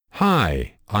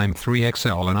Hi, I'm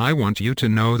 3XL and I want you to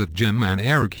know that Jim and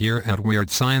Eric here at Weird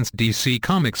Science DC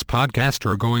Comics Podcast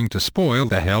are going to spoil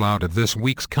the hell out of this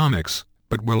week's comics,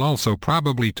 but we'll also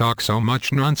probably talk so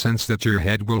much nonsense that your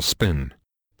head will spin.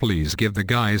 Please give the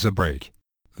guys a break.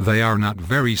 They are not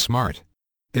very smart.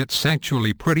 It's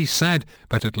actually pretty sad,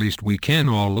 but at least we can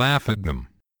all laugh at them.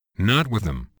 Not with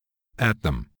them. At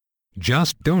them.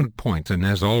 Just don't point, and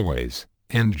as always,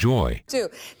 enjoy.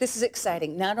 This is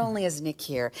exciting. Not only is Nick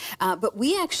here, but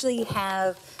we actually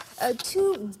have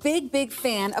two big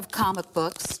fan of comic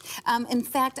books. In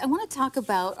fact, I want to talk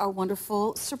about our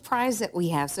wonderful surprise that we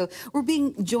have. So we're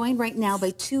being joined right now by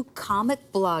two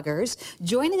comic bloggers.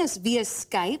 Joining us via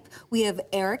Skype, we have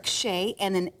Eric Shea,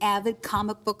 and an avid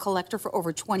comic book collector for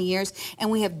over 20 years.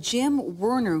 And we have Jim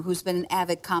Werner, who's been an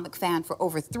avid comic fan for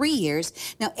over 3 years.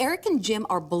 Now, Eric and Jim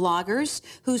are bloggers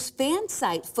whose fan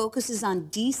site focuses on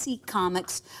DC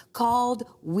Comics called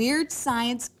Weird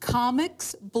Science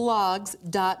Comics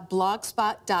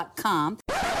Blogs.blogspot.com.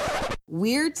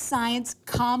 Weird Science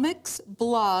Comics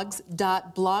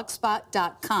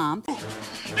Blogs.blogspot.com.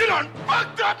 You done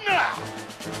fucked up now!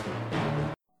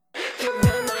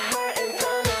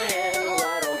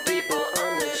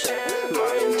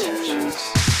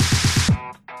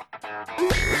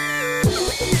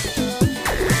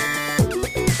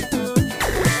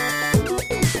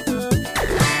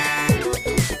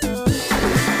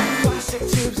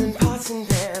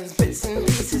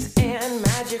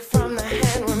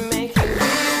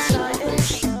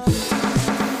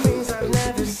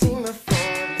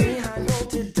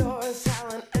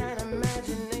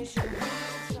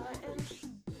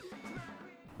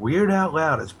 Weird Out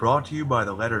Loud is brought to you by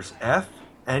the letters F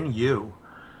and U.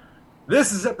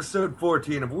 This is episode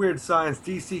 14 of Weird Science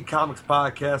DC Comics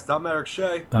Podcast. I'm Eric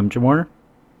Shea. I'm Jim Warner.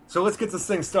 So let's get this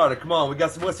thing started. Come on, we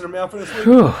got some listener mail for this week?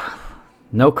 Whew.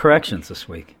 No corrections this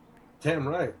week. Damn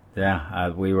right.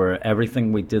 Yeah,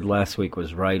 everything we did last week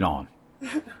was right on.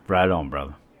 Right on,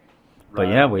 brother. But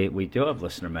yeah, we do have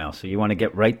listener mail, so you want to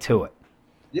get right to it.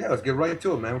 Yeah, let's get right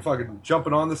to it, man. We're fucking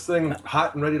jumping on this thing,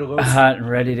 hot and ready to load. Hot and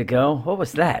ready to go. What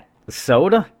was that? The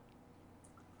soda?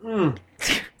 Oh,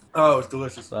 it's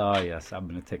delicious. Oh, yes. I'm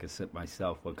going to take a sip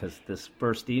myself because this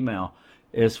first email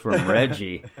is from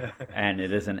Reggie, and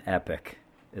it is an epic.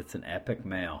 It's an epic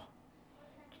mail.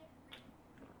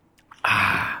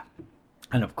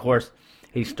 And, of course,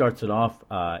 he starts it off.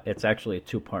 It's actually a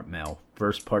two-part mail.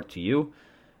 First part to you,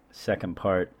 second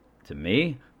part to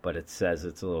me, but it says,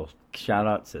 it's a little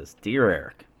shout-out. It says, Dear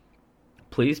Eric,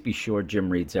 please be sure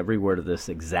Jim reads every word of this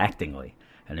exactingly.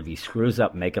 And if he screws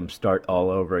up, make him start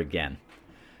all over again.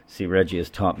 See, Reggie has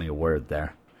taught me a word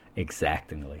there.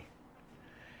 Exactingly.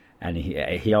 And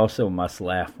he also must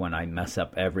laugh when I mess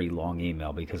up every long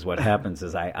email, because what happens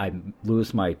is I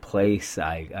lose my place.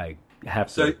 I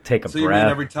have to take a breath. So you mean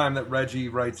every time that Reggie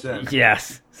writes in?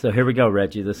 Yes. So here we go,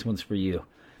 Reggie. This one's for you.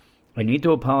 I need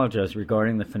to apologize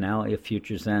regarding the finale of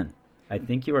Future's End. I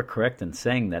think you are correct in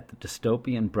saying that the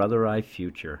dystopian Brother Eye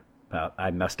future...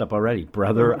 I messed up already.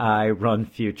 Brother Eye run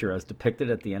future, as depicted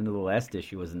at the end of the last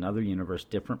issue, is another universe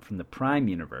different from the Prime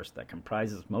universe that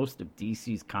comprises most of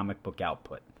DC's comic book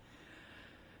output.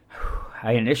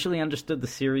 I initially understood the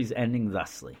series ending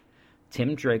thusly.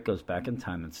 Tim Drake goes back in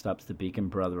time and stops the beacon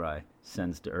Brother Eye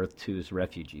sends to Earth 2's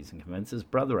refugees and convinces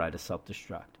Brother Eye to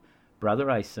self-destruct. Brother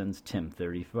Eye sends Tim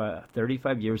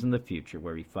 35 years in the future,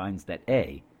 where he finds that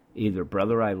A, either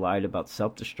Brother Eye lied about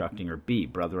self-destructing, or B,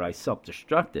 Brother Eye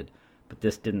self-destructed, but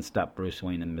this didn't stop Bruce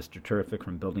Wayne and Mr. Terrific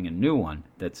from building a new one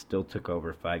that still took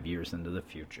over 5 years into the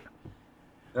future.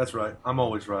 That's right. I'm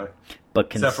always right.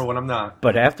 Except for when I'm not.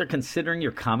 But after considering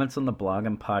your comments on the blog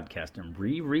and podcast and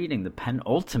rereading the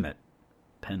penultimate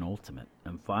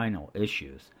and final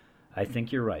issues, I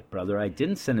think you're right. Brother Eye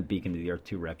didn't send a beacon to the Earth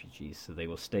 2 refugees, so they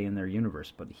will stay in their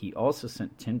universe, but he also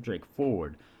sent Tim Drake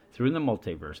forward through the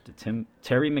multiverse to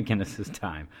Terry McGinnis's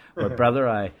time, where Brother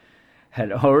Eye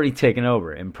had already taken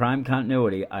over. In Prime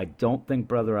continuity, I don't think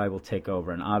Brother Eye will take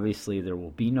over, and obviously there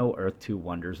will be no Earth 2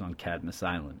 wonders on Cadmus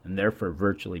Island, and therefore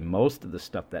virtually most of the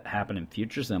stuff that happened in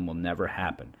Future's End will never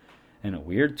happen. In a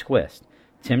weird twist,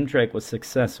 Tim Drake was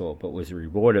successful, but was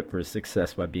rewarded for his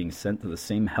success by being sent to the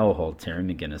same hellhole Terry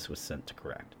McGinnis was sent to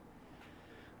correct.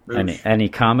 Any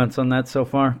comments on that so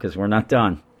far? Because we're not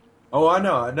done. Oh, I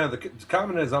know. The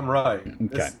comment is I'm right.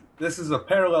 Okay. This is a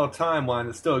parallel timeline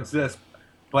that still exists,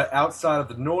 but outside of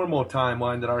the normal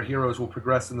timeline that our heroes will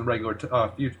progress in the regular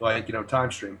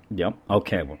time stream. Yep.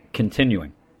 Okay. Well,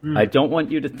 continuing. I don't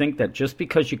want you to think that just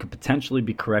because you could potentially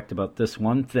be correct about this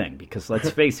one thing, because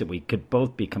let's face it, we could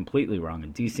both be completely wrong,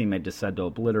 and DC may decide to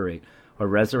obliterate or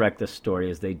resurrect this story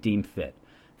as they deem fit.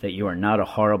 that you are not a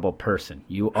horrible person.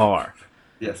 You are.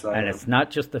 Yes, And it's not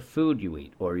just the food you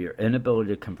eat, or your inability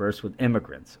to converse with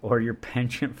immigrants, or your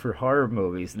penchant for horror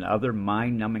movies and other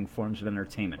mind-numbing forms of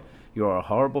entertainment. You are a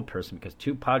horrible person because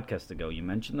 2 podcasts ago you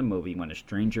mentioned the movie When a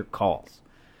Stranger Calls,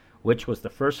 which was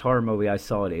the first horror movie I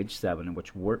saw at age 7 and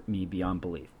which warped me beyond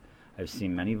belief. I've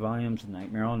seen many volumes of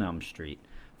Nightmare on Elm Street,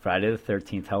 Friday the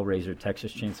 13th, Hellraiser,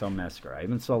 Texas Chainsaw Massacre. I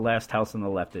even saw Last House on the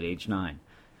Left at age 9.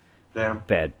 Damn.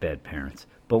 Bad parents.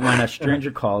 But When a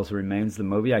Stranger Calls remains the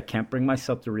movie I can't bring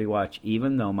myself to rewatch,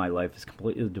 even though my life is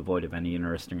completely devoid of any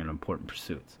interesting and important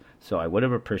pursuits. So I would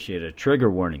have appreciated a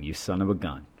trigger warning, you son of a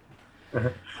gun.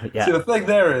 Yeah. See, the thing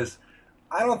there is,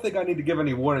 I don't think I need to give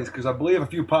any warnings because I believe a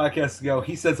few podcasts ago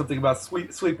he said something about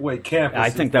Sleepaway Camp. I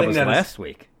think that was last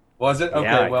week. Was it? Okay,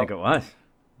 yeah, well, I think it was.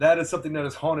 That is something that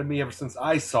has haunted me ever since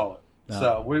I saw it.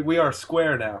 So we are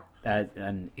square now.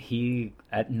 And he,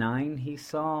 at 9, he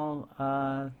saw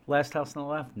Last House on the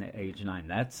Left at age 9.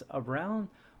 That's around,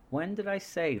 when did I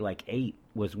say? Like 8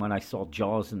 was when I saw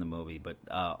Jaws in the movie. But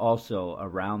also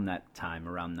around that time,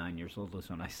 around 9 years old, was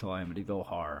when I saw Amityville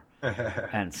Horror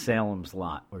and Salem's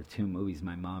Lot, were 2 movies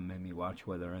my mom made me watch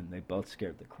with her, and they both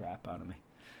scared the crap out of me.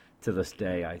 To this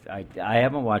day, I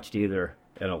haven't watched either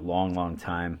in a long, long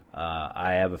time.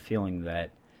 I have a feeling that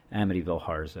Amityville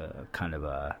Horror's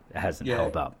hasn't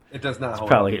held up. It does not it's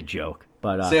hold probably up. A joke.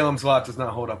 But Salem's Lot does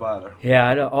not hold up either.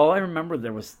 Yeah, all I remember,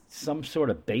 there was some sort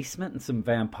of basement and some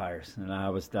vampires, and I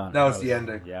was done. That was the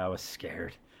ending. Yeah, I was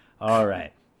scared. All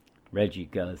right. Reggie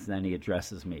goes, then he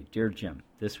addresses me. Dear Jim,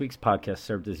 this week's podcast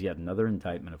served as yet another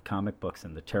indictment of comic books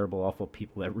and the terrible, awful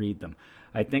people that read them.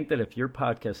 I think that if your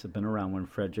podcast had been around when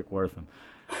Frederick Wortham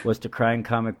was decrying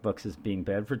comic books as being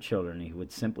bad for children, he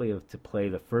would simply have to play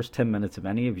the first 10 minutes of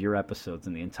any of your episodes,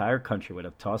 and the entire country would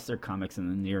have tossed their comics in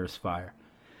the nearest fire.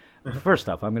 First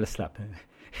off, I'm going to stop.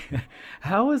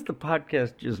 How is the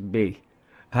podcast just me?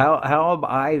 How am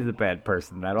I the bad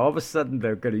person that all of a sudden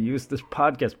they're going to use this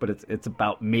podcast, but it's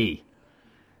about me?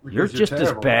 Because You're just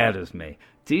terrible, as bad man. as me.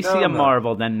 DC No, and no.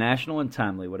 Marvel, then National and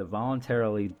Timely, would have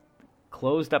voluntarily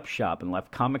closed up shop and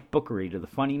left comic bookery to the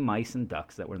funny mice and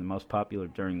ducks that were the most popular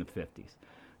during the 50s.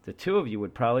 The 2 of you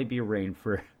would probably be arraigned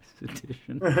for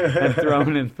sedition and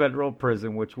thrown in federal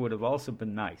prison, which would have also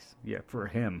been nice, for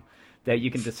him. That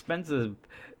you can dispense of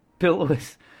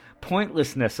pillless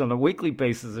pointlessness on a weekly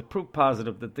basis is proof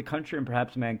positive that the country and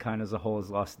perhaps mankind as a whole has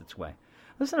lost its way.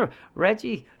 Listen,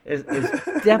 Reggie is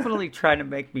definitely trying to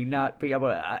make me not be able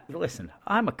to... Listen,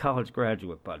 I'm a college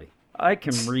graduate, buddy. I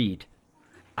can read.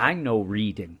 I know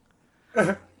reading.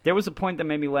 There was a point that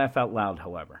made me laugh out loud,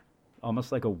 however.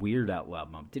 Almost like a weird out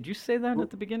loud moment. Did you say that at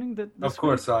the beginning? Of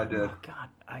course I did. Oh, God,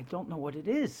 I don't know what it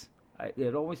is.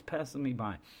 It always passes me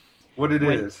by. What it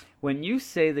is. When you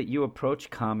say that you approach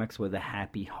comics with a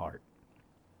happy heart,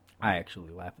 I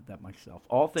actually laugh at that myself.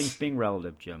 All things being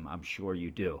relative, Jim, I'm sure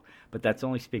you do. But that's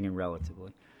only speaking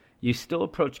relatively. You still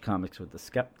approach comics with the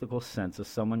skeptical sense of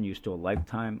someone used to a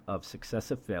lifetime of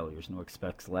successive failures and who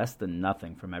expects less than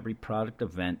nothing from every product,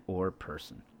 event, or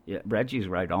person. Yeah, Reggie's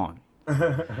right on.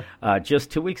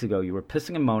 Just 2 weeks ago, you were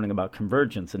pissing and moaning about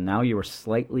Convergence, and now you are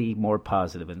slightly more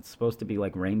positive, and it's supposed to be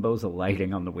like rainbows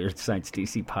alighting on the Weird Science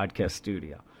DC podcast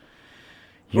studio.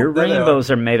 Your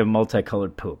rainbows are made of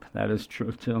multicolored poop. That is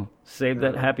true, too. Save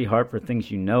that happy heart for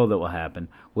things you know that will happen,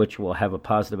 which will have a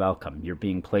positive outcome. You're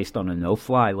being placed on a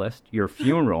no-fly list, your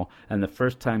funeral, and the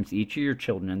first times each of your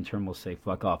children in turn will say,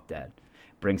 "Fuck off, Dad."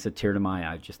 Brings a tear to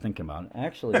my eye just thinking about it.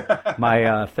 Actually, my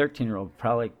 13-year-old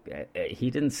probably, he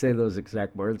didn't say those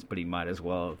exact words, but he might as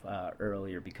well have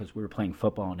earlier because we were playing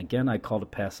football. And again, I called a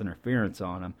pass interference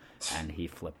on him, and he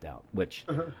flipped out. Which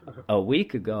a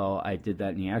week ago, I did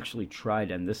that, and he actually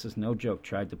tried, and this is no joke,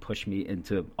 tried to push me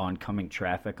into oncoming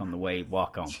traffic on the way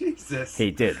walk home. Jesus. He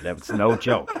did. That was no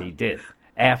joke. He did.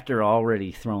 After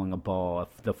already throwing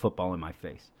the football in my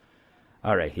face.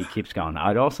 All right, he keeps going.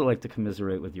 I'd also like to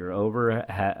commiserate with you over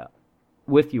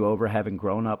having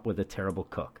grown up with a terrible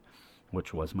cook,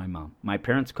 which was my mom. My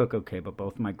parents cook okay, but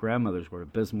both my grandmothers were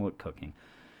abysmal at cooking.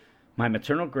 My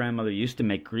maternal grandmother used to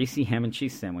make greasy ham and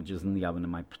cheese sandwiches in the oven,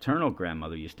 and my paternal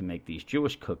grandmother used to make these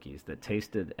Jewish cookies that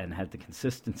tasted and had the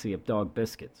consistency of dog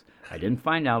biscuits. I didn't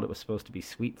find out it was supposed to be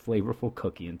sweet, flavorful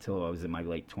cookie until I was in my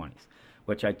late 20s.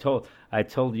 Which I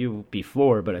told you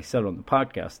before, but I said on the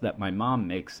podcast that my mom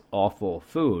makes awful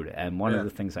food, and one of the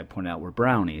things I point out were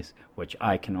brownies, which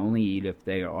I can only eat if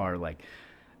they are like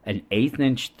an 1/8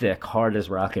 inch thick, hard as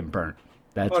rock and burnt.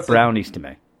 That's brownies to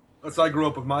me. So I grew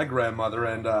up with my grandmother,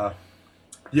 and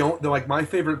Like my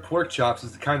favorite pork chops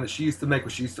is the kind that she used to make, where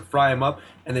she used to fry them up,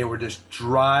 and they were just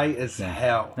dry as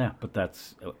hell. Yeah, but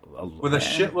that's with a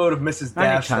shitload of Mrs.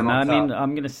 Dash on top. I mean,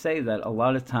 I'm gonna say that a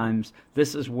lot of times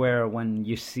this is where when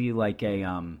you see like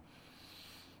a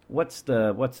what's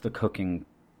the cooking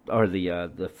or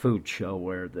the food show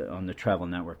where on the Travel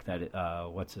Network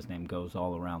that what's his name goes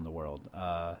all around the world.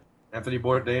 Anthony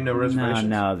Bourdain, No Reservations.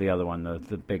 No, the other one,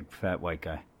 the big fat white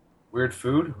guy. Weird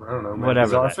Food? I don't know. Man. Whatever.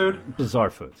 Bizarre Food? Bizarre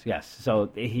Foods, yes. So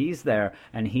he's there,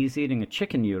 and he's eating a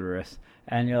chicken uterus,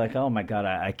 and you're like, oh, my God,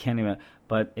 I can't even.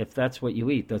 But if that's what you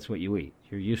eat, that's what you eat.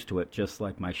 You're used to it, just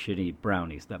like my shitty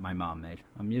brownies that my mom made.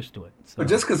 I'm used to it. So. But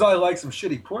just because I like some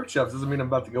shitty pork chops doesn't mean I'm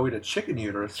about to go eat a chicken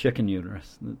uterus. Chicken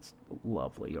uterus. That's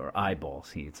lovely. Or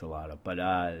eyeballs he eats a lot of. But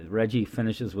Reggie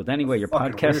finishes with, anyway, your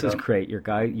podcast is great.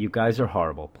 You guys are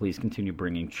horrible. Please continue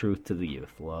bringing truth to the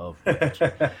youth. Love,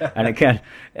 Reggie. And again,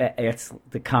 it's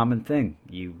the common thing.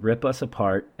 You rip us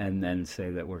apart and then say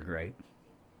that we're great.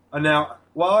 Now,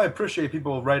 while I appreciate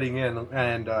people writing in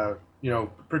and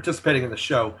participating in the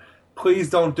show, please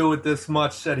don't do it this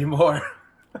much anymore.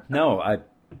 No,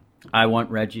 I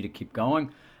want Reggie to keep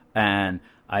going, and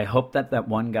I hope that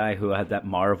one guy who had that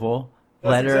Marvel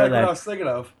letter. That's exactly what I was thinking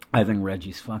of. I think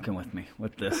Reggie's fucking with me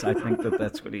with this. I think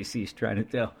that's what he's trying to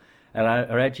do. And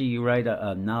Reggie, you write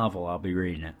a novel, I'll be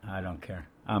reading it. I don't care.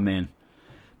 I'm in.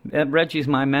 Reggie's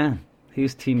my man.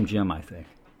 He's Team Jim, I think.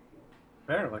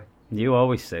 Apparently. You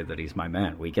always say that he's my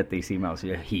man. We get these emails.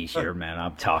 Yeah, he's your man.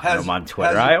 I'm talking to him on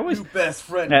Twitter. I always best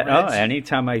friend.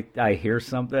 Anytime I hear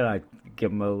something, I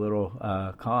give him a little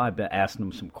call. I've been asking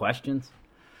him some questions.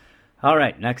 All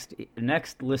right,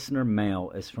 next listener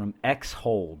mail is from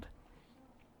Xhold.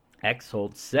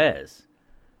 Xhold says,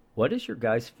 "What is your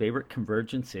guys' favorite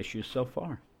Convergence issue so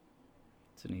far?"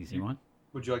 It's an easy one.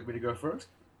 Would you like me to go first?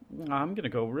 I'm going to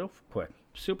go real quick.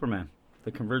 Superman. The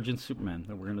Convergence Superman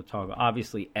that we're going to talk about.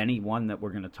 Obviously, any one that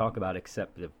we're going to talk about,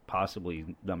 except if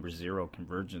possibly number 0,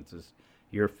 Convergence, is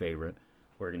your favorite,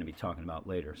 we're going to be talking about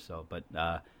later. So, but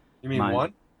you mean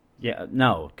one? Yeah,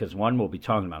 no, because one we'll be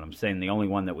talking about. I'm saying the only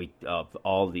one that of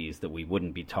all these that we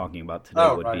wouldn't be talking about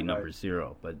today would be number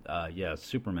 0. But yeah,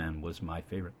 Superman was my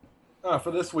favorite.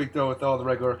 For this week, though, with all the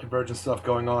regular Convergence stuff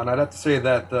going on, I'd have to say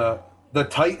that the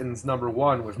Titans number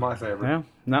 1 was my favorite. Yeah,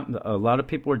 not a lot of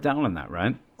people were down on that,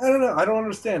 right? I don't know. I don't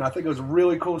understand. I think it was a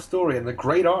really cool story and the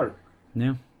great art.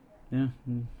 Yeah,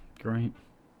 great.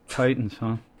 Titans,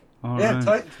 huh? All right.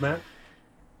 Titans, man.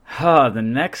 The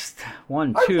next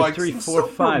 1, 2, 3, 4,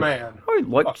 5. I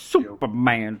like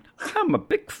Superman. I'm a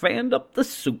big fan of the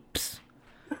soups.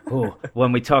 Oh,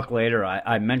 when we talk later,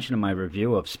 I mentioned in my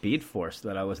review of Speed Force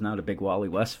that I was not a big Wally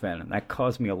West fan, and that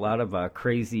caused me a lot of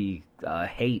crazy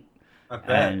hate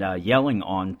and yelling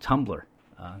on Tumblr.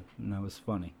 And that was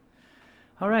funny.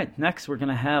 All right, next we're going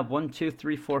to have 1, 2,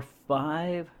 3, 4,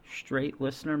 5 straight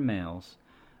listener mails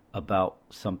about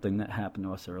something that happened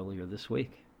to us earlier this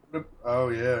week. Oh,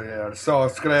 yeah. So I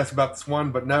was going to ask about this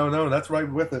one, but no, that's right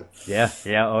with it.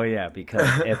 Yeah,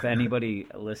 because if anybody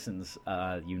listens,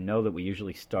 you know that we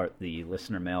usually start the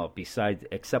listener mail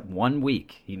except 1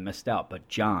 week, he missed out, but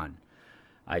John,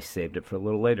 I saved it for a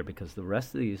little later because the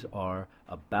rest of these are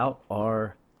about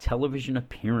our television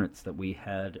appearance that we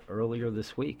had earlier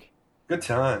this week. Good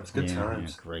times. Yeah,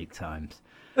 great times.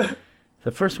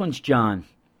 The first one's John.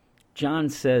 John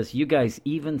says, "You guys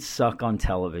even suck on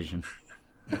television."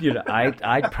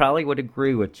 I probably would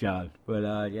agree with John,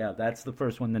 but yeah, that's the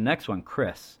first one. The next one,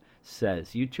 Chris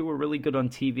says, "You two are really good on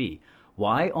TV.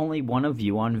 Why only one of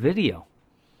you on video?"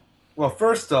 Well,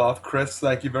 first off, Chris,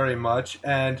 thank you very much.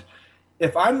 And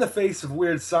if I'm the face of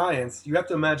Weird Science, you have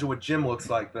to imagine what Jim looks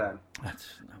like then.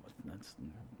 That's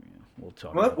we'll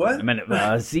talk what? About that in a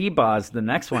minute. Z-Boz, the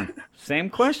next one. Same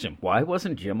question. Why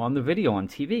wasn't Jim on the video on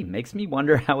TV? Makes me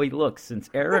wonder how he looks since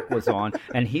Eric was on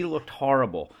and he looked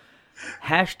horrible. #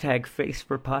 face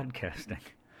for podcasting.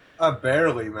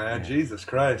 Barely, man. Jesus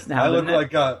Christ. Now, I look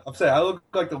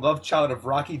like the love child of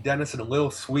Rocky Dennis and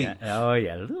Lil Sweet.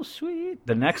 Yeah, Lil Sweet.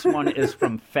 The next one is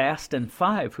from Fast and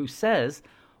 5, who says,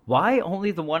 "Why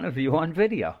only the one of you on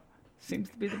video?"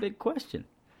 Seems to be the big question.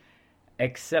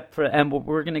 Except for, and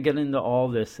we're going to get into all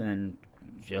this in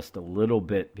just a little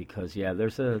bit because, yeah,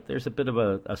 there's a bit of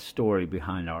a story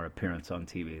behind our appearance on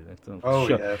TV.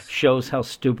 That shows how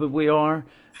stupid we are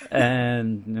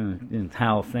and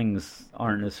how things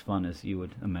aren't as fun as you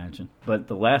would imagine. But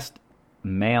the last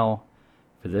mail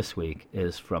for this week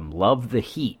is from Love the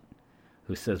Heat,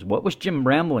 who says, "What was Jim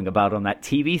rambling about on that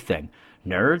TV thing?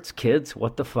 Nerds, kids,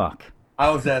 what the fuck?" I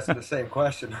was asking the same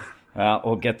question.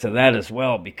 We'll get to that as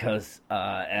well because,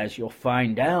 as you'll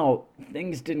find out,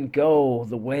 things didn't go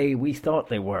the way we thought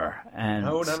they were. And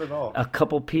No, not at all. a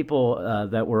couple people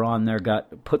that were on there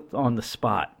got put on the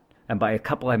spot. And by a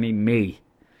couple, I mean me.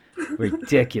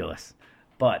 Ridiculous.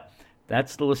 But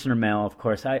that's the listener mail, of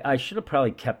course. I should have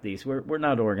probably kept these. We're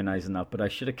not organized enough, but I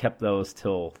should have kept those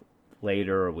till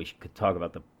later, or we could talk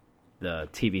about the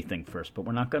TV thing first. But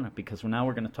we're not going to, because now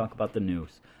we're going to talk about the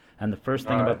news. And the first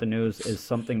thing about the news is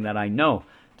something that I know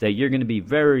that you're going to be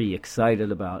very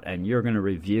excited about and you're going to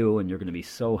review and you're going to be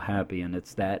so happy. And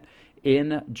it's that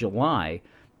in July,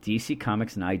 DC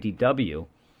Comics and IDW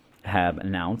have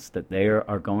announced that they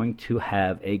are going to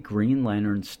have a Green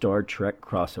Lantern Star Trek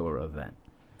crossover event.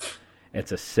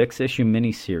 It's a 6-issue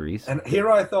miniseries. And here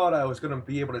I thought I was going to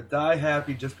be able to die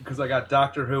happy just because I got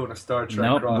Doctor Who and a Star Trek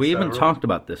Nope, crossover. we even talked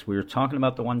about this. We were talking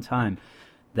about the one time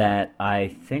that I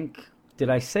think... Did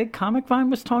I say Comic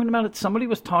Vine was talking about it? Somebody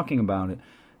was talking about it,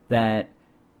 that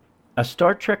a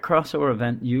Star Trek crossover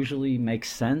event usually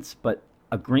makes sense, but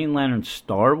a Green Lantern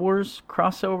Star Wars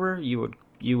crossover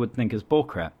you would think is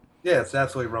bullcrap. Yeah, it's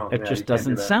absolutely wrong. It Yeah, just you can't do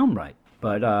doesn't that. sound right.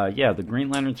 But yeah, the Green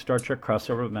Lantern Star Trek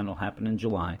crossover event will happen in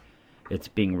July. It's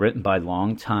being written by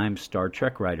longtime Star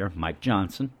Trek writer Mike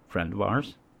Johnson, friend of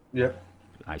ours. Yep.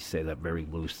 I say that very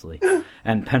loosely.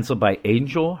 And penciled by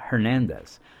Angel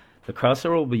Hernandez. The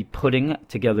crossover will be putting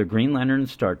together Green Lantern and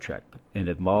Star Trek. It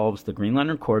involves the Green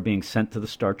Lantern Corps being sent to the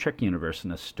Star Trek universe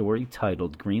in a story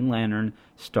titled Green Lantern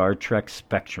Star Trek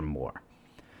Spectrum War.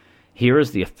 Here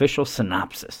is the official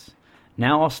synopsis.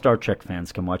 Now all Star Trek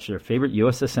fans can watch their favorite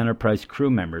USS Enterprise crew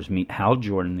members meet Hal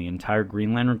Jordan and the entire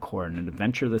Green Lantern Corps in an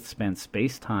adventure that spans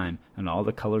space-time and all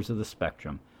the colors of the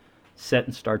spectrum. Set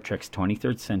in Star Trek's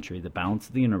 23rd century, the balance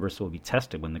of the universe will be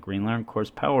tested when the Green Lantern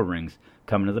Corps' power rings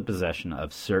come into the possession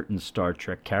of certain Star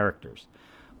Trek characters.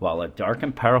 While a dark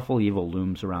and powerful evil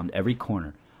looms around every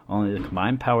corner, only the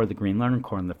combined power of the Green Lantern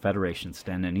Corps and the Federation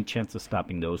stand any chance of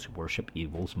stopping those who worship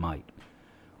evil's might.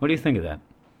 What do you think of that?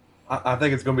 I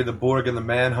think it's going to be the Borg and the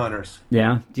Manhunters.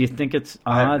 Yeah? Do you think it's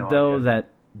I have odd, no though, idea.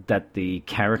 that the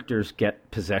characters get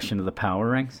possession of the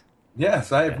power rings?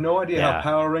 Yes, I have no idea Yeah. how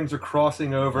power rings are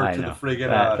crossing over I to know. the friggin'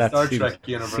 That Star seems, Trek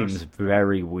universe. seems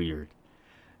very weird.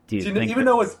 Do you See, think even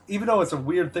though it's a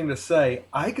weird thing to say,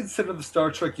 I consider the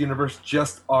Star Trek universe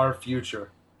just our future.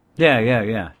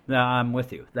 Yeah. No, I'm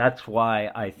with you. That's why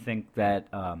I think that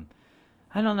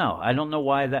I don't know. I don't know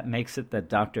why that makes it that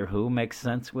Doctor Who makes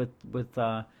sense with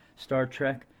Star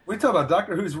Trek. We talk about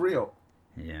Doctor Who's real.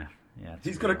 Yeah. it's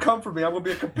He's going to come for me. I'm going to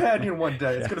be a companion one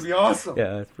day. It's going to be awesome.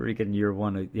 Yeah, freaking year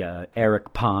one.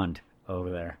 Eric Pond over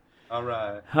there. All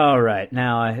right. All right.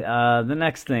 Now, the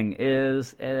next thing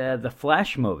is the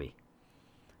Flash movie.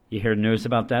 You hear news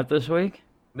about that this week?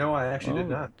 No, I actually did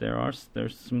not. There's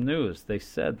some news. They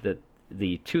said that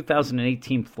the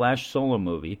 2018 Flash solo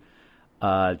movie,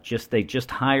 they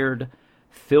just hired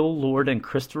Phil Lord and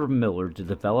Christopher Miller to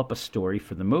develop a story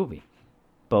for the movie.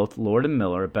 Both Lord and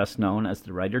Miller are best known as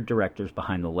the writer-directors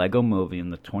behind the Lego Movie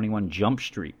and the 21 Jump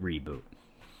Street reboot.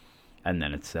 And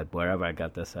then it said, wherever I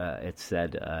got this, it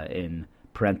said in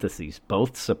parentheses,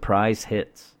 both surprise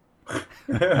hits.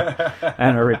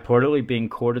 And are reportedly being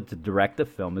courted to direct the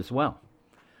film as well.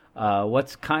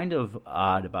 What's kind of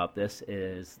odd about this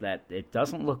is that it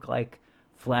doesn't look like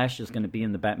Flash is going to be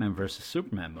in the Batman vs.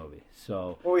 Superman movie.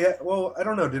 So, Well, I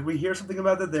don't know. Did we hear something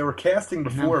about that? They were casting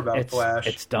before about Flash.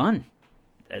 It's done.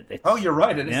 Oh, you're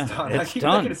right. It is Yeah, done. I it's keep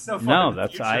done. thinking it's so far No, in the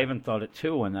that's future. I even thought it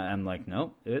too, and I'm like,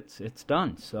 nope, it's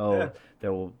done. So Yeah.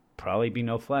 there will probably be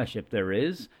no Flash. If there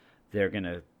is, they're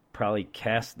gonna probably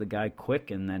cast the guy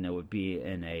quick, and then it would be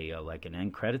in a like an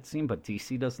end credit scene. But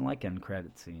DC doesn't like end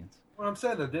credit scenes. What I'm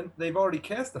saying, they've already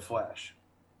cast the Flash.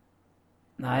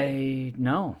 I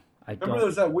don't. Remember, there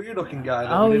was that weird looking guy.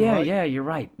 That Oh we didn't yeah, like? yeah, you're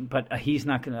right. But he's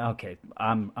not gonna. Okay,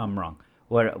 I'm wrong.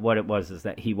 What it was is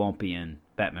that he won't be in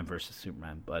Batman versus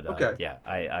Superman. But Okay. yeah,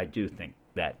 I do think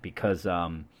that because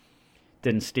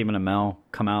didn't Stephen Amell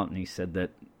come out and he said that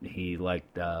he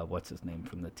liked what's his name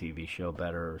from the TV show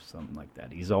better or something like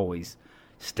that. He's always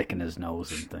sticking his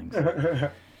nose in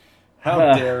things.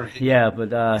 How dare he? Yeah, but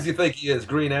Does he think he is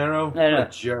Green Arrow? What a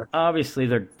jerk. obviously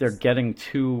they're getting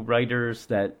two writers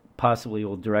that possibly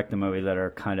will direct the movie that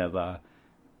are kind of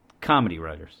comedy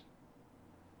writers.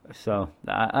 So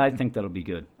I think that'll be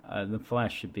good. The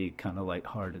Flash should be kind of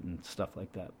lighthearted and stuff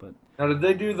like that. But Now, did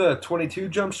they do the 22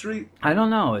 Jump Street? I don't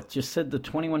know. It just said the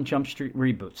 21 Jump Street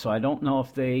reboot. So I don't know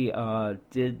if they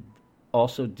did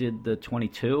the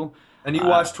 22. And you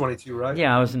watched 22, right?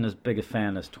 Yeah, I wasn't as big a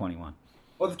fan as 21.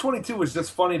 Well, the 22 was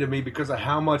just funny to me because of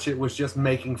how much it was just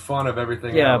making fun of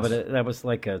everything Yeah, else. but that was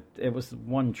it was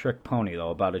one trick pony though,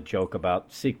 about a joke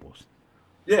about sequels.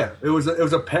 Yeah, it was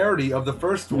a parody of the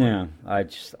first one. Yeah,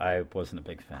 I wasn't a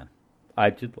big fan.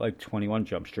 I did like 21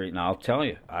 Jump Street, and I'll tell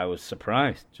you, I was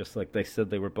surprised. Just like they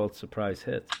said, they were both surprise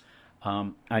hits.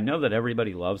 I know that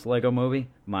everybody loves Lego Movie.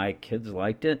 My kids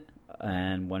liked it,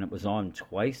 and when it was on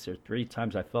twice or three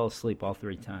times, I fell asleep all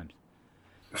three times.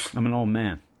 I'm an old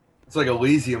man. It's like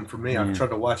Elysium for me. I've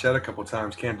tried to watch that a couple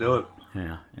times. Can't do it.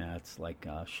 Yeah, it's like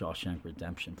Shawshank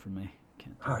Redemption for me.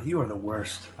 Can't do Oh, you are the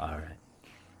worst. it. All right.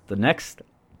 The next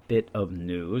bit of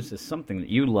news is something that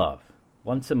you love.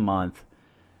 Once a month,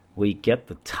 we get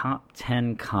the top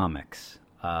 10 comics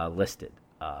listed.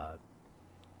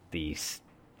 The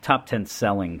top 10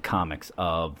 selling comics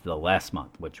of the last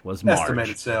month, which was March.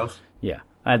 Estimated sales. Yeah.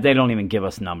 They don't even give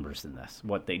us numbers in this.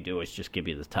 What they do is just give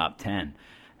you the top 10.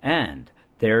 And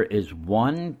there is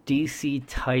one DC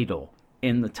title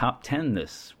in the top 10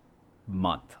 this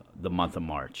month, the month of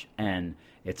March. And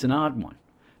it's an odd one. Now,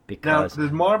 Because,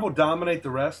 does Marvel dominate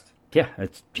the rest? yeah,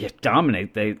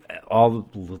 dominate. All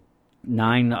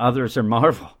 9 others are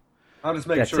Marvel. I'll just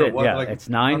make That's sure. it. What, Yeah, like, it's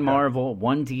 9 okay. Marvel,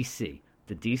 1 DC.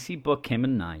 The DC book came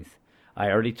in 9th. I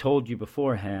already told you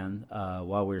beforehand,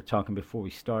 while we were talking before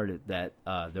we started, that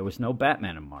there was no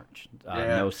Batman in March. Yeah,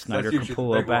 no that's Snyder usually the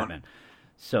Capullo big one. Batman.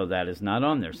 So that is not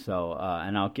on there. So,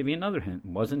 and I'll give you another hint. It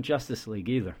wasn't Justice League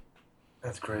either.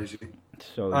 That's crazy.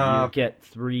 So you get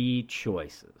 3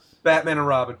 choices. Batman and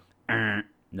Robin.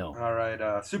 No. All right.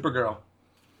 Supergirl.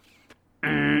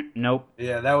 Nope.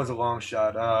 Yeah, that was a long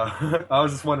shot. I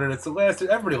was just wondering. It's the last.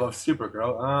 Everybody loves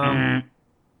Supergirl.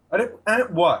 I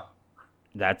didn't. What?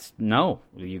 That's no.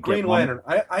 You get Green one- Lantern.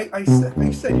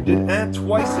 I said you did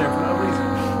twice there for no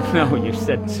reason. No, you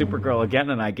said Supergirl again,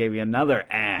 and I gave you another.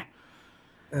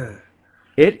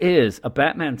 It is a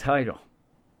Batman title.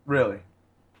 Really?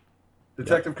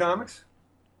 Detective Comics?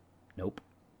 Nope.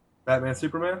 Batman,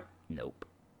 Superman? Nope.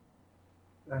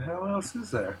 The hell else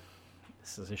is there?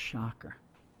 This is a shocker.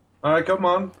 All right, come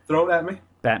on, throw it at me.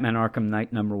 Batman Arkham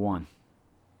Knight number 1.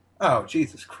 Oh,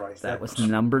 Jesus Christ! That was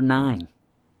number 9.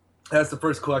 That's the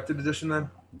first collected edition, then.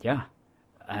 Yeah.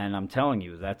 And I'm telling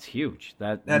you, that's huge.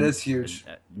 That is huge.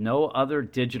 No other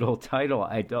digital title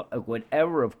would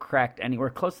ever have cracked anywhere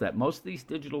close to that. Most of these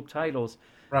digital titles,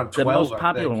 Around the 12, most I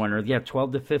popular think. one, are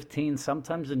 12 to 15.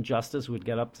 Sometimes Injustice would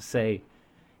get up to say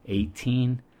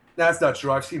 18. That's not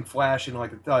true. I've seen Flash in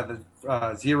like the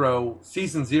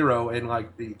season 0 in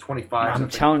like the 25. I'm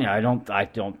telling you, I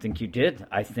don't think you did.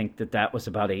 I think that was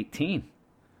about 18.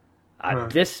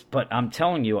 But I'm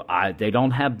telling you, they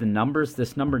don't have the numbers.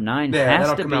 This number 9 Yeah, has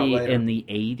that'll to come out be later. in the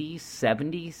 80s,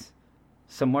 70s,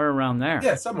 somewhere around there.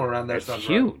 Yeah, somewhere around there. It's sounds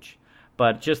huge.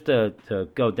 But just to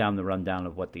go down the rundown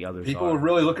of what the others People are. were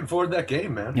really looking forward to that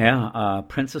game, man. Yeah,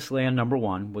 Princess Leia number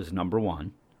 1 was number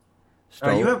 1.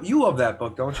 You love that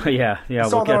book, don't you? Yeah, I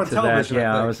saw we'll that get on to television, that. I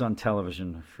Yeah, I think. was on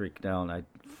television, freaked out, and I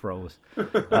froze.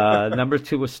 Number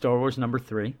 2 was Star Wars number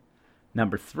 3.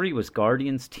 Number 3 was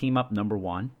Guardians Team Up number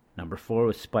 1. Number 4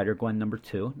 was Spider-Gwen number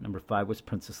 2. Number 5 was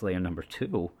Princess Leia number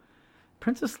 2.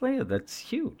 Princess Leia, that's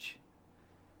huge.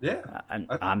 Yeah.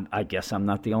 I guess I'm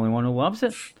not the only one who loves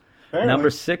it. Fair Number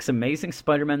enough. 6, Amazing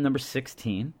Spider-Man number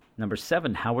 16. Number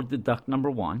 7, Howard the Duck number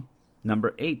 1.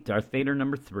 Number 8, Darth Vader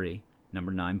number 3.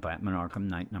 Number 9, Batman Arkham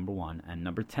Knight number 1. And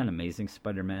number 10, Amazing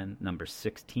Spider-Man number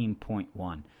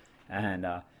 16.1. And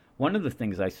one of the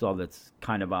things I saw that's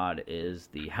kind of odd is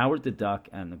the Howard the Duck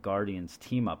and the Guardians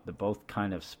team up. They both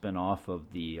kind of spin off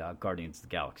of the Guardians of the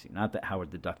Galaxy. Not that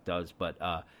Howard the Duck does, but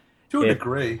To a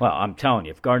degree. well, I'm telling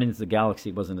you, if Guardians of the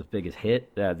Galaxy wasn't as big a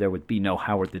hit, there would be no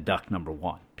Howard the Duck number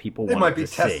 1. People They wanted might be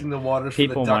to testing see. the waters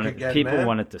People for the duck wanted, again, people man.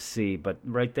 wanted to see, but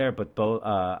right there, but both.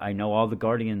 I know all the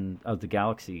Guardian of the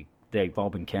Galaxy, they've all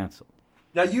been canceled.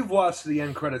 Now, you've watched the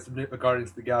end credits of Guardians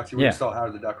of the Galaxy where Yeah. you saw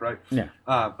Howard the Duck, right? Yeah.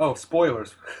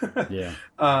 Spoilers. Yeah.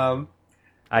 Um,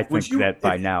 I Would think you- that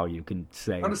by if- now you can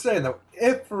say. I'm just saying, though,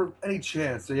 if for any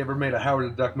chance they ever made a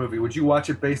Howard the Duck movie, would you watch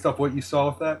it based off what you saw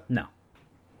with that? No.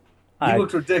 He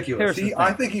looked ridiculous. here's the I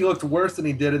thing. think he looked worse than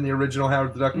he did in the original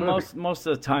Howard the Duck movie. Most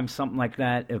of the time, something like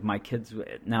that. If my kids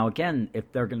now again,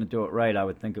 if they're going to do it right, I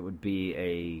would think it would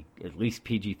be at least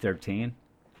PG-13.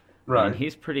 Right. And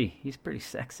he's pretty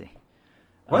sexy.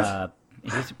 What?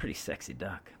 He's a pretty sexy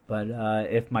duck. But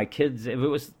if it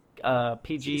was a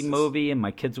PG Jesus. movie and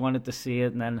my kids wanted to see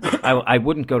it, and then I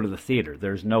wouldn't go to the theater.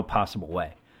 There's no possible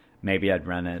way. Maybe I'd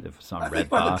rent it if it's on I think Redbox.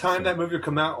 by the time or- that movie will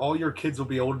come out, all your kids will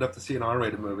be old enough to see an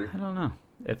R-rated movie. I don't know.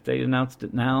 If they announced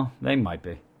it now, they might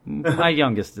be. My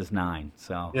youngest is 9,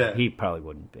 so Yeah. he probably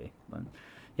wouldn't be. But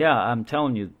Yeah, I'm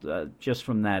telling you, just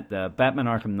from that, Batman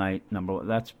Arkham Knight #1,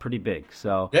 that's pretty big.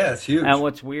 So Yeah, it's huge. And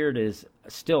what's weird is,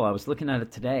 still, I was looking at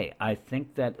it today. I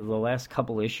think that the last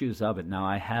couple issues of it, now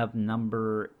I have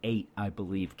number 8, I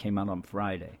believe, came out on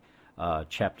Friday.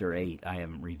 Chapter 8, I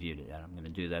haven't reviewed it yet. I'm going to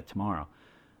do that tomorrow.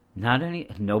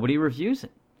 Nobody reviews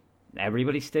it.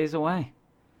 Everybody stays away.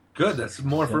 Good, that's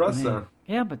more for us, then.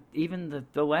 Yeah, but even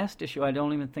the last issue, I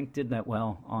don't even think did that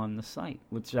well on the site,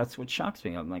 that's what shocks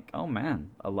me. I'm like, oh man,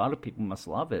 a lot of people must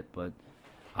love it, but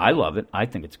I love it. I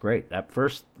think it's great. That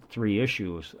first 3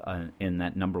 issues in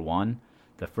that #1,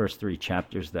 the first 3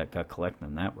 chapters that got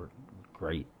collected, that were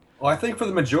great. Well, I think for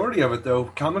the majority of it, though,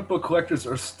 comic book collectors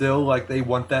are still like they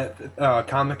want that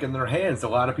comic in their hands. A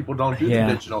lot of people don't do the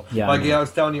digital. Yeah, I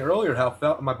was telling you earlier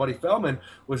how my buddy Feldman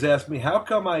was asking me, how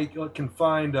come I can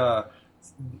find Batman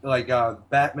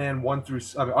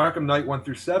Arkham Knight 1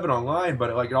 through 7 online, but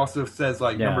it also says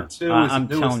number 2 is I'm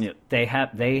the newest. telling you,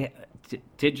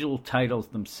 digital titles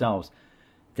themselves.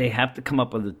 They have to come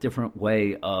up with a different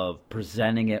way of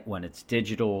presenting it when it's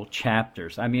digital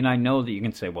chapters. I mean, I know that you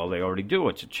can say, well, they already do.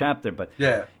 It's a chapter. But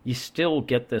you still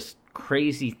get this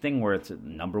crazy thing where it's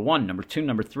 #1, #2,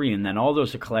 #3, and then all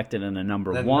those are collected in a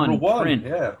number one print.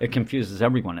 Yeah. It confuses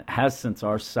everyone. It has since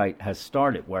our site has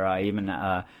started, where I even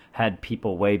had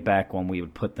people way back when we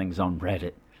would put things on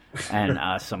Reddit. And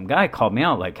some guy called me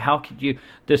out, like, how could you,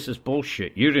 this is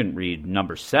bullshit. You didn't read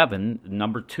number 7,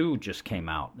 number 2 just came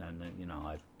out. And,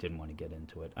 I didn't want to get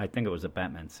into it. I think it was a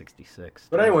Batman 66.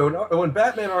 But anyway, when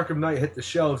Batman Arkham Knight hit the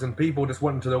shelves and people just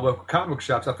went into their local comic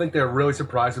shops, I think they were really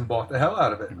surprised and bought the hell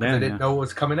out of it. Because they didn't know what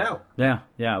was coming out.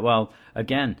 Yeah. Well,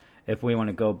 again, if we want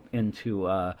to go into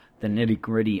the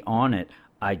nitty-gritty on it,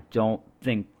 I don't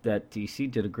think that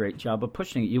DC did a great job of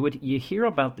pushing it. You hear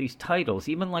about these titles,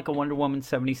 even like a Wonder Woman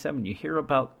 77. You hear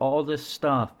about all this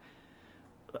stuff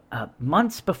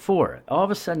months before. All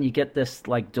of a sudden, you get this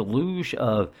deluge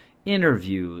of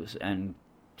interviews and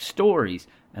stories,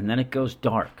 and then it goes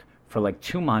dark for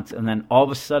 2 months, and then all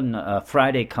of a sudden,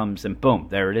 Friday comes, and boom,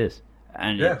 there it is.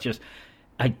 And it just,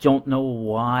 I don't know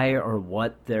why or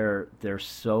what they're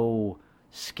so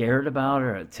scared about,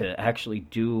 or to actually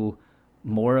do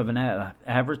more of an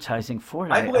advertising for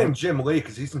it. I blame Jim Lee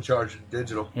because he's in charge of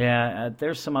digital. Yeah,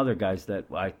 there's some other guys that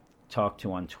I talk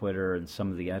to on Twitter and some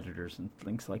of the editors and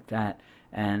things like that.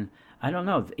 And I don't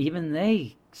know, even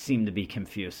they seem to be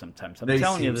confused sometimes. I'm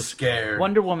telling you, this scared.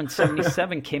 Wonder Woman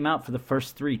 77 came out for the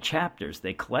first 3 chapters.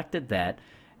 They collected that.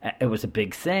 It was a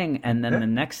big thing. And then the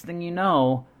next thing you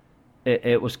know,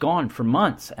 it was gone for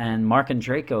months, and Mark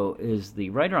Andreyko is the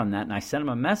writer on that, and I sent him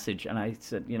a message, and I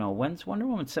said, when's Wonder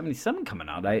Woman 77 coming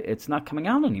out? It's not coming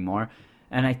out anymore.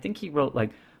 And I think he wrote,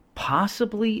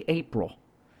 possibly April.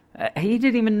 He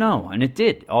didn't even know, and it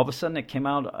did. All of a sudden, it came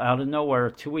out of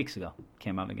nowhere 2 weeks ago.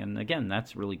 Came out again and again.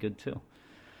 That's really good, too.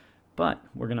 But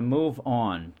we're going to move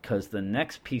on, because the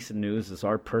next piece of news is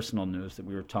our personal news that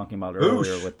we were talking about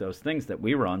earlier with those things that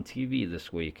we were on TV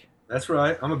this week. That's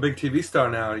right. I'm a big TV star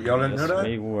now. Y'all didn't know that?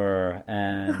 We were,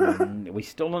 and we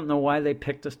still don't know why they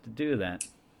picked us to do that.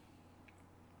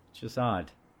 It's just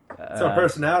odd. It's our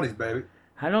personalities, baby.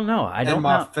 I don't know. And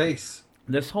my face.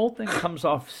 This whole thing comes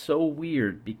off so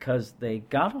weird because they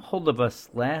got a hold of us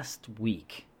last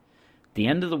week, the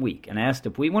end of the week, and asked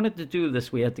if we wanted to do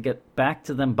this, we had to get back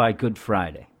to them by Good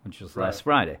Friday, which was last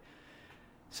Friday.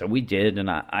 So we did,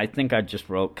 and I think I just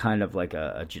wrote kind of like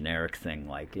a generic thing,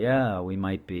 we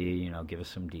might be, give us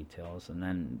some details. And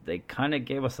then they kind of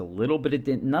gave us a little bit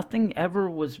of nothing ever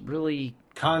was really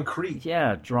concrete.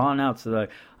 Yeah, drawn out. So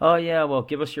well,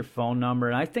 give us your phone number.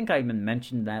 And I think I even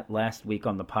mentioned that last week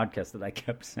on the podcast that I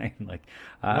kept saying,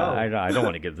 I don't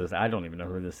want to give this. I don't even know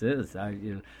who this is.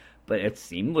 But it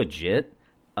seemed legit.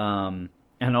 And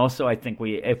also, I think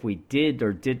if we did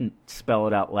or didn't spell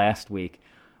it out last week,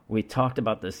 we talked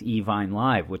about this Evine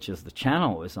Live, which is the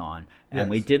channel it was on, and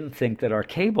we didn't think that our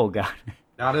cable got it.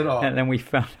 Not at all. And then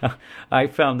I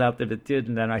found out that it did,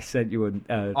 and then I sent you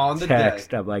a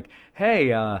text. I'm like, hey,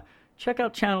 check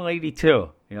out Channel 82.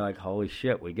 You're like, holy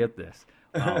shit, we get this.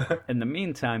 In the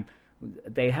meantime,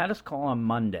 they had us call on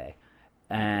Monday,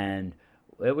 and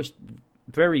it was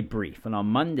very brief. And on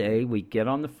Monday, we get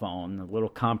on the phone, a little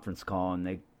conference call,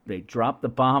 and they drop the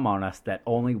bomb on us that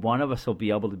only one of us will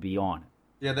be able to be on it.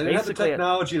 Yeah, they didn't have the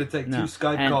technology to take 2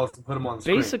 Skype calls to put them on the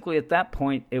screen. Basically, at that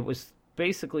point, it was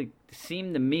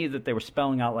seemed to me that they were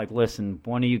spelling out, listen,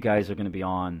 one of you guys are going to be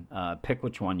on, pick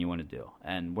which one you want to do.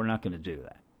 And we're not going to do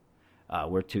that.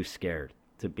 We're too scared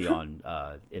to be on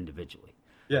individually.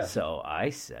 Yeah. So I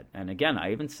said, and again,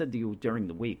 I even said to you during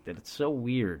the week that it's so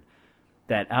weird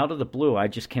that out of the blue, I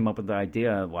just came up with the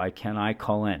idea, why can't I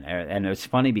call in? And it was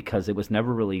funny because it was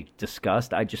never really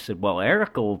discussed. I just said, well,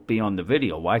 Eric will be on the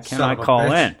video. Why can't I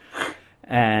call in?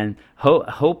 And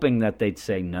hoping that they'd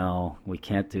say, no, we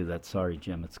can't do that. Sorry,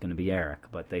 Jim, it's going to be Eric.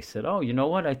 But they said, oh, you know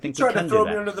what? I think we can do that. You tried to throw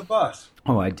me under the bus.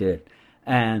 Oh, I did.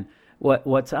 And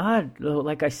what's odd,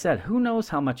 like I said, who knows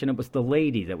how much, and it was the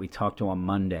lady that we talked to on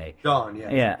Monday. Dawn,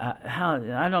 yeah. Yeah,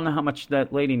 I don't know how much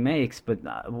that lady makes,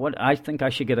 but what I think I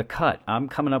should get a cut. I'm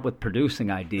coming up with producing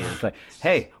ideas. Like,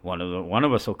 hey, one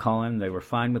of us will call in. They were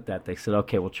fine with that. They said,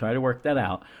 okay, we'll try to work that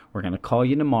out. We're going to call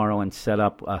you tomorrow and set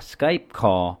up a Skype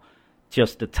call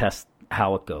just to test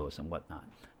how it goes and whatnot.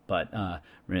 But,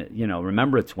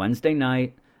 remember, it's Wednesday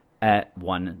night at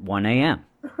 1 a.m.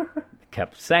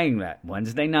 Kept saying that,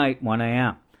 Wednesday night, 1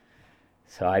 a.m.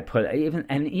 So I put,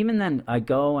 even then, I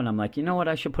go and I'm like, you know what,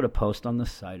 I should put a post on the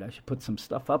site. I should put some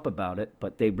stuff up about it.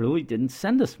 But they really didn't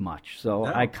send us much. So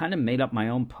I kind of made up my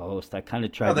own post. I kind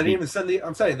of tried no, they didn't even send they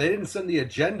didn't send the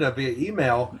agenda via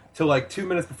email till like 2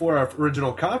 minutes before our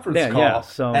original conference call. Yeah,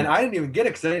 so, and I didn't even get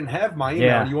it because I didn't have my email.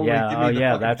 Yeah, you want me to give me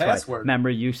the fucking password. Right. Remember,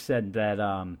 you said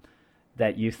that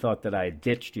that you thought that I had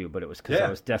ditched you, but it was because I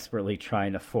was desperately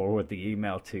trying to forward the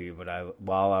email to you, but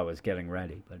while I was getting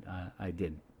ready, but I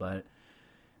didn't. But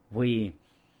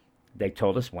they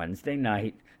told us Wednesday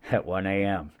night at 1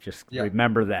 a.m. Just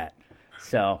remember that.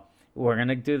 So we're going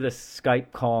to do this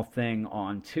Skype call thing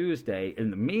on Tuesday. In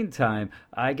the meantime,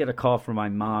 I get a call from my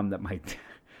mom that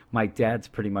my dad's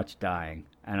pretty much dying,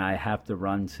 and I have to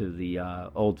run to the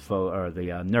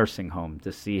the nursing home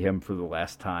to see him for the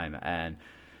last time. And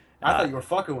I thought you were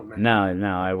fucking with me. No,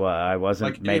 I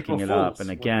wasn't like making it up.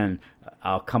 And again,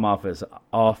 I'll come off as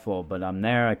awful, but I'm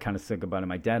there. I kind of think about it,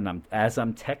 my dad, and as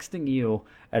I'm texting you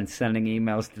and sending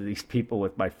emails to these people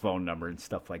with my phone number and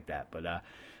stuff like that. But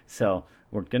so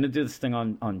we're gonna do this thing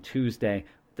on Tuesday.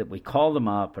 Did we call them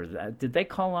up, or did they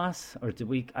call us, or did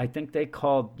we? I think they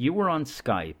called. You were on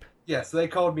Skype. Yes, they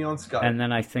called me on Skype, and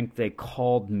then I think they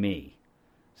called me.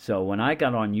 So when I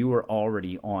got on, you were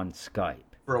already on Skype.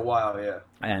 For a while, yeah.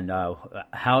 And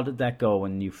how did that go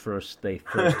when they first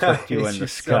took you in the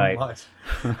Skype?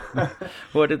 So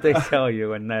What did they tell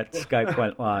you when that Skype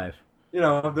went live? You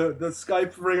know, the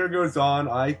Skype ringer goes on.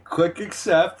 I click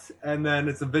accept, and then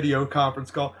it's a video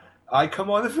conference call. I come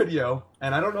on the video,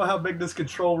 and I don't know how big this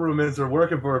control room is or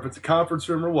working for, if it's a conference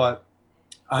room or what.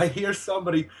 I hear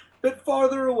somebody a bit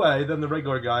farther away than the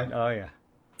regular guy. Oh, yeah.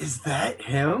 Is that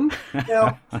him? You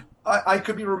know, I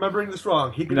could be remembering this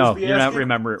wrong. He could no, just be you're asking, not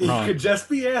remembering it wrong. He could just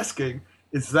be asking,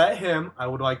 is that him? I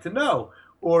would like to know.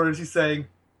 Or is he saying,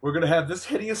 we're going to have this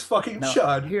hideous fucking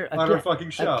chud on our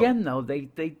fucking show? Again, though, they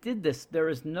did this. There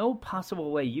is no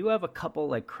possible way. You have a couple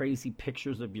like crazy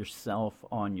pictures of yourself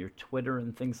on your Twitter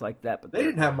and things like that. But they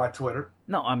didn't have my Twitter.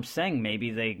 No, I'm saying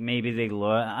maybe they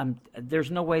look.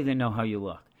 There's no way they know how you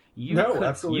look.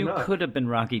 Absolutely not. You could have been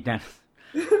Rocky Dennis.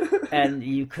 And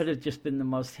you could have just been the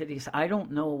most hideous. I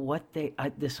don't know what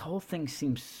this whole thing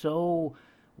seems so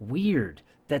weird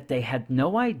that they had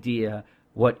no idea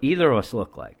what either of us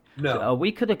looked like. No. So,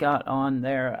 we could have got on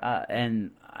there,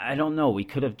 and I don't know. We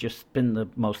could have just been the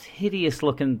most hideous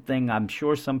looking thing. I'm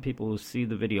sure some people who see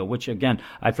the video, which again,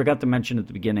 I forgot to mention at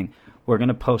the beginning, we're going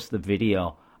to post the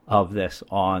video of this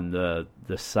on the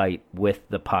site with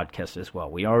the podcast as well.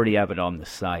 We already have it on the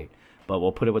site. But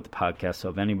we'll put it with the podcast, so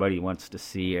if anybody wants to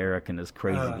see Eric and his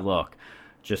crazy look,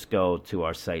 just go to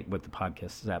our site with the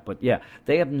podcast is at. But yeah,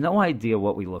 they have no idea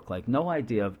what we look like, no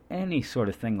idea of any sort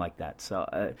of thing like that.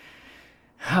 So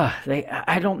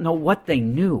I don't know what they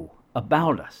knew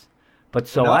about us. But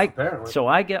so I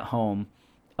get home.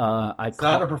 It's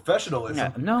not a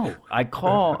professionalism. No, I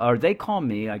call, or they call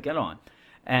me. I get on,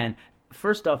 and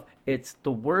first off, it's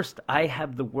the worst. I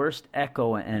have the worst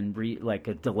echo and like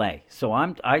a delay. So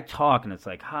I talk and it's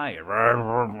like, hi,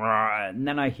 and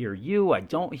then I hear you. I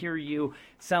don't hear you.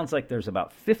 It sounds like there's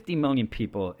about 50 million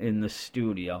people in the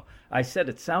studio. I said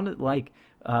it sounded like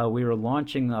we were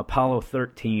launching Apollo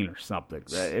 13 or something.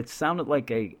 It sounded like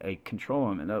a control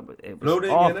room, and it was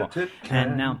awful.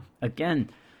 And now, again,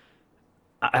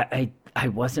 I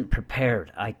wasn't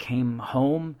prepared. I came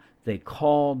home. They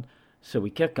called. So we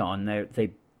kick on.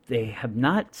 They have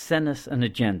not sent us an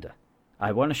agenda.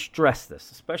 I want to stress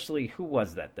this, especially who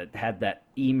was that had that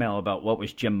email about what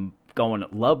was Jim going,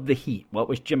 love the heat. What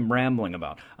was Jim rambling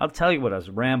about? I'll tell you what I was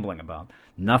rambling about.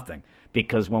 Nothing.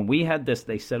 Because when we had this,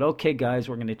 they said, okay, guys,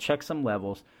 we're going to check some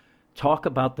levels, talk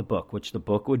about the book, which the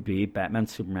book would be Batman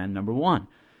Superman #1.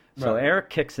 So right. Eric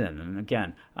kicks in, and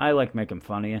again, I like making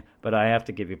fun of you, but I have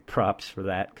to give you props for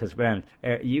that, because, man,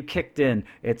 you kicked in.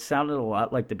 It sounded a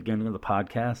lot like the beginning of the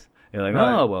podcast, You're like,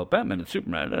 Right. oh, well, Batman and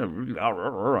Superman.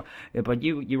 But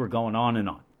you were going on and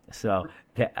on. So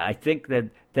I think that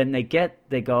then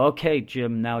they go, okay,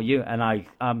 Jim, now you.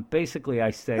 And basically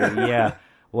I say, yeah,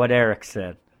 what Eric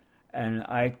said. And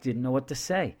I didn't know what to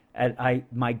say. And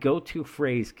my go-to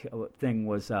phrase thing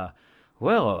was,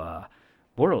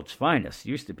 World's Finest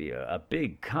used to be a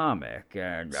big comic,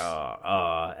 and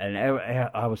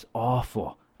I was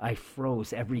awful. I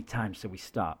froze every time, so we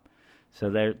stopped. So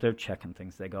they're checking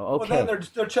things. They go, okay. Well, then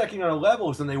they're checking our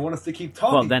levels, and they want us to keep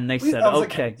talking. Well, then they said, I was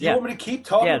okay, like, you want me to keep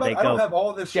talking about it? I don't have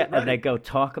all this shit ready. And they go,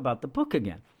 talk about the book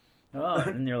again. Oh,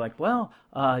 and you're like, well,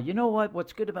 you know what?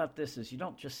 What's good about this is you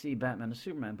don't just see Batman and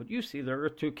Superman, but you see there are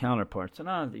two counterparts,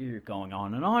 and you're going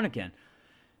on and on again.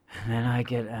 And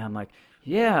then I'm like,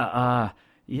 yeah,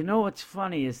 you know what's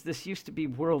funny is this used to be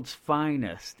World's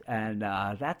Finest, and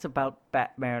that's about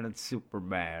Batman and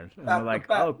Superman. And they're like,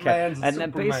 okay. And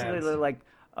then basically they're like,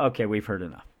 okay, we've heard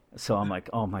enough. So I'm like,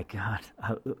 oh my God.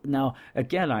 Now,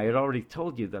 again, I had already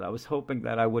told you that I was hoping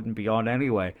that I wouldn't be on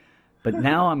anyway. But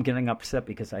now I'm getting upset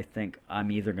because I think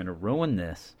I'm either going to ruin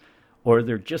this or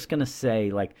they're just going to say,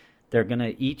 like, they're going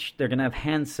to have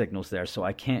hand signals there so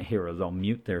I can't hear her. They'll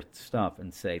mute their stuff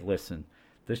and say, listen,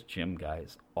 this Jim guy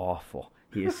is awful.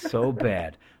 He is so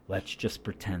bad. Let's just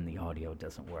pretend the audio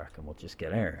doesn't work and we'll just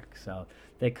get Eric. So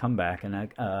they come back and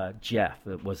Jeff,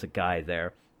 it was a guy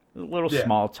there, a little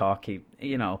small talk.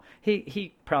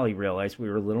 He probably realized we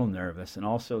were a little nervous and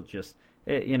also just,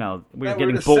 we were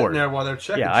getting bored. Sitting there while they're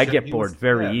checking I get bored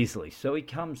very easily. So he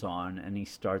comes on and he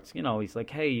starts, he's like,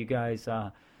 hey, you guys,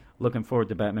 looking forward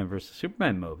to Batman versus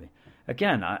Superman movie.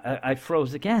 Again, I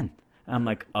froze again. I'm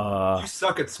like, you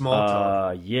suck at small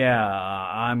talk. Yeah,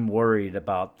 I'm worried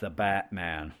about the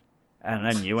Batman. And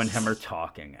then you and him are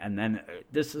talking. And then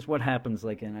this is what happens,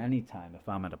 like, in any time. If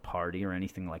I'm at a party or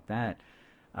anything like that,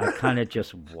 I kind of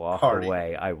just walk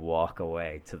away. I walk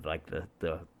away to, like,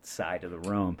 the side of the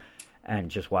room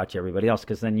and just watch everybody else.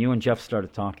 Because then you and Jeff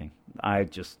started talking. I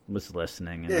just was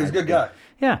listening. And he's a good guy.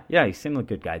 Yeah, he seemed like a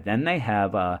good guy. Then they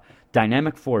have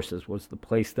Dynamic Forces was the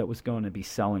place that was going to be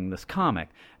selling this comic.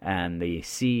 And the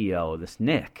CEO, this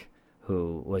Nick,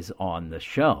 who was on the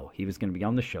show, he was going to be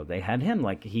on the show. They had him,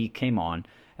 like, he came on,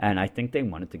 and I think they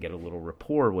wanted to get a little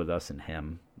rapport with us and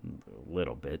him, a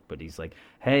little bit. But he's like,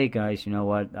 hey, guys, you know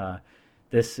what?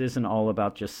 This isn't all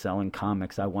about just selling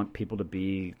comics. I want people to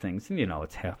be things. And,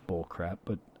 it's half bull crap,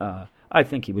 but I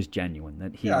think he was genuine,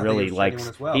 that he really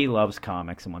likes, he loves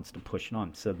comics and wants to push it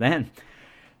on. So then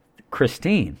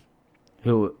Christine,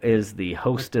 who is the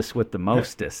hostess with the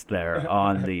mostest there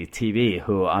on the TV,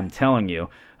 who I'm telling you,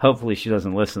 hopefully she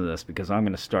doesn't listen to this because I'm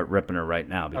going to start ripping her right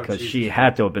now because she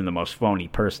had to have been the most phony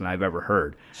person I've ever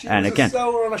heard. And again, a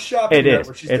seller on a shopping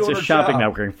network. It's a shopping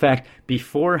network. In fact,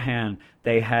 beforehand,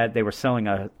 they were selling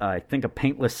I think a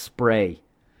paintless spray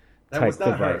type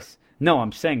device. Her. No,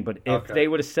 I'm saying, but if they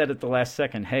would have said at the last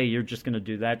second, hey, you're just going to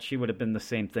do that, she would have been the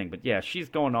same thing. But yeah, she's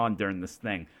going on during this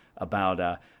thing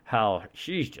about how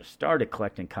she's just started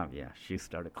collecting comics. Yeah, she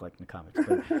started collecting comics.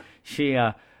 But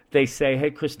they say, hey,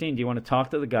 Christine, do you want to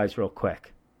talk to the guys real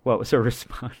quick? What was her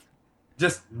response?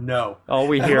 Just no. All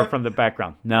we hear from the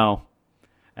background, no.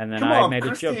 And then I made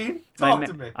Christine, a joke. Talk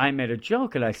to me. I made a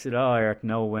joke, and I said, oh, Eric,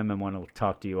 no women want to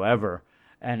talk to you ever.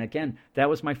 And again, that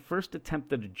was my first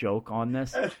attempt at a joke on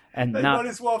this. And they might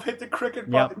as well have hit the cricket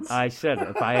buttons. I said,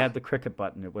 if I had the cricket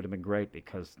button, it would have been great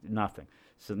because nothing.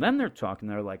 So then they're talking,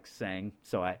 they're like saying,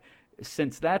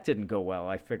 since that didn't go well,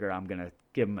 I figure I'm going to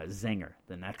give them a zinger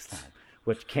the next time,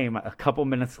 which came a couple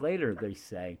minutes later. They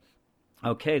say,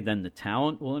 okay, then the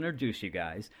talent will introduce you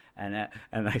guys. And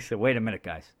I said, wait a minute,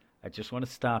 guys. I just want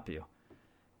to stop you.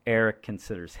 Eric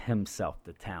considers himself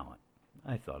the talent.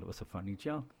 I thought it was a funny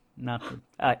joke. Nothing.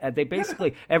 They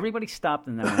basically, everybody stopped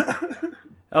and then went,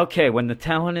 okay, when the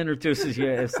talent introduces you,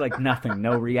 it's like nothing,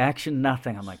 no reaction,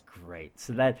 nothing. I'm like, great.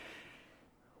 So that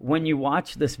when you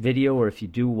watch this video, or if you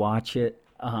do watch it,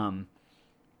 and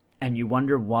you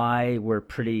wonder why we're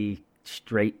pretty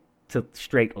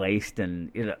straight-laced,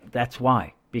 and that's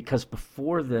why. Because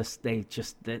before this,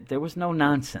 there was no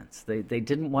nonsense. They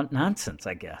didn't want nonsense,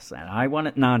 I guess, and I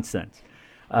wanted nonsense.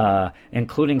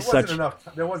 Including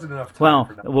there wasn't enough time. Well,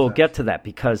 for we'll get to that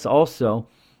because also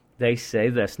they say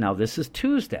this. Now, this is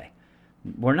Tuesday.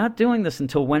 We're not doing this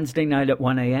until Wednesday night at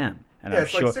 1 a.m. And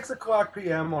it's like 6 o'clock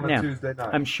p.m. on a Tuesday night.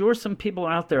 I'm sure some people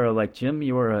out there are like, Jim,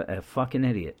 you're a fucking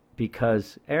idiot.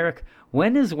 Because, Eric,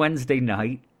 when is Wednesday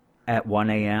night at 1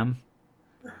 a.m.?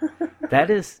 That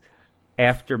is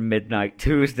after midnight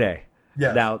Tuesday.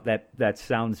 Yes. Now, that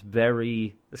sounds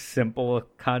very simple a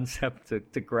concept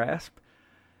to grasp.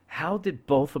 How did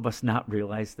both of us not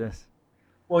realize this?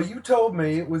 Well, you told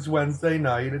me it was Wednesday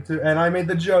night, and I made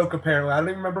the joke, apparently. I don't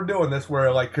even remember doing this,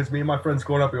 where, like, because me and my friends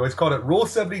growing up, we always called it Rule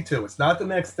 72. It's not the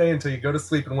next day until you go to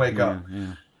sleep and wake up.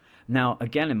 Yeah. Now,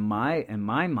 again, in my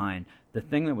mind, the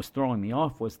thing that was throwing me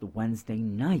off was the Wednesday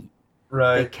night.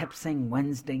 Right. They kept saying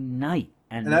Wednesday night.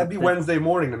 And that'd be Wednesday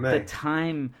morning to me. The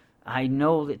time, I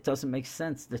know it doesn't make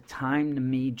sense. The time to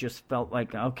me just felt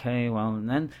like, okay, well,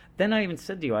 and then I even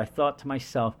said to you, I thought to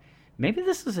myself, maybe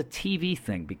this is a TV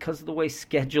thing because of the way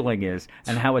scheduling is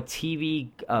and how a TV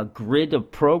grid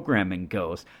of programming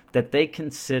goes, that they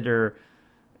consider.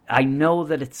 I know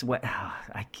that it's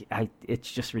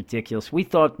it's just ridiculous. We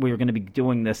thought we were going to be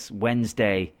doing this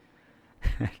Wednesday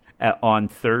on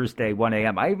Thursday, 1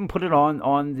 a.m. I even put it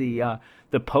on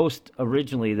the post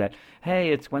originally that,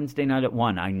 hey, it's Wednesday night at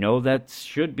 1. I know that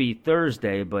should be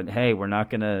Thursday, but hey, we're not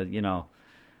going to,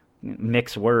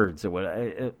 mix words or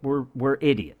what. We're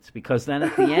idiots, because then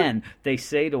at the end they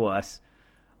say to us,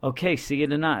 okay, see you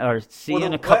tonight, or see you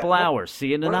in a couple hours, see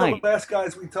you tonight. One of the last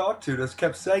guys we talked to just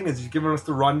kept saying this. He's giving us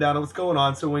the rundown of what's going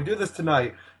on. So when we do this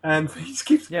tonight, and he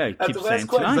keeps at the last saying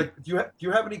question, he's like, do you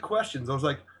have any questions? I was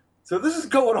like, so this is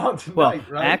going on tonight,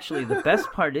 right? Actually, the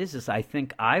best part is I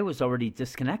think I was already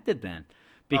disconnected then,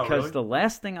 because the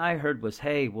last thing I heard was,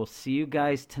 hey, we'll see you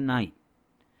guys tonight.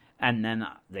 And then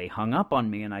they hung up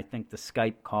on me, and I think the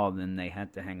Skype called, and they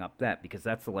had to hang up that, because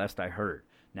that's the last I heard.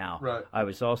 Now, I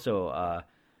was also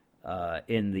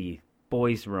in the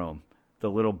boys' room, the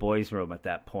little boys' room at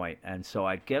that point. And so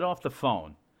I get off the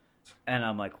phone, and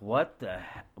I'm like, what?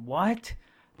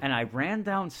 And I ran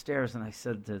downstairs, and I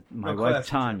said to my wife,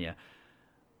 Tanya,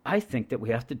 I think that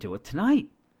we have to do it tonight.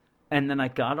 And then I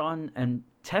got on and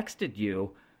texted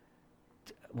you,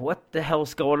 what the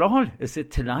hell's going on? Is it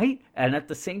tonight? And at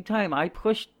the same time, I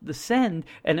pushed the send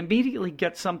and immediately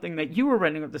get something that you were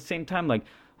running at the same time, like,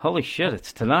 holy shit,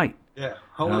 it's tonight. Yeah,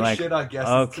 holy shit, I guess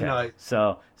it's tonight.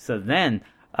 So then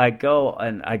I go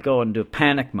into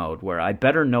panic mode where I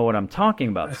better know what I'm talking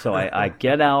about. So I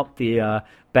get out the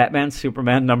Batman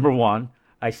Superman #1.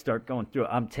 I start going through it.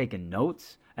 I'm taking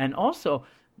notes. And also,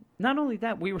 not only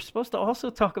that, we were supposed to also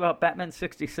talk about Batman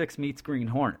 66 meets Green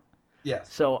Hornet.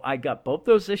 Yes. So I got both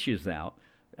those issues out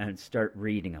and start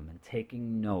reading them and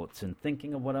taking notes and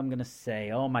thinking of what I'm going to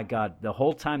say. Oh, my God. The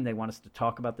whole time they want us to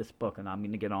talk about this book, and I'm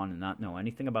going to get on and not know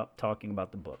anything about talking about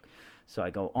the book. So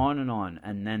I go on.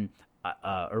 And then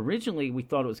originally we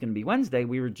thought it was going to be Wednesday.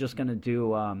 We were just going to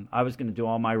do I was going to do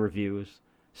all my reviews,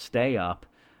 stay up.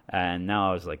 And now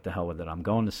I was like, the hell with it. I'm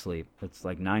going to sleep. It's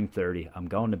like 9:30. I'm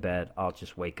going to bed. I'll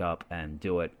just wake up and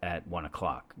do it at 1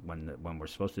 o'clock. When we're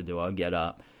supposed to do it, I'll get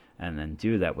up and then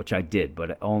do that, which I did,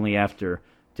 but only after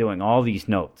doing all these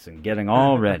notes and getting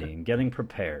all ready and getting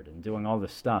prepared and doing all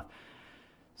this stuff.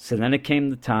 So then it came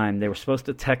the time. They were supposed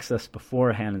to text us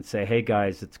beforehand and say, hey,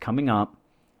 guys, it's coming up.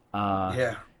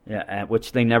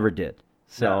 Which they never did.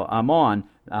 So I'm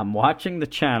watching the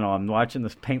channel. I'm watching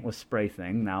this paintless spray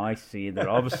thing. Now I see that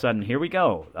all of a sudden, here we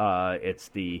go. It's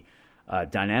the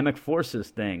Dynamic Forces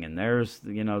thing, and there's,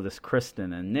 this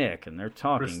Kristen and Nick, and they're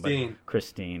talking.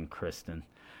 Kristen.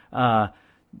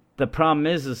 The problem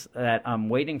is that I'm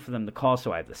waiting for them to call,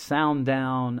 so I have the sound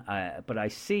down, but I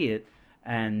see it,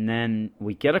 and then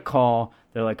we get a call.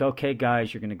 They're like, okay,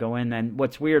 guys, you're going to go in. And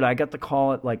what's weird, I got the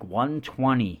call at like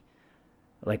 1:20,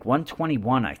 like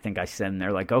 1:21, I think I said, and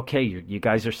they're like, okay, you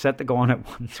guys are set to go on at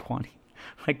 1:20.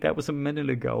 Like, that was a minute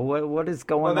ago. What is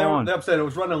going on? They upset. It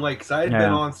was running late because I had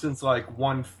been on since like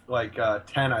 10,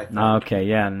 I think. Okay,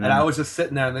 yeah. And I was just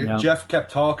sitting there, and Jeff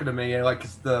kept talking to me, and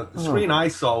the screen I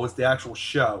saw was the actual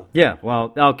show. Yeah,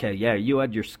 well, okay, yeah. You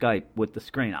had your Skype with the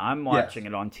screen. I'm watching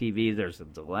it on TV. There's a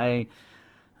delay.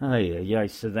 Oh, yeah.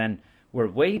 So then we're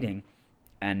waiting,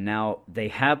 and now they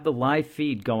have the live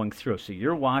feed going through. So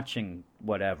you're watching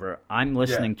whatever. I'm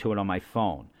listening to it on my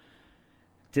phone.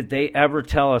 Did they ever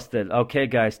tell us that, okay,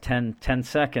 guys, 10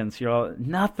 seconds,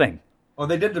 nothing. Well,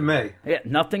 they did to me. Yeah,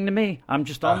 nothing to me. I'm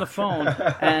just on the phone.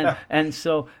 And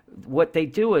so what they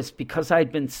do is, because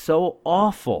I'd been so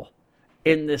awful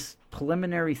in this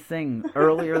preliminary thing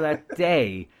earlier that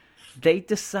day, they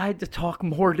decide to talk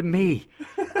more to me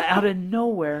out of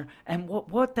nowhere. And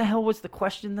what the hell was the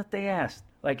question that they asked?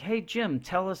 Like, hey, Jim,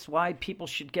 tell us why people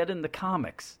should get into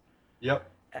comics.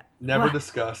 Yep. Never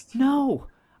discussed. No.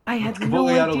 I had no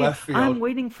out of idea. Left field. I'm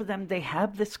waiting for them. They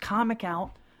have this comic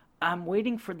out. I'm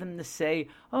waiting for them to say,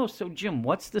 oh, so Jim,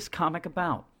 what's this comic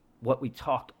about? What we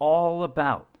talked all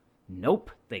about.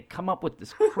 Nope. They come up with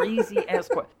this crazy ass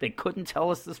question. They couldn't tell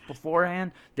us this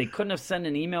beforehand. They couldn't have sent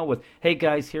an email with, hey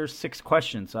guys, here's 6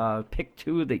 questions. Pick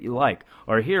 2 that you like.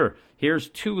 Or here's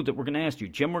 2 that we're going to ask you.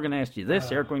 Jim, we're going to ask you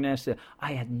this. Eric, we're going to ask you that.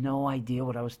 I had no idea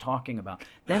what I was talking about.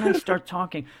 Then I start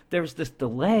talking. There's this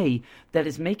delay that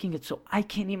is making it so I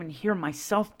can't even hear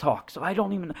myself talk. So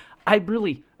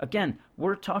again,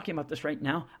 we're talking about this right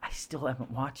now. I still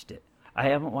haven't watched it. I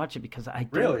haven't watched it because I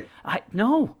didn't. Really?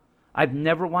 No. I've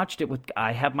never watched it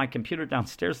I have my computer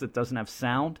downstairs that doesn't have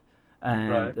sound,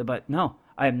 but no,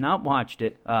 I have not watched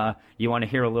it. You want to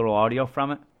hear a little audio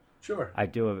from it? Sure. I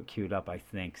do have it queued up, I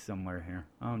think, somewhere here.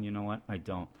 Oh, and you know what? I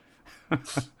don't.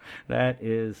 That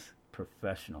is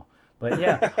professional. But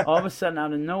yeah, all of a sudden,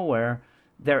 out of nowhere,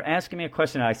 they're asking me a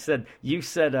question. You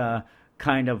said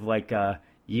kind of like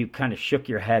you kind of shook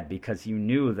your head because you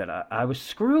knew that I was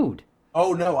screwed.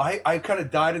 Oh, no, I kind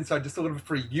of died inside just a little bit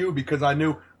for you because I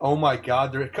knew, oh, my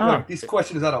God, these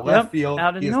questions out of left field.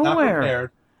 Out of he is nowhere. not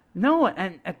prepared. No,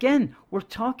 and again, we're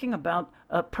talking about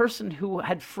a person who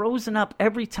had frozen up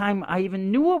every time I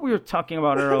even knew what we were talking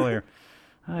about earlier.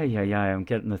 I'm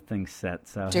getting the thing set,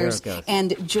 so here it goes.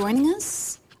 And joining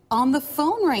us on the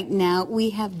phone right now, we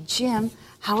have Jim.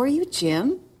 How are you,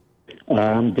 Jim?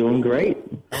 I'm doing great.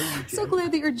 So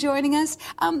glad that you're joining us.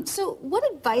 So what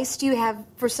advice do you have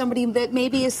for somebody that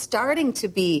maybe is starting to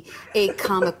be a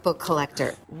comic book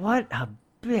collector? What a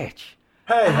bitch.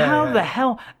 How the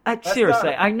hell?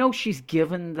 Seriously, I know she's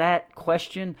given that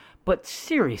question, but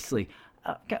seriously,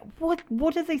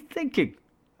 what are they thinking?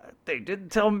 They didn't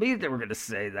tell me they were going to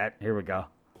say that. Here we go.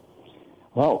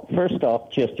 Well, first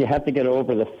off, just you have to get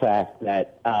over the fact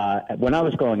that when I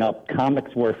was growing up,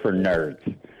 comics were for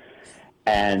nerds.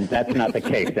 And that's not the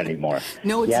case anymore.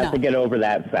 No, it's not. You have not. to get over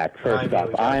that fact. First off,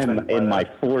 I am in my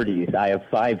 40s. I have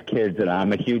 5 kids, and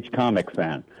I'm a huge comic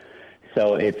fan.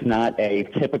 So it's not a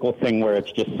typical thing where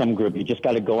it's just some group. You just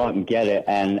got to go out and get it.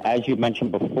 And as you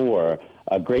mentioned before,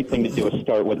 a great thing to do is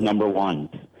start with number 1.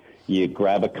 You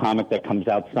grab a comic that comes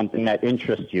out, something that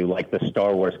interests you, like the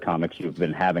Star Wars comics you've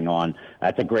been having on.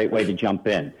 That's a great way to jump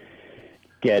in.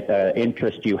 Get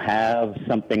interest you have,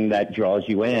 something that draws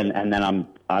you in, and then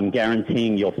I'm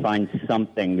guaranteeing you'll find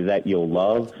something that you'll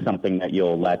love, something that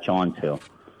you'll latch on to.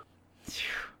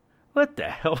 What the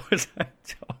hell was I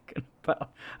talking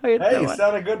about? You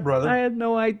sounded good, brother. I had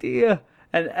no idea.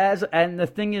 And the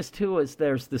thing is, too, is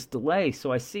there's this delay.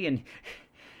 So I see, and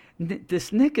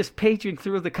this Nick is paging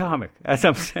through the comic as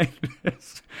I'm saying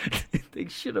this. They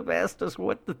should have asked us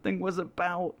what the thing was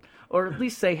about. Or at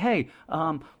least say, hey,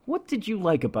 what did you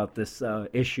like about this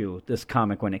issue, this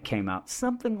comic when it came out?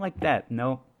 Something like that.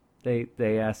 No, they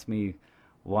asked me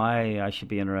why I should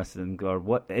be interested in, or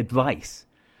what advice.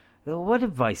 What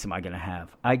advice am I going to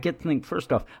have?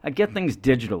 First off, I get things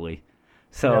digitally.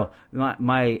 So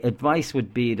my advice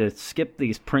would be to skip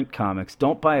these print comics.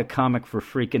 Don't buy a comic for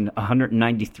freaking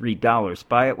 $193.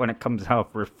 Buy it when it comes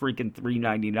out for freaking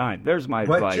 $3.99. There's my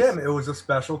advice. But Jim, it was a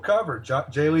special cover.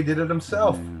 Jay Lee did it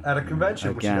himself at a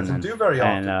convention, which he doesn't do very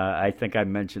often. And I think I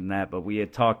mentioned that, but we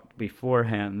had talked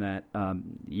beforehand that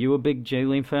you a big Jay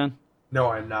Lee fan? No,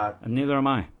 I'm not. And neither am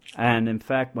I. And in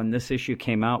fact, when this issue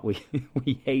came out, we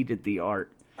hated the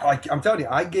art. I'm telling you,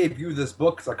 I gave you this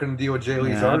book because I couldn't deal with Jay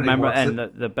Lee's art I remember, anymore.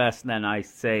 and the best then I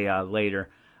say later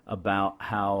about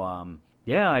how,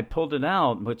 I pulled it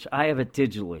out, which I have it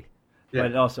digitally. Yeah.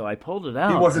 But also, I pulled it out.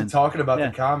 He wasn't talking about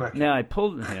the comic. Yeah, I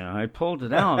pulled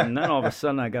it out, and then all of a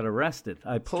sudden I got arrested.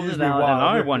 I pulled it out,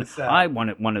 and I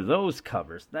wanted one of those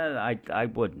covers. That I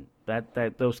wouldn't.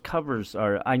 Those covers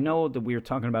are. I know that we were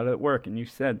talking about it at work, and you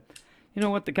said, you know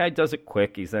what, the guy does it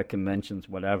quick. He's at conventions,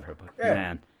 whatever. But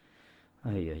man.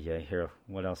 Here,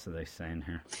 what else are they saying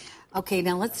here? Okay,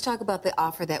 now let's talk about the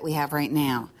offer that we have right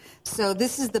now. So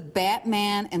this is the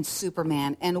Batman and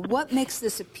Superman, and what makes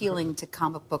this appealing to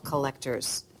comic book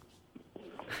collectors?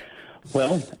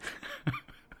 Well,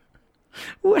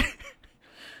 what?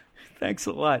 Thanks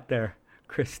a lot there,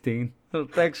 Christine.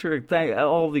 Thanks for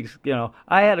all these,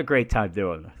 I had a great time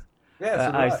doing this.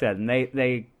 Yeah, I said, and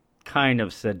they kind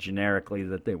of said generically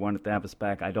that they wanted to have us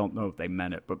back. I don't know if they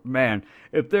meant it, but man,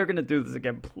 if they're going to do this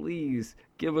again, please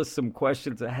give us some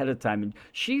questions ahead of time. And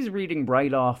she's reading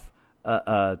right off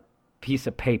a piece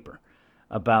of paper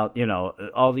about,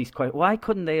 all these questions. Why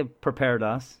couldn't they have prepared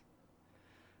us?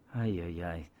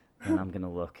 And I'm going to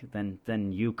look.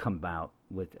 Then you come out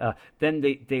with... then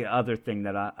the other thing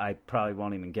that I probably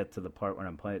won't even get to the part when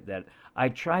I'm playing, that I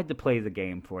tried to play the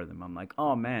game for them. I'm like,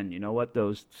 oh, man, you know what?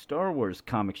 Those Star Wars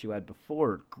comics you had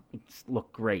before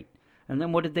look great. And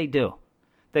then what did they do?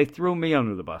 They threw me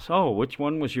under the bus. Oh, which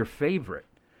one was your favorite?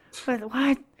 But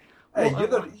what? Hey,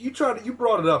 you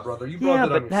brought it up, brother. You brought Yeah,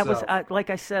 it on but that was yourself. like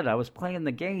I said, I was playing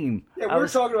the game. Yeah, I we're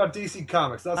was, talking about DC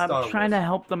Comics. That's Star I'm Wars. trying to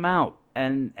help them out,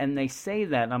 and they say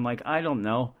that, and I'm like, I don't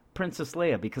know, Princess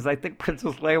Leia, because I think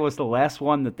Princess Leia was the last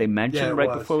one that they mentioned Yeah, it right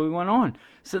was. before we went on.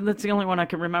 So that's the only one I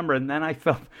can remember. And then I'm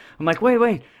like,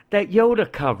 wait, that Yoda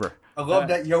cover. I love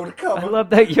that Yoda cover. I love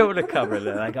that Yoda cover.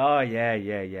 They're like, oh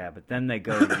yeah. But then they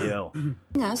go to you.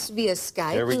 Us via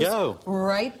Skype. There we who's go.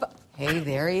 Hey,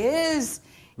 there he is.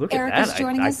 Look at Eric that. is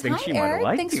joining I us. think Hi, she might have Eric.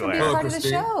 liked Thanks you, for being Eric. part of the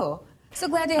Christine. show. So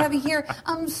glad to have you here.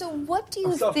 So what do you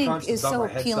I'm think self-conscious is about so my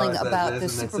head appealing size as about it the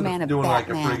is, and instead of Superman and doing like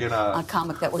a Batman friggin',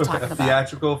 comic that we're talking a about?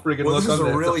 theatrical freaking Well, look this is on a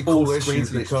it. really It's a full cool screen, issue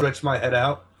so they because- stretch my head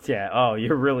out. Yeah. Oh,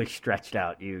 you're really stretched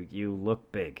out. You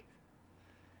look big.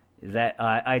 That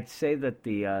I'd say that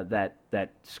the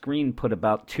that screen put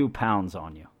about 2 pounds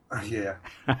on you. Yeah.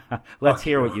 Let's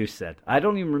hear what you said. I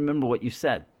don't even remember what you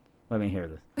said. Let me hear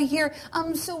this. Here.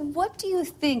 So what do you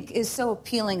think is so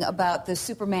appealing about the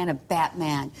Superman and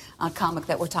Batman comic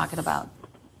that we're talking about?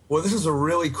 Well, this is a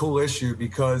really cool issue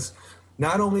because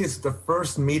not only is it the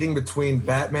first meeting between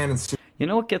Batman and Superman. You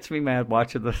know what gets me mad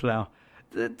watching this now?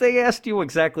 They asked you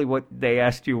exactly what they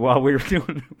asked you while we were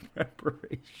doing the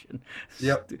preparation.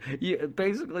 Yep.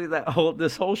 Basically,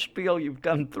 this whole spiel you've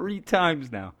done 3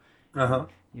 times now. Uh-huh.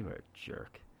 You are a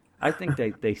jerk. I think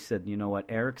they said, you know what,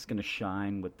 Eric's going to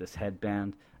shine with this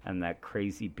headband and that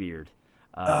crazy beard.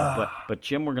 But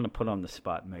Jim, we're going to put on the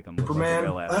spot and make him look like a Superman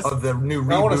real ass. of the new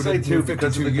I want to say rebooted too, New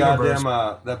because of 52 the universe.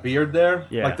 goddamn that beard there.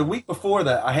 Yeah. Like the week before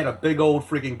that, I had a big old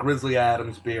freaking Grizzly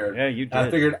Adams beard. Yeah, you And I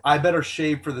did. figured I better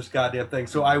shave for this goddamn thing.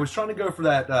 So I was trying to go for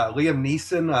that Liam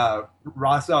Neeson,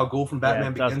 Ra's al Ghul from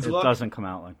Batman Begins it look. doesn't come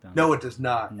out like that. No, it does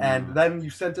not. And then you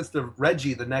sent us to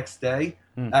Reggie the next day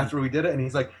Mm-hmm. after we did it, and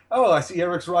he's like, "Oh, I see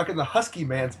Eric's rocking the Husky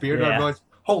Man's beard." And I Yeah. realized,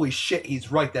 holy shit, he's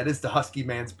right. That is the Husky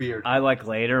Man's beard. I like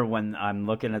later when I'm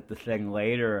looking at the thing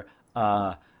later,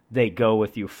 they go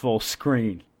with you full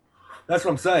screen. That's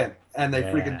what I'm saying. And they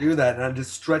Yeah. freaking do that, and it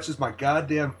just stretches my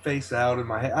goddamn face out in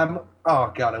my head.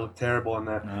 Oh god, I look terrible in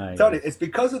that. Nice. I'm telling you, it's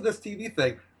because of this TV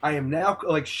thing. I am now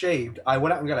like shaved. I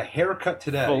went out and got a haircut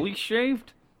today. Fully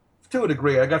shaved? To a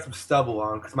degree, I got some stubble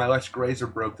on because my electric razor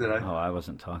broke today. Oh, I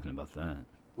wasn't talking about that.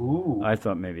 Ooh, I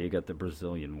thought maybe you got the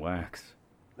Brazilian wax.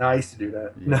 no, I used to do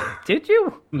that. No, Did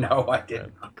you? no, I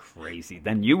didn't. Crazy.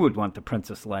 Then you would want the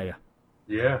Princess Leia.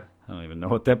 Yeah. I don't even know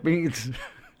what that means.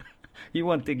 You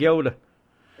want the Yoda.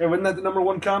 Hey, wasn't that the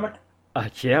 #1 comic?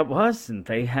 Yeah, it was, and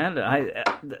they had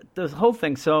the whole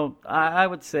thing. So I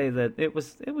would say that it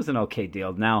was an okay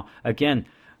deal. Now, again,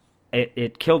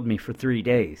 it killed me for 3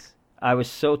 days. I was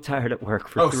so tired at work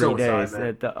for 3 so was I,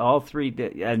 days. man. All 3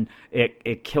 days, and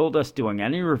it killed us doing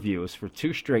any reviews for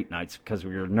 2 straight nights because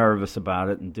we were nervous about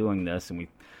it and doing this, and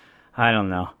I don't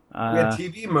know. We had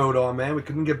TV mode on, man. We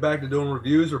couldn't get back to doing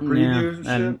reviews or previews and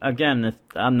and shit. again,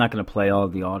 I'm not going to play all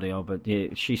the audio, but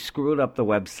she screwed up the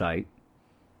website.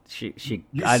 She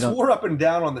You I don't. swore up and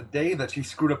down on the day that she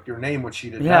screwed up your name, which she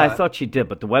did Yeah, not. I thought she did,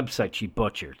 but the website she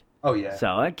butchered. Oh, yeah.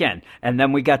 So again, and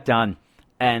then we got done,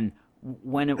 and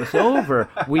when it was over,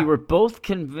 we were both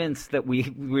convinced that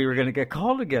we were going to get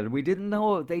called again. We didn't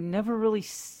know. They never really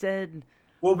said.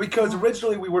 Well, because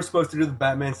originally we were supposed to do the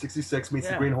Batman 66 meets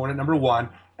Yeah. the Green Hornet #1,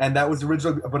 and that was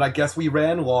originally, but I guess we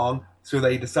ran long, so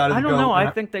they decided I to don't go. know. I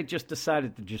think they just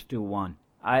decided to just do one.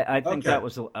 I think Okay. that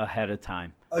was ahead of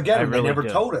time. Again, I they really never do.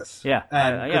 told us. Yeah,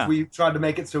 And because yeah. we tried to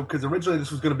make it so, because originally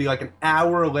this was going to be like an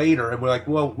hour later, and we're like,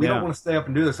 well, we Yeah. don't want to stay up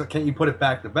and do this, so can't you put it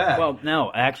back to back? Well,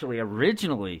 no, actually,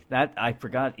 originally, that I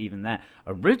forgot even that.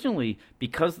 Originally,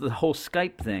 because of the whole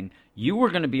Skype thing, you were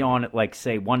going to be on at, like,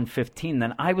 say, 1:15,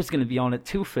 then I was going to be on at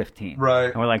 2:15. Right.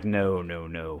 And we're like, no,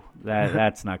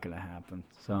 that's not going to happen.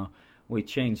 So we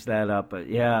changed that up, but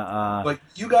yeah. But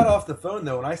you got off the phone,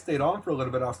 though, and I stayed on for a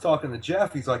little bit. I was talking to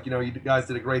Jeff. He's like, you guys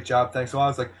did a great job. Thanks. So I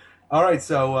was like, all right,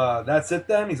 so that's it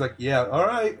then? He's like, yeah, all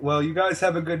right. Well, you guys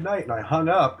have a good night. And I hung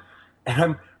up.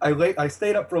 And I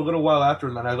stayed up for a little while after,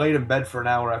 and then I laid in bed for an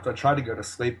hour after I tried to go to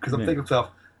sleep because I'm thinking to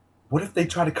myself, what if they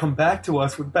try to come back to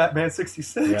us with Batman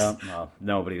 66? Yeah, well,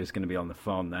 nobody was going to be on the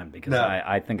phone then because No.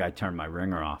 I think I turned my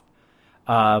ringer off.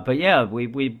 But yeah,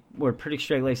 we were pretty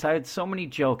straight-laced. I had so many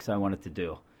jokes I wanted to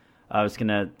do. I was going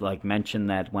to mention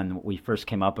that when we first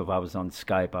came up, if I was on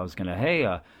Skype, I was going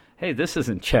to, hey, this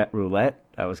isn't chat roulette.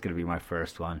 That was going to be my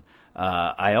first one.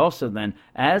 I also then,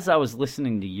 as I was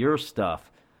listening to your stuff,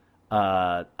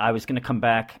 I was going to come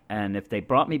back, and if they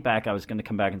brought me back, I was going to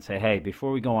come back and say, hey,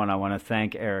 before we go on, I want to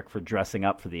thank Eric for dressing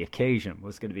up for the occasion. It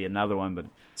was going to be another one, but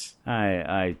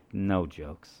I no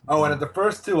jokes. Oh, and at the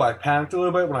first two, I panicked a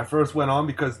little bit when I first went on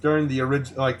because during the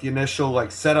the initial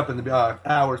setup in the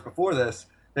hours before this,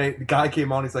 the guy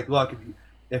came on. He's like, "Look,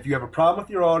 if you have a problem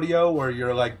with your audio or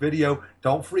your like video,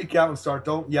 don't freak out and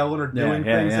don't yelling or doing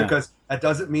things because that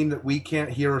doesn't mean that we can't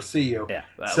hear or see you. Yeah,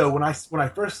 so when I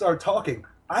first started talking,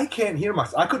 I couldn't hear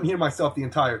myself the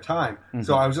entire time.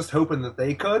 So I was just hoping that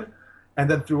they could. And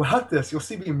then throughout this, you'll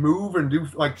see me move and do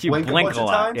like blink a bunch of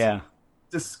times. Yeah.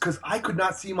 Just because I could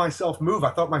not see myself move. I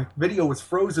thought my video was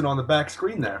frozen on the back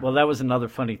screen there. Well, that was another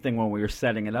funny thing when we were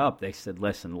setting it up. They said,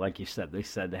 listen, like you said, they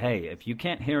said, hey, if you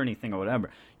can't hear anything or whatever,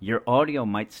 your audio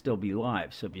might still be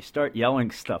live. So if you start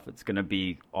yelling stuff, it's going to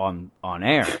be on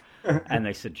air. And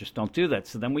they said, just don't do that.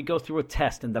 So then we go through a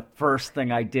test, and the first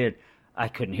thing I did, I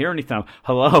couldn't hear anything.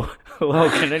 Hello,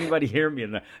 can anybody hear me?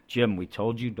 And Jim, we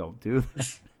told you don't do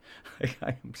this. I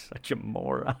am such a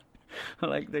moron.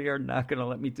 Like, they are not going to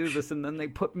let me do this, and then they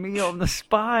put me on the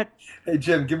spot. Hey,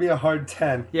 Jim, give me a hard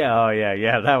 10. Yeah,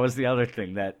 yeah. That was the other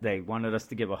thing, that they wanted us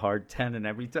to give a hard 10, and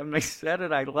every time they said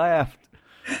it, I laughed.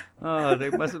 Oh, they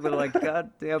must have been like,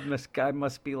 God damn, this guy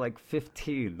must be like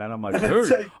 15. Then I'm like,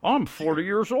 hey, I'm 40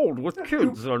 years old with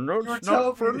kids. It's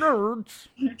not for nerds.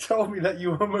 You told me that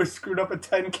you almost screwed up a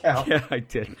 10 count. Yeah, I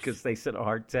did, because they said a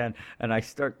hard 10, and I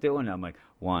start doing it. I'm like,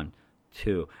 1,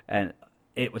 2, and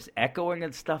it was echoing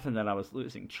and stuff, and then I was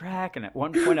losing track, and at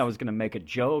one point I was going to make a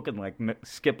joke and like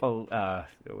skip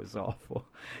it was awful.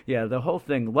 Yeah, the whole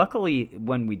thing. Luckily,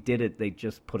 when we did it, they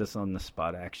just put us on the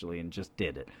spot, actually, and just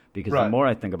did it, because the more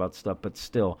I think about stuff, but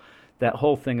still, that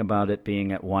whole thing about it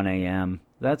being at 1 a.m.,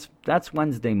 that's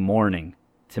Wednesday morning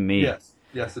to me.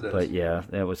 Yes, it is. But yeah,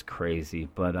 that was crazy.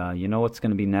 But you know what's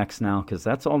going to be next now? Because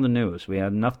that's all the news. We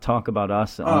had enough talk about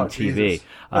us on TV.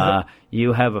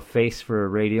 You have a face for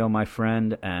radio, my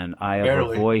friend, and I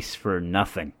have a voice for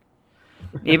nothing.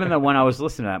 Even though when I was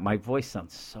listening to that, my voice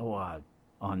sounds so odd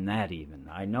on that even.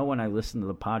 I know when I listen to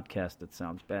the podcast it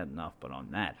sounds bad enough, but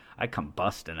on that, I come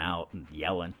busting out and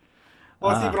yelling.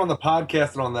 Well, it's even on the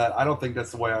podcast and on that, I don't think that's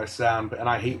the way I sound, and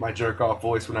I hate my jerk-off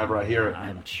voice whenever I hear it.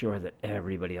 I'm sure that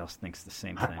everybody else thinks the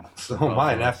same thing. So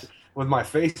mine, with my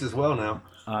face as well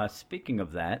now. Speaking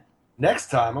of that. Next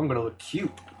time, I'm going to look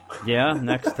cute. Yeah,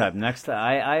 next time.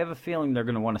 I have a feeling they're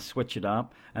going to want to switch it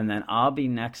up, and then I'll be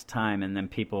next time, and then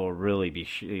people will really be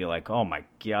like, oh my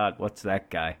God, what's that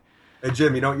guy? Hey,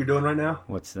 Jim, you know what you're doing right now?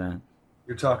 What's that?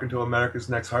 You're talking to America's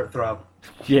Next Heartthrob.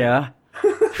 Yeah.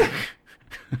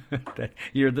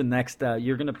 You're the next.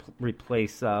 You're gonna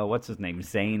replace what's his name,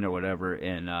 Zayn or whatever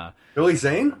in. Billy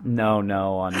Zane? No,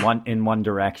 in One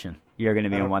Direction. You're gonna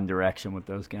be in One Direction with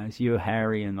those guys. You,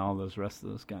 Harry, and all those rest of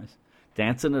those guys,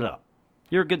 dancing it up.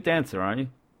 You're a good dancer, aren't you?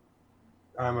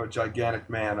 I'm a gigantic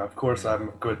man. Of course, I'm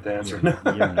a good dancer.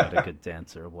 You're not a good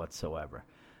dancer whatsoever.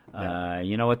 Yeah.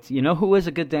 You know what? You know who is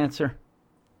a good dancer?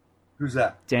 Who's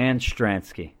that? Dan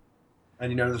Stransky.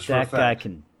 And you know this for a fact. That guy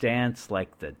can dance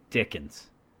like the Dickens.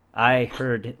 I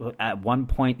heard at one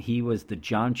point he was the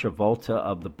John Travolta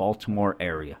of the Baltimore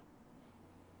area.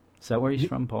 Is that where he's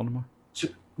from, Baltimore?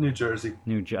 New Jersey.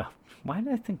 Why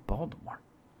did I think Baltimore?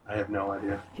 I have no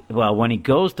idea. Well, when he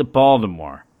goes to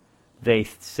Baltimore, they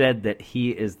said that he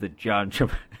is the John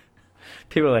Travolta.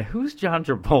 People are like, who's John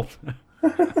Travolta?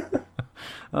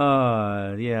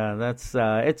 Yeah, that's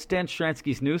it's Dan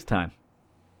Stransky's news time.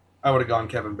 I would have gone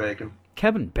Kevin Bacon.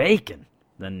 Kevin Bacon?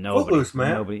 Then nobody. Footloose,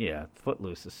 man. Yeah,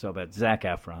 Footloose is so bad. Zac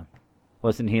Efron.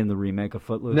 Wasn't he in the remake of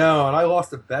Footloose? No, and I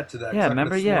lost a bet to that. Yeah,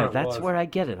 remember? Yeah, that's where I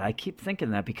get it. I keep thinking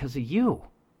that because of you.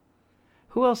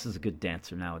 Who else is a good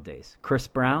dancer nowadays? Chris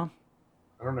Brown?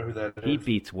 I don't know who that is. He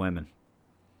beats women.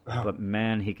 Oh. But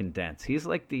man, he can dance. He's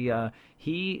like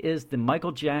he is the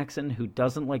Michael Jackson who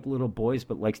doesn't like little boys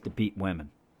but likes to beat women.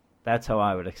 That's how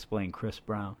I would explain Chris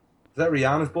Brown. Is that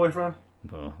Rihanna's boyfriend?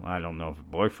 Well, I don't know if a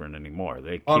boyfriend anymore.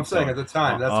 I'm saying at the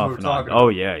time, that's what we were talking about. Oh,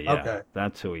 yeah. Okay.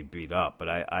 That's who he beat up. But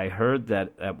I heard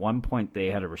that at one point they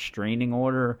had a restraining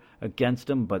order against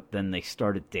him, but then they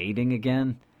started dating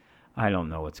again. I don't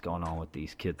know what's going on with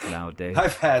these kids nowadays.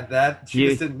 I've had that. She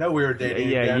just didn't know we were dating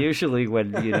again. Usually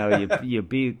when, you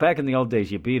beat, back in the old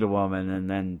days, you beat a woman and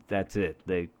then that's it.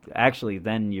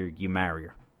 Then you marry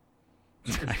her.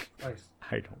 Nice.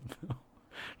 I don't know.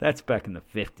 That's back in the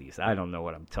 50s. I don't know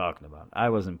what I'm talking about. I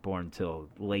wasn't born until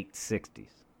late 60s.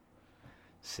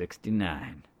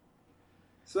 69.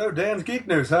 So, Dan's Geek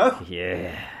News, huh?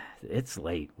 Yeah, it's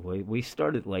late. We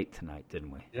started late tonight,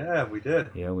 didn't we? Yeah, we did.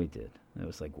 Yeah, we did. It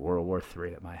was like World War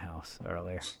III at my house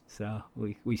earlier. So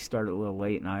we started a little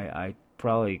late, and I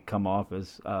probably come off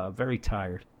as very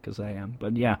tired, because I am.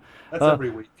 But yeah. That's every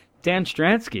week. Dan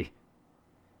Stransky.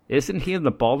 Isn't he in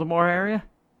the Baltimore area?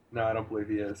 No, I don't believe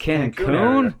he is.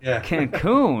 Cancun? Yeah.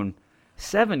 Cancun?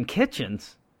 7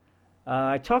 kitchens?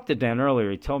 I talked to Dan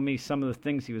earlier. He told me some of the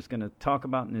things he was going to talk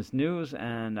about in his news,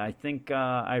 and I think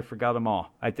I forgot them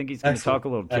all. I think he's going to talk a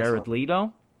little Jared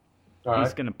Leto. All He's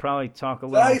right. going to probably talk a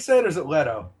Is little. that how you say it, or is it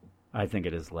Leto? I think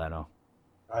it is Leto.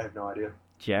 I have no idea.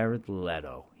 Jared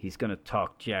Leto. He's going to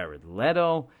talk Jared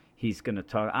Leto. He's going to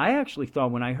talk. I actually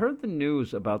thought when I heard the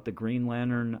news about the Green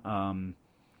Lantern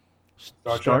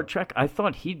Star Trek, I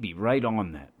thought he'd be right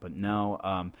on that. But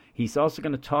no, he's also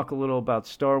going to talk a little about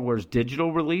Star Wars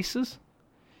digital releases.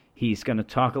 He's going to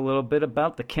talk a little bit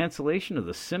about the cancellation of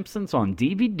The Simpsons on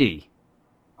DVD.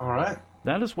 All right.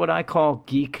 That is what I call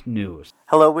geek news.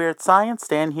 Hello, Weird Science.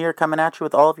 Dan here, coming at you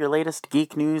with all of your latest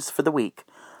geek news for the week.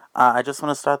 I just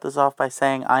want to start this off by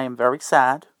saying I am very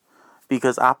sad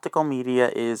because optical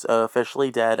media is officially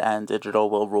dead and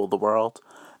digital will rule the world.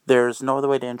 There's no other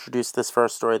way to introduce this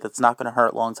first story that's not going to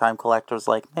hurt longtime collectors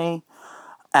like me.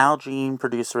 Al Jean,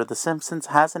 producer of The Simpsons,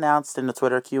 has announced in a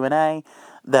Twitter Q&A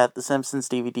that The Simpsons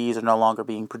DVDs are no longer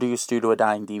being produced due to a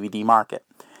dying DVD market.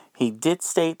 He did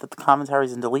state that the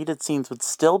commentaries and deleted scenes would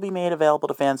still be made available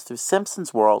to fans through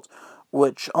Simpsons World,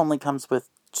 which only comes with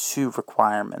 2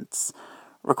 requirements.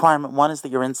 Requirement 1 is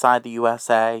that you're inside the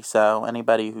USA, so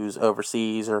anybody who's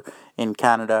overseas or in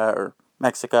Canada or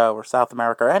Mexico or South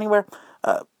America or anywhere,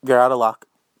 you're out of luck.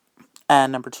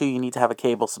 And number 2, you need to have a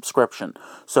cable subscription.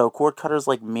 So cord cutters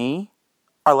like me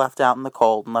are left out in the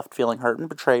cold and left feeling hurt and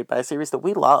betrayed by a series that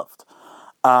we loved.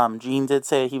 Gene did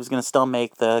say he was going to still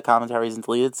make the commentaries and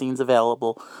deleted scenes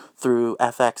available through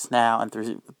FX Now and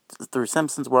through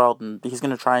Simpsons World, and he's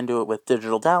going to try and do it with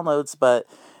digital downloads, but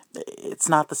it's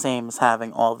not the same as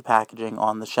having all the packaging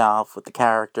on the shelf with the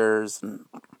characters, and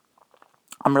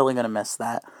I'm really going to miss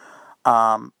that.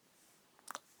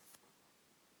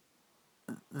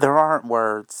 There aren't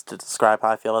words to describe how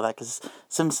I feel about that, because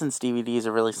Simpsons DVDs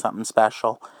are really something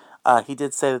special. He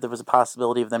did say that there was a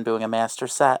possibility of them doing a master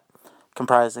set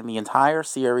comprising the entire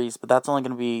series, but that's only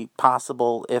going to be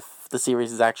possible if the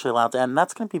series is actually allowed to end. And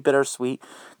that's going to be bittersweet,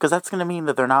 because that's going to mean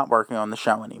that they're not working on the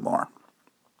show anymore.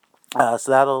 So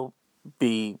that'll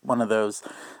be one of those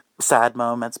sad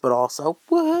moments, but also,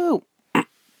 woohoo!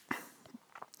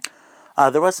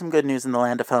 There was some good news in the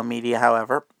land of home media,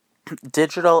 however.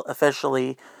 Digital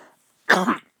officially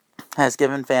has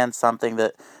given fans something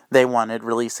that they wanted,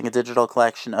 releasing a digital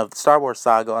collection of the Star Wars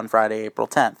saga on Friday, April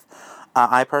 10th.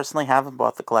 I personally haven't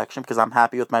bought the collection because I'm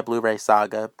happy with my Blu-ray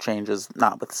saga, changes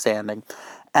notwithstanding,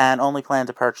 and only plan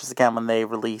to purchase again when they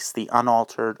release the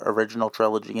unaltered original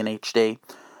trilogy in HD.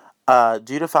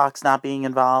 Due to Fox not being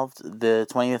involved, the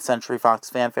 20th Century Fox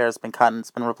fanfare has been cut and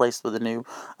it's been replaced with a new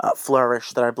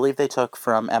flourish that I believe they took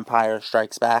from Empire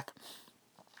Strikes Back.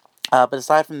 But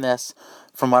aside from this,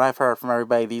 from what I've heard from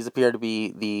everybody, these appear to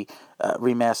be the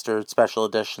remastered special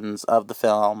editions of the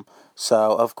film.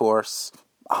 So, of course,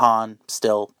 Han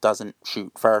still doesn't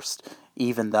shoot first,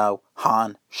 even though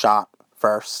Han shot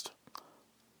first.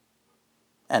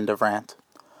 End of rant.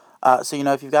 So,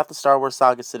 if you've got the Star Wars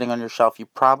saga sitting on your shelf, you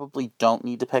probably don't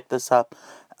need to pick this up.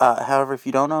 However, if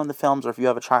you don't own the films, or if you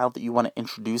have a child that you want to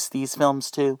introduce these films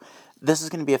to, this is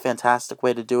going to be a fantastic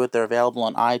way to do it. They're available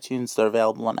on iTunes. They're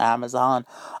available on Amazon.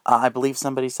 I believe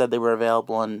somebody said they were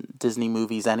available on Disney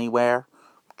Movies Anywhere,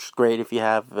 which is great if you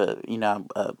have a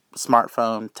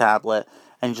smartphone, tablet,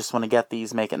 and you just want to get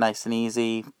these, make it nice and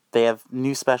easy. They have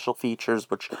new special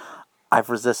features, which I've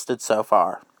resisted so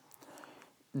far.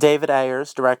 David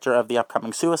Ayers, director of the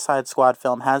upcoming Suicide Squad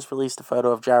film, has released a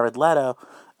photo of Jared Leto,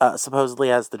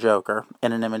 supposedly as the Joker,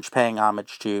 in an image paying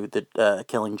homage to The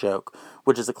Killing Joke,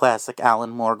 which is a classic Alan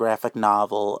Moore graphic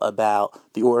novel about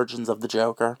the origins of the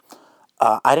Joker.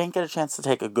 I didn't get a chance to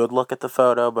take a good look at the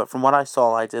photo, but from what I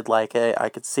saw, I did like it. I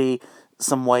could see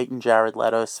some white in Jared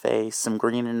Leto's face, some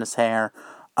green in his hair,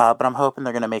 but I'm hoping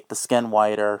they're going to make the skin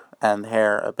whiter and the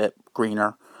hair a bit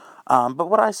greener. But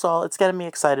what I saw, it's getting me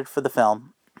excited for the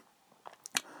film.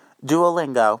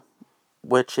 Duolingo,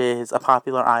 which is a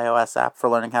popular iOS app for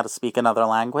learning how to speak another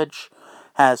language,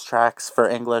 has tracks for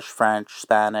English, French,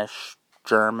 Spanish,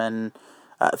 German,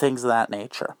 things of that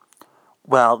nature.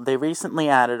 Well, they recently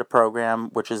added a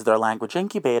program, which is their language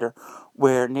incubator,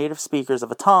 where native speakers of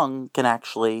a tongue can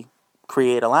actually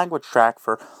create a language track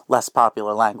for less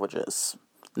popular languages.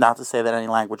 Not to say that any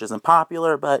language isn't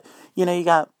popular, but, you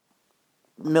got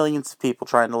millions of people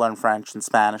trying to learn French and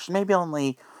Spanish, maybe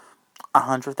only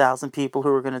 100,000 people who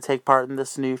are going to take part in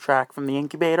this new track from the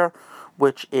incubator,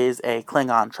 which is a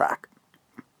Klingon track.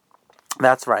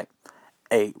 That's right.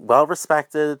 A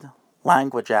well-respected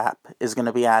language app is going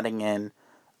to be adding in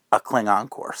a Klingon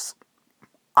course.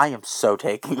 I am so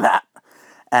taking that.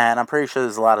 And I'm pretty sure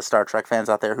there's a lot of Star Trek fans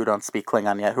out there who don't speak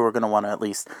Klingon yet who are going to want to at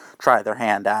least try their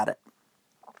hand at it.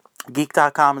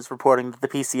 Geek.com is reporting that the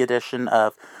PC edition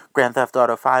of Grand Theft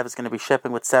Auto 5 is going to be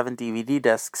shipping with 7 DVD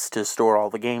discs to store all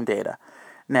the game data.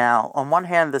 Now, on one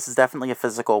hand, this is definitely a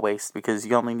physical waste because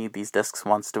you only need these discs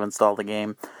once to install the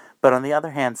game. But on the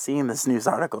other hand, seeing this news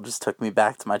article just took me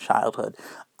back to my childhood.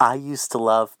 I used to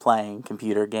love playing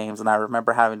computer games, and I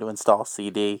remember having to install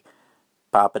CD,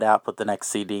 pop it out, put the next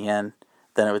CD in,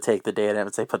 then it would take the data and it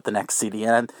would say put the next CD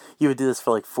in. And you would do this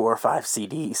for like 4 or 5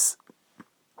 CDs.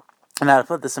 And now to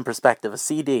put this in perspective, a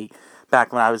CD,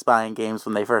 back when I was buying games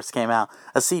when they first came out,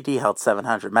 a CD held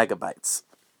 700 megabytes.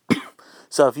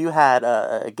 So if you had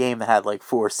a game that had like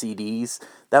 4 CDs,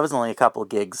 that was only a couple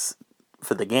gigs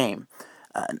for the game.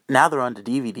 Now they're on to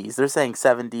DVDs. They're saying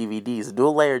 7 DVDs. A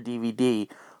dual-layer DVD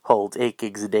holds 8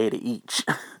 gigs of data each.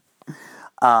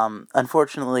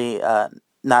 Unfortunately,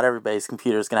 not everybody's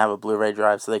computer is going to have a Blu-ray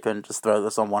drive, so they couldn't just throw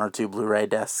this on 1 or 2 Blu-ray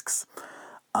discs.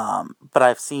 But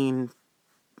I've seen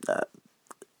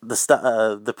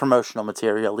the promotional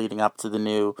material leading up to the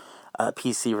new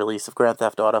PC release of Grand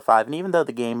Theft Auto 5, and even though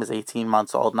the game is 18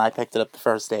 months old and I picked it up the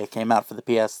first day it came out for the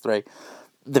PS3,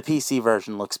 the PC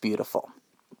version looks beautiful.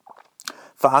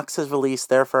 Fox has released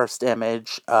their first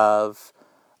image of,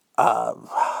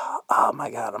 oh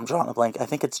my god, I'm drawing a blank. I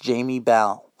think it's Jamie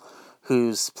Bell,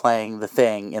 who's playing the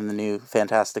Thing in the new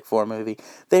Fantastic Four movie.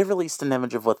 They released an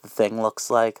image of what the Thing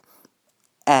looks like,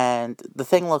 and the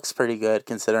Thing looks pretty good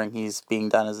considering he's being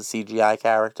done as a CGI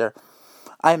character.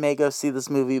 I may go see this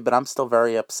movie, but I'm still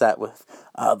very upset with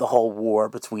the whole war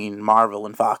between Marvel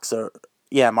and Fox over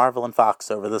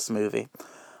this movie.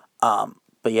 But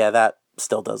yeah, that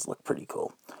still does look pretty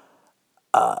cool.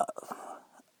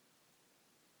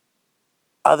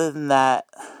 Other than that,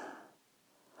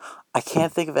 I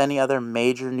can't think of any other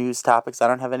major news topics. I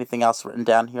don't have anything else written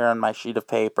down here on my sheet of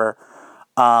paper.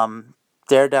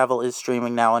 Daredevil is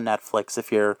streaming now on Netflix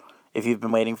if you've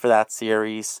been waiting for that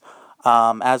series.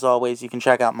 As always, you can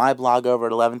check out my blog over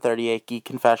at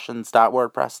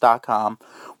 1138geekconfessions.wordpress.com,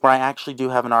 where I actually do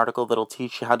have an article that'll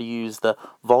teach you how to use the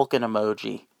Vulcan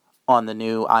emoji on the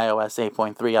new iOS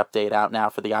 8.3 update out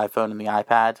now for the iPhone and the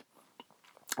iPad.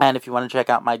 And if you want to check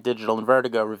out my Digital and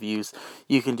Vertigo reviews,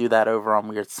 you can do that over on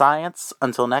Weird Science.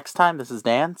 Until next time, this is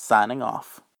Dan, signing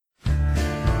off.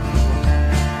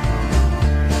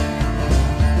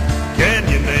 Can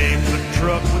you name the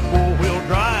truck with four-wheel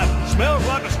drive? Smells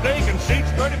like a steak and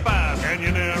seats 35.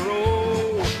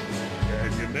 Canyonero,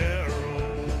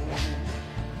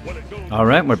 well, it goes. All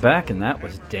right, we're back, and that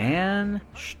was Dan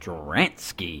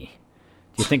Stransky.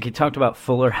 Do you think he talked about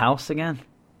Fuller House again?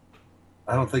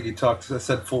 I don't think he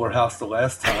said Fuller House the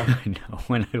last time. I know,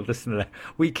 when I listened to that.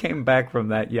 We came back from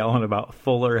that yelling about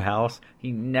Fuller House.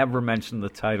 He never mentioned the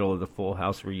title of the Full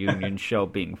House reunion show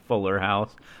being Fuller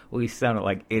House. We sounded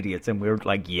like idiots, and we were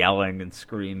like yelling and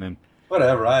screaming.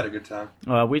 Whatever, I had a good time.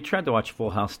 We tried to watch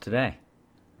Full House today.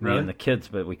 Really? Me and the kids,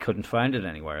 but we couldn't find it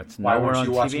anywhere. It's Why nowhere weren't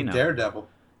you on watching TV now. Daredevil?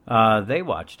 They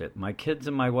watched it. My kids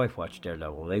and my wife watched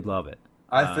Daredevil. They love it.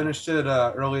 I finished it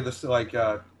early this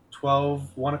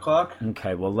 1 o'clock.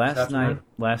 Okay, well, last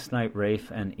night,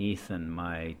 Rafe and Ethan,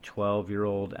 my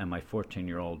 12-year-old and my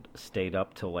 14-year-old, stayed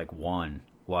up till 1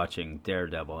 watching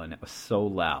Daredevil, and it was so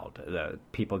loud. The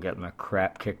people getting the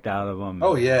crap kicked out of them.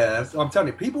 Oh, yeah. I'm telling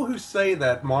you, people who say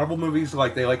that Marvel movies,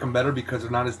 they like them better because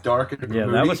they're not as dark and yeah,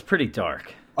 moody. That was pretty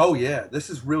dark. Oh, yeah. This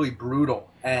is really brutal,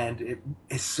 and it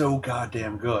is so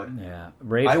goddamn good. Yeah.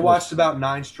 I watched about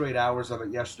 9 straight hours of it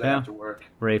yesterday after work.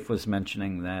 Rafe was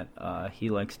mentioning that he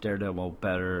likes Daredevil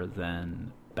better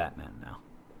than Batman now.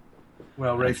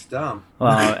 Well, Rafe's dumb.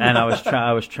 Well, and I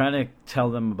was trying to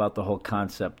tell them about the whole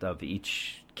concept of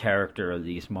each character of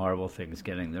these Marvel things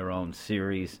getting their own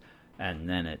series, and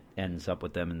then it ends up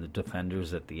with them in the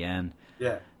Defenders at the end.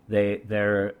 Yeah.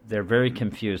 They're very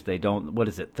confused. They don't. What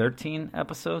is it? 13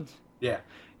 episodes? Yeah.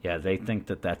 Yeah, they think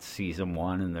that's season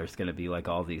 1, and there's going to be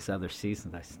all these other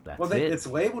seasons. That's well, it's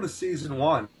labeled as season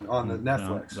 1 on the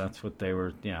Netflix. That's what they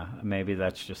were. Yeah, maybe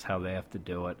that's just how they have to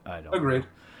do it. I don't. Agreed.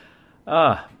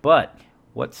 But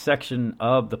what section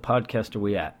of the podcast are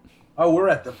we at? Oh, we're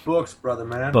at the books, brother,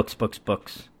 man. Books.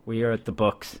 We are at the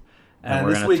books, and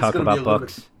we're going to talk about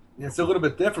books. It's a little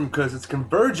bit different because it's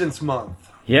Convergence Month.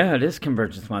 Yeah, it is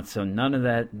Convergence Month, so none of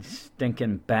that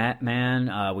stinking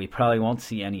Batman. We probably won't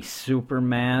see any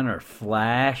Superman or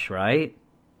Flash, right?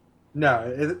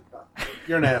 No,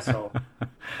 you're an asshole.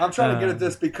 I'm trying to get at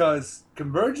this because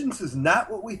Convergence is not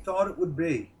what we thought it would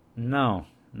be. No,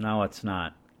 it's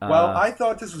not. Well, I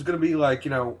thought this was going to be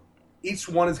each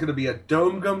one is going to be a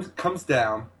dome comes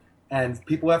down, and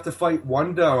people have to fight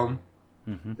one dome.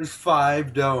 Mm-hmm. There's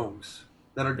 5 domes.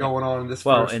 that are going on in this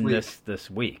well, first in week. this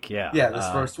week, yeah. Yeah, this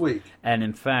first week. And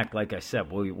in fact, like I said,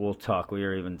 we'll talk. We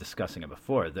were even discussing it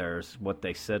before. There's what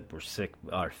they said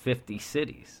were 50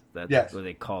 cities that where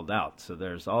they called out. So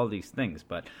there's all these things,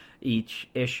 but each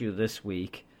issue this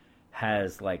week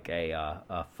has like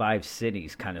a 5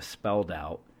 cities kind of spelled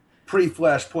out.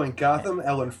 Pre-Flashpoint Gotham,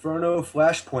 El Inferno,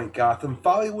 Flashpoint Gotham,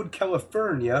 Follywood,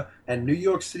 California, and New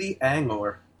York City,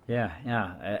 Angor. Yeah,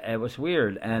 it was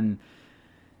weird. And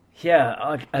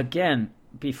yeah, again,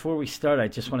 before we start, I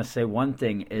just want to say one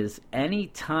thing is any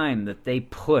time that they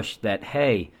push that,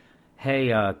 hey,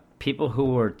 people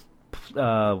who are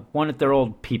wanted their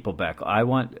old people back.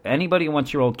 Anybody who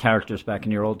wants your old characters back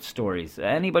in your old stories.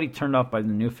 Anybody turned off by the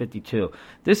New 52.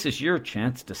 This is your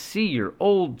chance to see your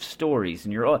old stories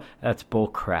and that's bull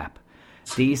crap.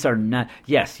 These are not.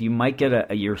 Yes, you might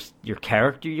get your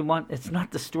character you want. It's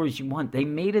not the stories you want. They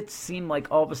made it seem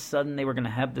like all of a sudden they were going to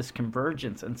have this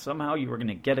convergence, and somehow you were going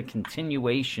to get a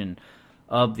continuation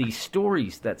of these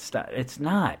stories. It's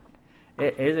not.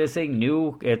 It is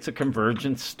it's a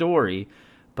convergent story.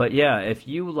 But yeah, if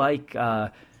you like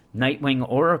Nightwing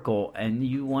Oracle and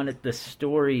you wanted the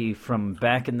story from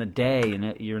back in the day,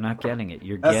 and you're not getting it.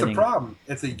 That's the problem.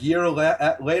 It's a year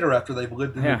later after they've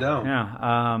lived in the dome.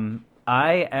 Yeah.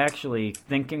 I actually,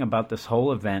 thinking about this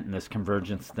whole event and this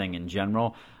convergence thing in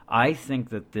general, I think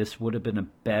that this would have been a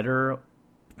better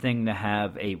thing to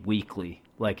have a weekly,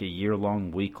 like a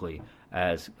year-long weekly,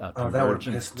 as a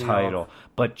convergence title.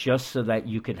 But just so that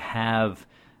you could have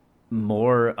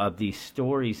more of these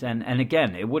stories, and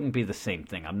again, it wouldn't be the same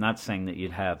thing. I'm not saying that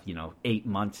you'd have 8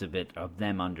 months of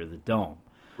them under the dome.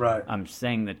 Right. I'm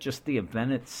saying that just the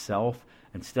event itself,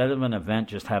 instead of an event,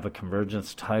 just have a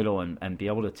convergence title and be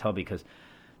able to tell, because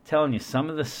telling you, some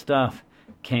of the stuff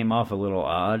came off a little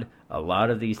odd. A lot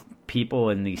of these people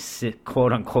in these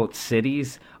quote-unquote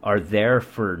cities are there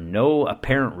for no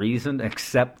apparent reason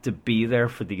except to be there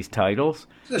for these titles.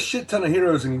 There's a shit ton of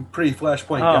heroes in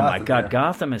pre-Flashpoint Gotham. Oh my God, there.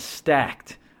 Gotham is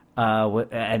stacked.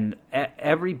 And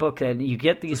every book, and you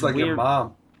get these just like weird... your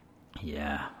mom.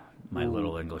 Yeah, my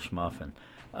little English muffin.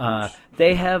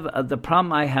 They have the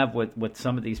problem I have with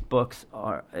some of these books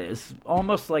is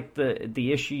almost like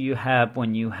the issue you have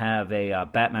when you have a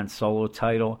Batman solo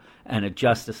title and a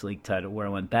Justice League title,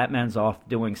 where when Batman's off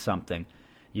doing something,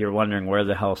 you're wondering where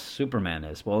the hell Superman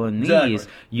is. Well, in these,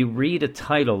 you read a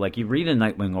title, like you read a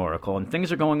Nightwing Oracle, and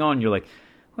things are going on, you're like,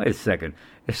 wait a second,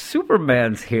 if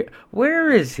Superman's here, where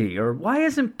is he? Or why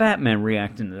isn't Batman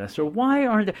reacting to this? Or why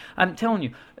aren't they? I'm telling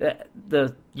you,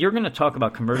 you're going to talk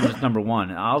about Convergence number 1,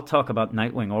 and I'll talk about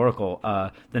Nightwing Oracle,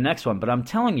 the next one. But I'm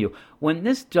telling you, when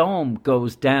this dome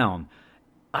goes down,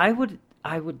 I would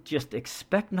just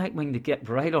expect Nightwing to get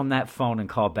right on that phone and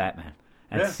call Batman.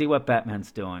 And see what Batman's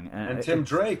doing, and Tim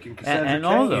Drake, and Cassandra and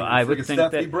Cain, although I would think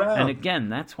Stephanie that, Brown. and again,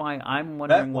 that's why I'm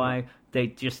wondering why they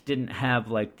just didn't have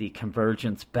like the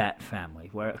Convergence Bat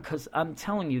family, because I'm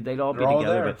telling you, they'd all be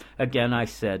together. But again, I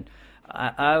said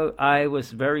I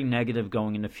was very negative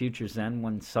going into Futures End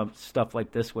when some stuff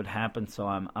like this would happen. So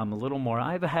I'm a little more.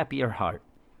 I have a happier heart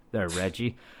there,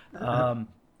 Reggie. I'm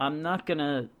not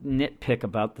gonna nitpick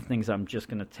about the things. I'm just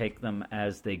gonna take them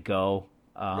as they go.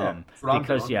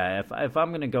 Because if I'm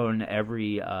going to go into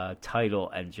every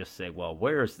title and just say, well,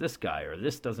 where is this guy, or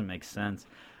this doesn't make sense,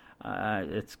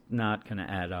 it's not going to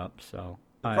add up. So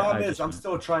the problem is I'm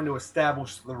still trying to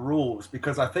establish the rules,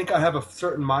 because I think I have a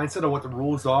certain mindset of what the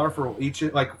rules are for each.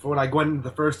 Like for when I go into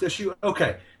the first issue,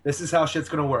 okay, this is how shit's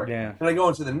going to work. Yeah. And I go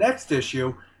into the next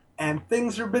issue, and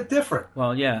things are a bit different.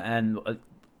 Well, yeah,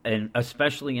 and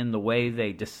especially in the way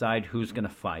they decide who's going to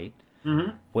fight.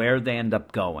 Mm-hmm. Where they end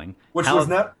up going,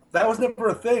 that was never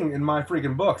a thing in my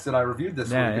freaking books that I reviewed this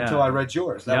week until I read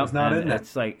yours. That was not in there.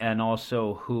 It's like, and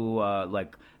also who,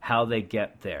 like how they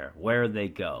get there, where they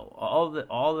go.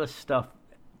 All the stuff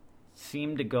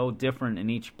seemed to go different in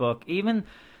each book. Even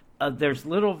there's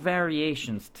little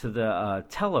variations to the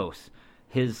Telos,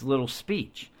 his little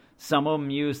speech. Some of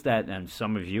them use that, and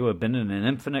some of you have been in an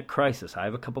infinite crisis. I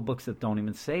have a couple books that don't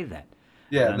even say that.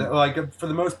 Yeah, for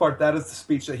the most part, that is the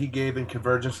speech that he gave in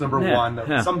Convergence number 1.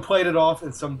 Yeah. Some played it off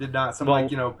and some did not. Some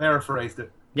paraphrased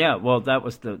it. Yeah, well, that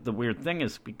was the weird thing,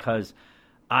 is because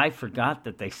I forgot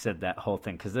that they said that whole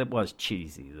thing, because it was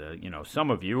cheesy.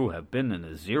 Some of you have been in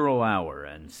a 0 hour,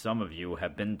 and some of you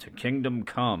have been to Kingdom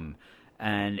Come,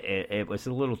 and it was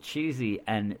a little cheesy.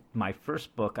 And my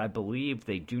first book, I believe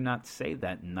they do not say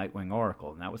that in Nightwing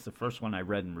Oracle, and that was the first one I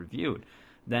read and reviewed.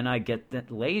 Then I get that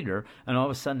later, and all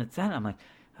of a sudden it's that. I'm like,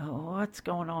 oh, what's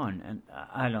going on? And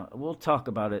I don't. We'll talk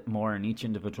about it more in each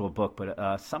individual book,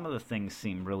 but some of the things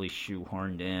seem really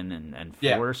shoehorned in and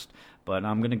forced. But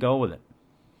I'm going to go with it.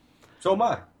 So am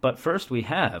I. But first we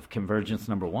have Convergence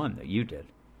 #1 that you did.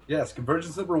 Yes,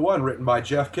 Convergence #1, written by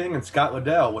Jeff King and Scott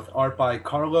Liddell, with art by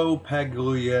Carlo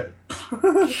Pagulayan,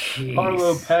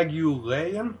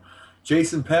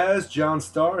 Jason Paz, John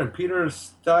Starr, and Peter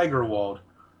Steigerwald.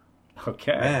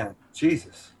 Okay. Man,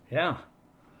 Jesus. Yeah.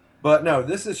 But no,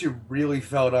 this issue really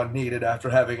felt unneeded after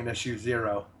having an issue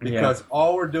 0, because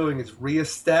all we're doing is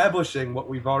reestablishing what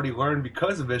we've already learned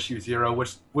because of issue 0,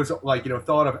 which was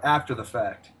thought of after the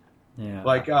fact. Yeah.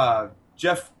 Like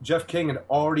Jeff King had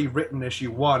already written issue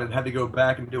 1 and had to go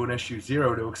back and do an issue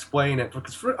 0 to explain it,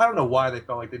 because I don't know why they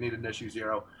felt like they needed an issue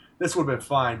 0. This would have been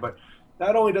fine, but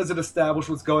not only does it establish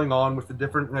what's going on with the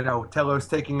different, Telos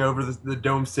taking over the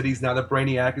dome cities now that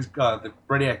Brainiac the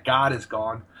Brainiac God is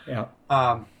gone. Yeah.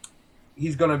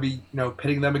 He's going to be,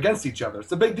 pitting them against each other.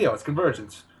 It's a big deal. It's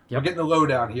Convergence. Yep. I'm getting the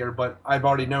lowdown here, but I've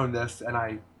already known this, and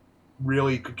I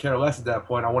really could care less at that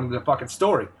point. I wanted the fucking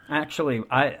story. Actually,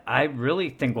 I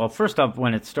really think, well, first off,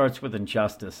 when it starts with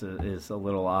Injustice is a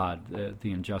little odd,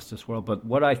 the Injustice world. But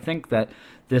what I think that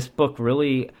this book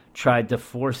really tried to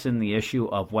force in the issue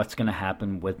of what's going to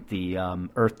happen with the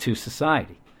Earth 2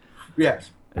 society. Yes.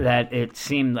 That it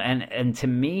seemed, and to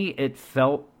me, it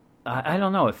felt, I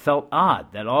don't know, it felt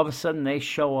odd that all of a sudden they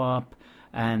show up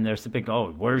and there's the big,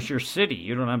 where's your city?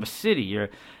 You don't have a city.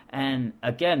 And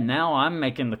again, now I'm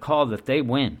making the call that they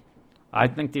win. I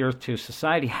think the Earth 2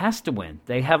 Society has to win.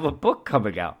 They have a book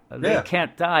coming out. They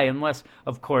can't die unless,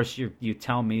 of course, you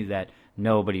tell me that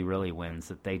nobody really wins,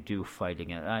 that they do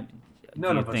fighting it.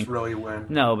 None of us really win.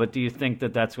 No, but do you think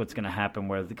that that's what's going to happen?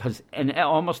 Because in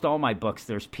almost all my books,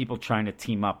 there's people trying to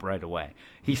team up right away.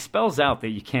 He spells out that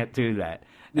you can't do that.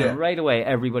 Yeah. And right away,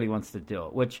 everybody wants to do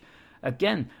it, which,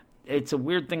 again, it's a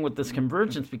weird thing with this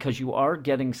Convergence because you are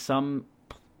getting some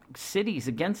cities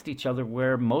against each other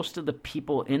where most of the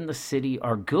people in the city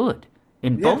are good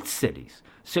in both cities.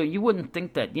 So you wouldn't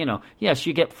think that, yes,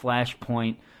 you get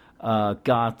Flashpoint,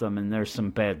 Gotham, and there's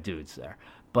some bad dudes there.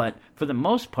 But for the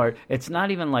most part, it's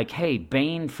not even like, hey,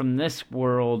 Bane from this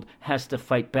world has to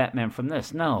fight Batman from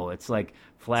this. No, it's like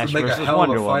Flash versus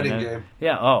Wonder Woman. Game.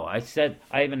 Yeah, I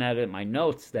even added in my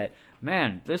notes that,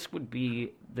 man, this would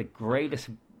be the greatest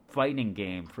fighting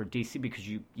game for DC because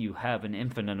you have an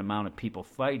infinite amount of people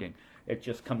fighting. It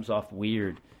just comes off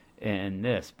weird in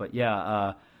this. But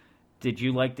yeah, did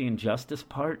you like the Injustice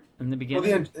part in the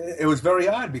beginning? Well, it was very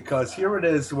odd because here it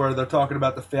is where they're talking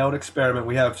about the failed experiment.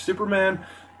 We have Superman.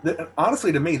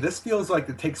 Honestly, to me, this feels like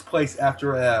it takes place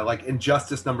after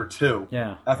Injustice #2.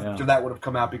 Yeah. After that would have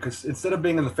come out, because instead of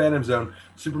being in the Phantom Zone,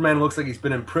 Superman looks like he's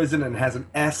been in prison and has an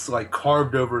S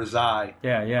carved over his eye.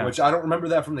 Yeah. Which I don't remember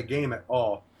that from the game at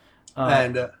all.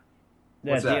 The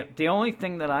only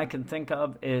thing that I can think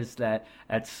of is that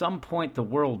at some point the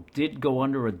world did go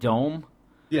under a dome.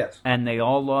 Yes. And they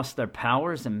all lost their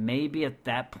powers, and maybe at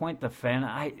that point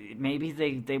maybe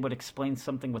they would explain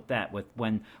something with that, with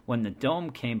when the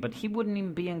dome came, but he wouldn't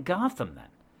even be in Gotham then.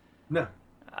 No.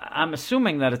 I'm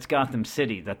assuming that it's Gotham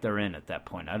City that they're in at that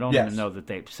point. I don't even know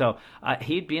that so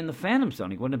he'd be in the Phantom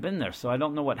Zone. He wouldn't have been there. So I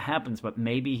don't know what happens, but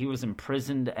maybe he was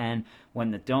imprisoned, and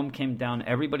when the dome came down,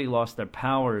 everybody lost their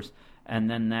powers, and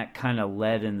then that kind of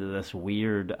led into this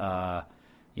weird, I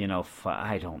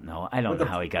don't know. I don't know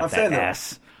how he got that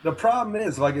S. The problem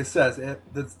is, like it says,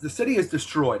 the city is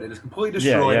destroyed. It is completely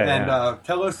destroyed, and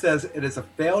Telos says it is a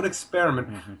failed experiment.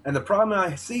 Mm-hmm. And the problem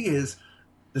I see is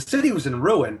the city was in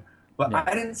ruin, but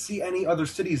I didn't see any other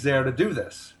cities there to do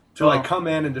this, to come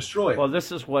in and destroy it. Well,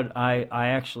 this is what I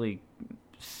actually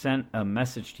sent a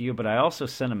message to you, but I also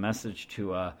sent a message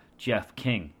to Jeff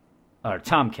King, or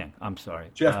Tom King, I'm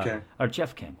sorry. Jeff King. Or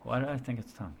Jeff King. Why did I think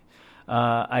it's Tom?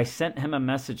 I sent him a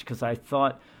message because I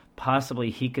thought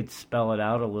possibly he could spell it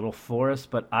out a little for us,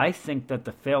 but I think that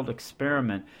the failed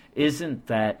experiment isn't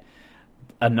that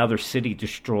another city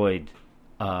destroyed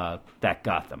that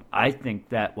Gotham. I think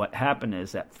that what happened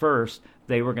is at first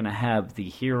they were going to have the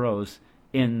heroes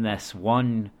in this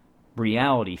one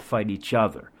reality fight each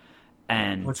other.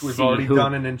 And which we've already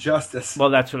done in Injustice.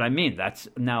 Well, that's what I mean.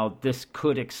 Now this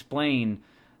could explain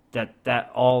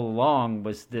that all along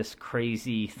was this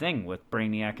crazy thing with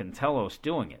Brainiac and Telos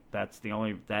doing it. That's the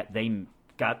only that they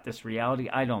got this reality.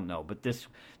 I don't know, but this,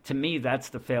 to me, that's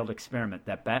the failed experiment.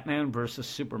 That Batman versus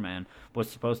Superman was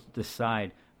supposed to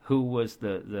decide who was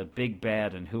the big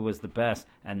bad and who was the best,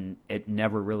 and it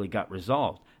never really got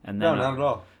resolved. And then, no, not at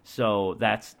all. So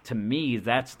to me,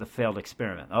 that's the failed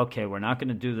experiment. Okay, we're not going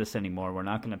to do this anymore. We're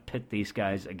not going to pit these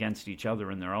guys against each other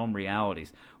in their own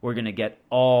realities. We're going to get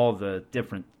all the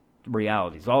different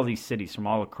realities, all these cities from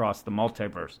all across the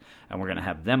multiverse, and we're going to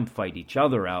have them fight each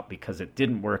other out because it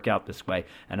didn't work out this way.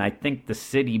 And I think the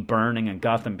city burning and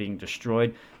Gotham being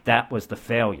destroyed, that was the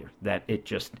failure, that it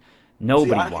just...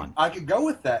 Nobody won. I could go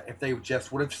with that if they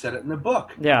just would have said it in the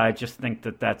book. Yeah, I just think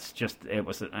that's just, it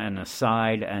was an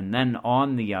aside. And then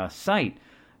on the site,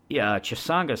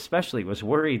 Chisanga especially was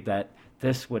worried that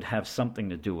this would have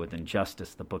something to do with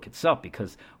Injustice, the book itself,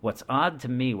 because what's odd to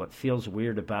me, what feels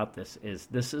weird about this is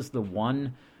the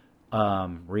one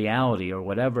reality or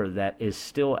whatever that is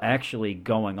still actually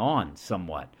going on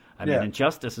somewhat. I mean,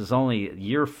 Injustice is only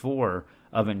year 4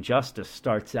 of Injustice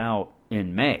starts out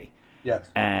in May. Yes.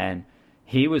 And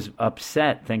he was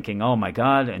upset, thinking, "Oh my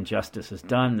God, Injustice is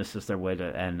done. This is their way to."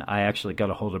 And I actually got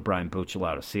a hold of Brian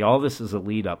Buccellato. See, all this is a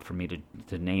lead up for me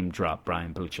to name drop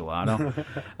Brian Buccellato.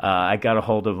 I got a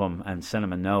hold of him and sent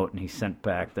him a note, and he sent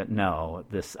back that no,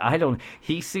 this I don't.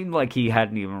 He seemed like he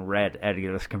hadn't even read any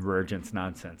of this Convergence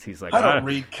nonsense. He's like, I don't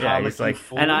read comics. He's like,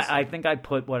 and I think I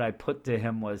put what I put to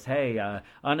him was, "Hey,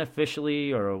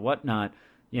 unofficially or whatnot,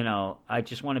 I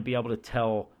just want to be able to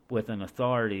tell." With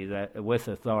authority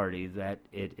that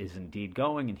it is indeed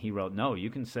going." And he wrote, "No, you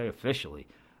can say officially.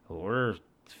 We're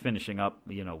finishing up.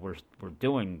 We're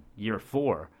doing year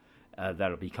 4.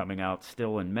 That'll be coming out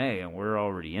still in May, and we're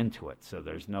already into it. So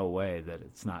there's no way that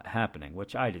it's not happening."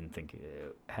 Which I didn't think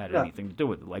it had anything to do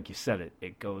with it. Like you said,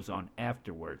 it goes on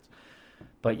afterwards.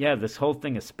 But yeah, this whole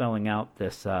thing is spelling out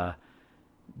this thing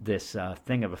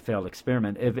of a failed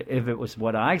experiment. If it was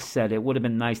what I said, it would have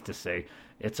been nice to say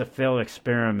it's a failed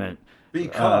experiment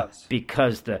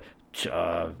because the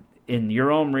in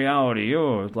your own reality,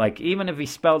 even if he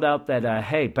spelled out that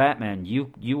hey, Batman,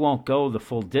 you won't go the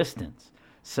full distance,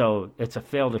 so it's a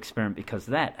failed experiment because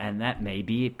of that, and that may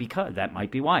be because that might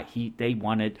be why they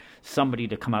wanted somebody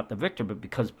to come out the victor, but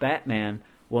because Batman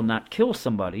will not kill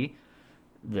somebody,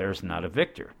 there's not a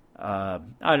victor.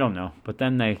 I don't know, but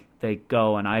then they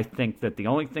go, and I think that the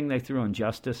only thing they threw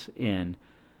Injustice in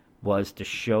was to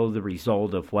show the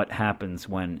result of what happens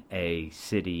when a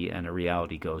city and a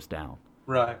reality goes down.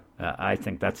 Right. I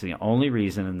think that's the only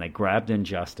reason, and they grabbed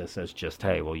Injustice as just,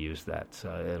 hey, we'll use that. So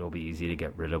it'll be easy to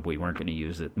get rid of. We weren't going to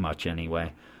use it much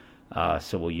anyway.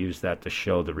 So we'll use that to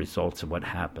show the results of what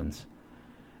happens.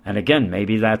 And again,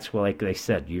 maybe that's like they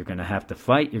said, you're going to have to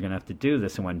fight, you're going to have to do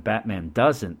this, and when Batman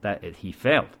doesn't, he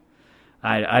failed.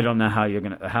 I don't know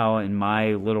how in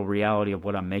my little reality of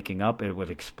what I'm making up, it would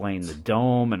explain the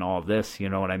dome and all this, you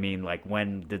know what I mean? Like,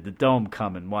 when did the dome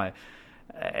come and why?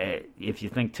 If you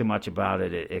think too much about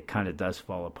it, it kind of does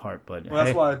fall apart. But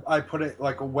that's why I put it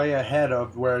like way ahead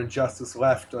of where Injustice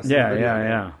left us.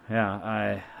 Yeah.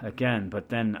 But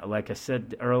then, like I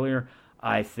said earlier,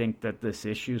 I think that this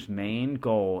issue's main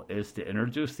goal is to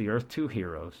introduce the Earth 2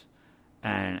 heroes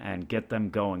and get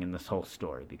them going in this whole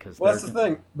story. Because that's the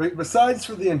thing. Besides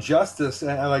for the Injustice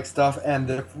and stuff and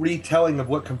the retelling of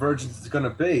what Convergence is going to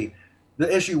be,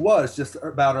 the issue was just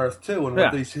about Earth 2 and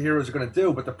what these heroes are going to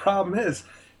do. But the problem is,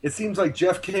 it seems like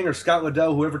Jeff King or Scott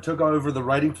Liddell, whoever took over the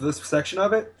writing for this section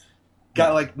of it,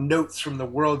 got notes from the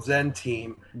World's End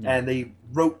team, and they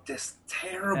wrote this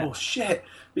terrible shit.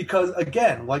 Because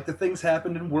again, like the things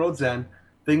happened in World's End,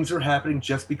 things are happening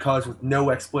just because with no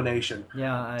explanation.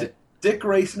 Dick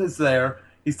Grayson is there.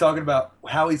 He's talking about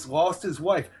how he's lost his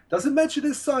wife. Doesn't mention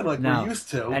his son we're used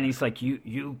to. And he's like,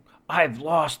 I've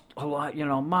lost a lot,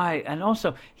 and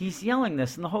also he's yelling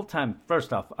this, and the whole time,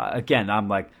 first off, again, I'm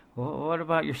like, well, what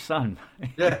about your son?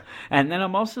 Yeah. And then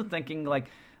I'm also thinking,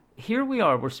 here we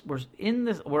are,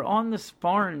 we're on this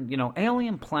foreign,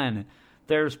 alien planet.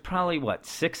 There's probably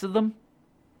 6 of them?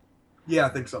 Yeah, I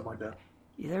think something like that.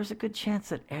 There's a good chance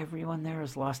that everyone there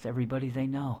has lost everybody they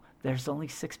know. There's only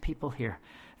 6 people here.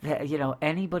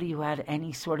 Anybody who had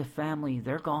any sort of family,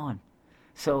 they're gone.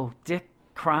 So Dick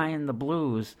crying the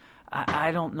blues,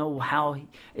 I don't know how.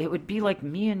 It would be like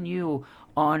me and you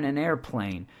on an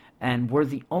airplane, and we're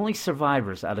the only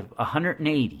survivors out of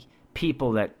 180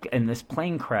 people that in this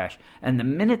plane crash. And the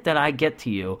minute that I get to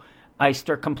you, I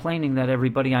start complaining that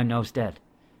everybody I know is dead.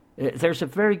 There's a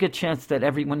very good chance that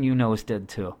everyone you know is dead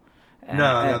too.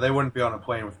 No, they wouldn't be on a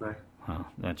plane with me. Oh,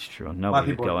 that's true.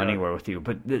 Nobody would go anywhere with you.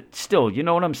 But still, you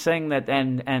know what I'm saying? That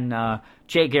and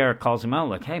Jay Garrick calls him out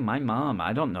like, "Hey, my mom,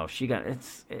 I don't know. She got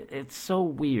it's so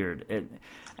weird."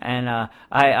 I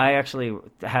actually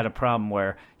had a problem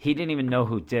where he didn't even know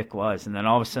who Dick was, and then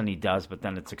all of a sudden he does. But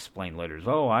then it's explained later.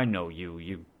 Oh, I know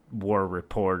you war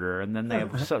reporter. And then they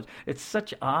have it's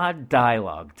such odd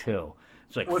dialogue too.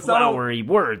 It's like flowery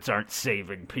words aren't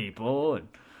saving people. And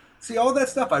see, all that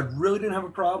stuff I really didn't have a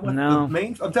problem with. No.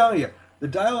 I'm telling you, the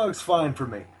dialogue's fine for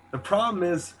me. The problem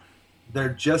is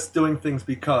they're just doing things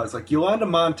because. Like, Yolanda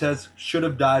Montez should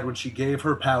have died when she gave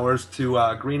her powers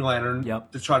to Green Lantern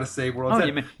to try to save World's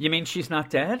End. You mean she's not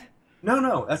dead?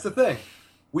 No, that's the thing.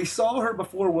 We saw her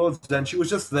before World's End. She was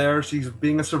just there. She's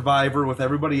being a survivor with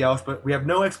everybody else, but we have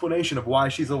no explanation of why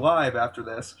she's alive after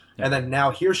this. Yeah. And then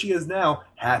now, here she is now,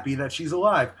 happy that she's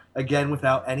alive. Again,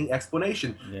 without any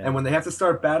explanation. Yeah. And when they have to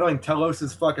start battling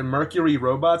Telos' fucking Mercury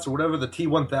robots or whatever the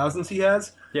T-1000s he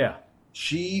has,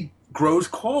 she grows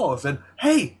claws. And,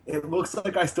 hey, it looks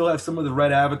like I still have some of the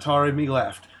red avatar in me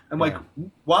left. I'm like,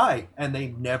 why? And they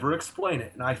never explain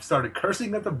it. And I started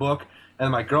cursing at the book.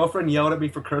 And my girlfriend yelled at me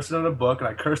for cursing on a book, and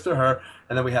I cursed at her,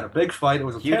 and then we had a big fight. It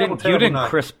was a terrible night. You didn't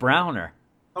Chris Brown her.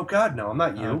 Oh, God, no, I'm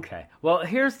not you. Okay. Well,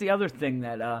 here's the other thing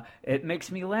that it makes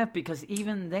me laugh, because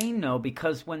even they know,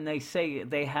 because when they say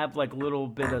they have, like, little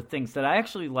bit of things that I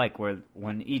actually like, where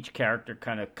when each character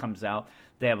kind of comes out,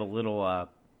 they have a little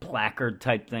placard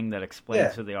type thing that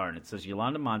explains who they are. And it says,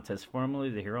 Yolanda Montez,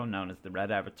 formerly the hero known as the Red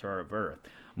Avatar of Earth,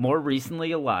 more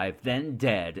recently alive, then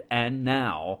dead, and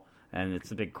now... And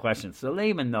it's a big question. So they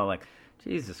even know, like,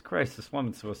 Jesus Christ, this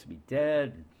woman's supposed to be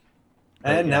dead.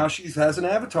 And now she has an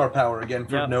avatar power again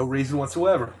for no reason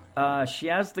whatsoever. She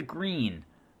has the green.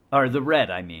 Or the red,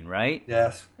 I mean, right?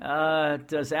 Yes.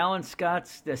 Does Alan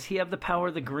Scott, does he have the power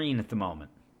of the green at the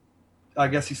moment? I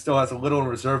guess he still has a little in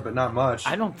reserve, but not much.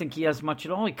 I don't think he has much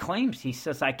at all. He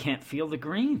says, I can't feel the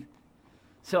green.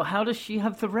 So how does she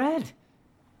have the red?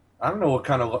 I don't know what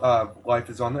kind of life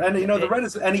is on there. And, the red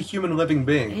is any human living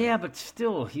being. Yeah, but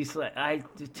still, he's like,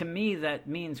 to me, that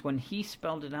means when he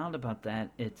spelled it out about that,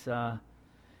 it's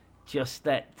just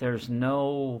that there's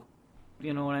no,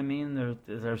 you know what I mean?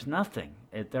 There's nothing.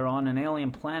 They're on an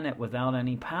alien planet without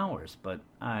any powers, but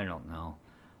I don't know.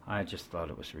 I just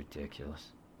thought it was ridiculous.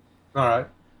 All right.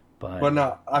 But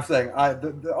no, I'm saying,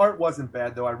 the art wasn't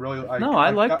bad, though.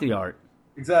 I liked the art.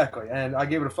 Exactly. And I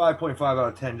gave it a 5.5 out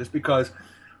of 10 just because...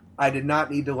 I did not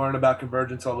need to learn about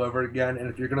Convergence all over again, and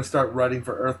if you're going to start writing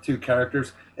for Earth 2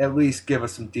 characters, at least give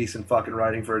us some decent fucking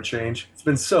writing for a change. It's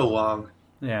been so long.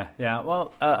 Yeah.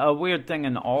 Well, a weird thing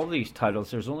in all these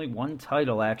titles, there's only one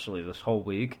title, actually, this whole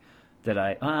week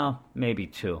that maybe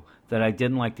two, that I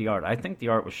didn't like the art. I think the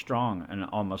art was strong in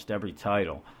almost every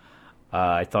title.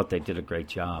 I thought they did a great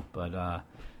job, but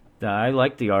I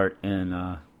liked the art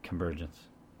in Convergence.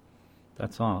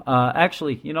 That's all.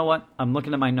 Actually, you know what? I'm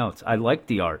looking at my notes. I liked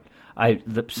the art.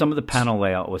 Some of the panel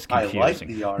layout was confusing. I liked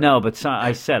the art. No, but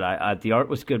I said the art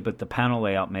was good, but the panel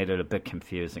layout made it a bit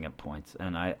confusing at points,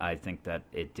 and I think that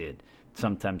it did.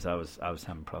 Sometimes I was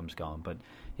having problems going, but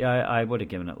yeah, I would have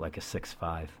given it like a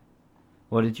 6.5.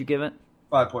 What did you give it?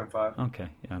 5.5. Okay,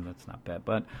 yeah, that's not bad.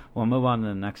 But we'll move on to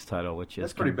the next title, which is...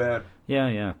 That's pretty bad.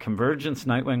 Yeah. Convergence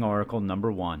Nightwing Oracle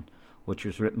 #1, which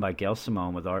was written by Gail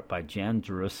Simone with art by Jan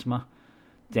Drusma,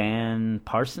 Dan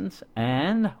Parsons,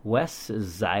 and Wes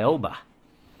Zioba.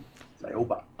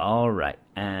 All right.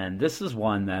 And this is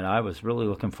one that I was really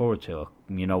looking forward to.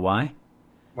 You know why?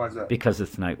 Why is that? Because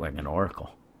it's Nightwing and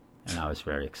Oracle. And I was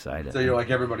very excited. So you're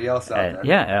like everybody else out there.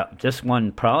 Yeah. This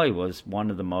one probably was one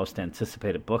of the most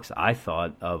anticipated books, I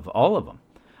thought, of all of them.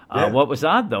 Yeah. What was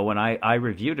odd, though, when I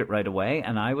reviewed it right away,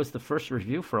 and I was the first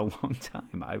review for a long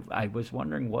time, I was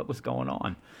wondering what was going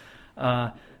on.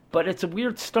 But it's a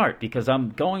weird start because I'm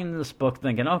going into this book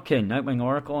thinking, okay, Nightwing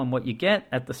Oracle, and what you get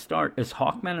at the start is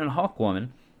Hawkman and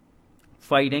Hawkwoman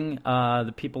fighting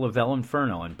the people of El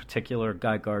Inferno, in particular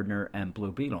Guy Gardner and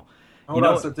Blue Beetle. Hold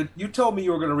on, so you told me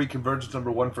you were going to read Convergence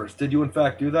 #1 first. Did you, in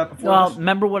fact, do that before Well, this?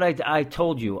 Remember what I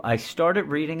told you. I started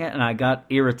reading it, and I got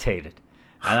irritated.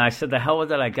 And I said, the hell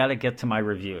with it, I got to get to my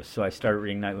review. So I started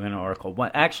reading Nightwing and Oracle.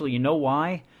 Actually, you know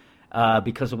why?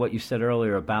 Because of what you said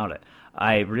earlier about it.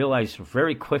 I realized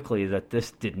very quickly that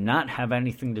this did not have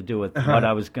anything to do with what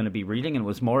I was going to be reading, and it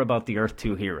was more about the Earth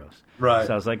 2 heroes. Right.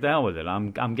 So I was like, the hell with it.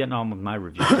 I'm getting on with my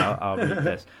reviews. I'll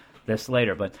read this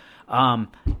later. But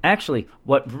actually,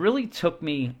 what really took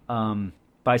me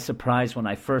by surprise when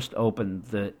I first opened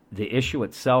the issue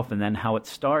itself and then how it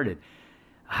started,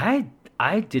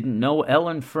 I didn't know El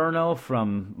Inferno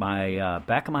from my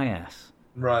back of my ass.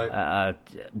 Right.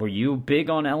 Were you big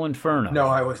on El Inferno? No,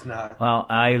 I was not. Well,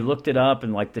 I looked it up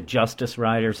and like the Justice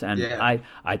Riders, and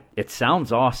it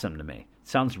sounds awesome to me. It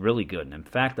sounds really good. And in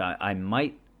fact, I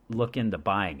might look into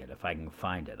buying it if I can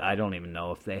find it. I don't even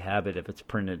know if they have it, if it's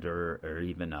printed or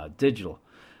even digital.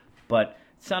 But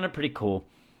it sounded pretty cool.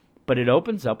 But it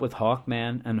opens up with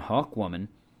Hawkman and Hawkwoman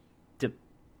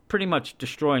pretty much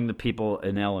destroying the people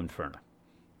in El Inferno.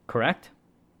 Correct?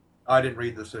 I didn't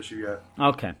read this issue yet.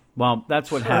 Okay. Well,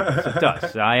 that's what happens. It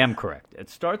does. I am correct. It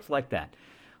starts like that.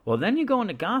 Well, then you go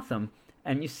into Gotham,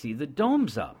 and you see the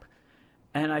dome's up.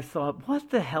 And I thought, what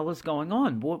the hell is going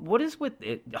on? What is with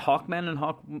it? Hawkman and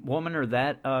Hawkwoman are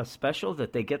that special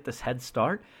that they get this head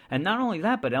start? And not only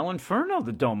that, but El Inferno,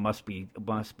 the dome must be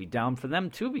down for them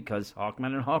too, because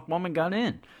Hawkman and Hawkwoman got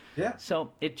in. Yeah.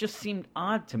 So it just seemed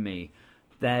odd to me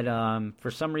that for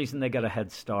some reason they got a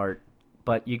head start.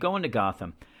 But you go into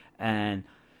Gotham, and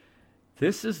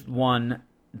this is one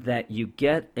that you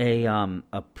get a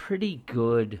pretty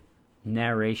good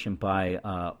narration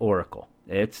by Oracle.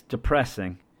 It's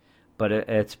depressing, but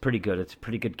it's pretty good. It's a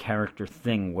pretty good character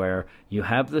thing where you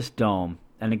have this dome.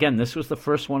 And again, this was the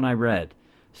first one I read,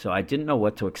 so I didn't know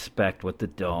what to expect with the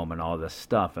dome and all this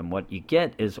stuff. And what you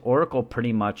get is Oracle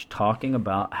pretty much talking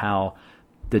about how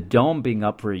the dome being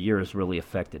up for a year has really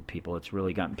affected people. It's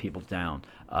really gotten people down.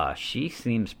 She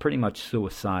seems pretty much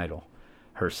suicidal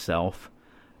herself.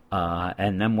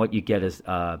 And then what you get is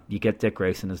you get Dick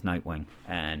Grayson as Nightwing,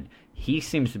 and he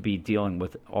seems to be dealing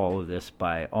with all of this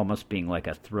by almost being like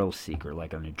a thrill seeker,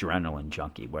 like an adrenaline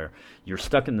junkie, where you're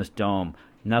stuck in this dome,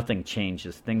 nothing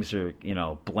changes, things are,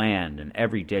 bland, and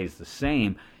every day's the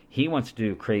same. He wants to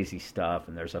do crazy stuff,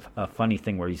 and there's a funny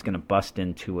thing where he's going to bust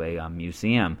into a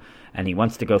museum, and he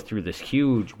wants to go through this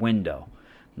huge window,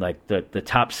 like the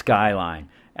top skyline.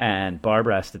 And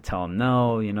Barbara has to tell him,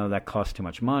 no, that costs too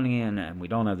much money, and we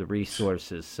don't have the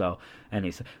resources. So, and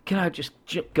he said, can I just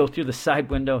go through the side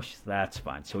window? She said, that's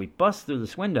fine. So he busts through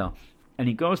this window, and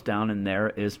he goes down, and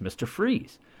there is Mr.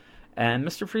 Freeze. And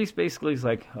Mr. Freeze basically is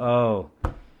like, oh,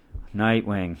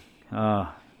 Nightwing,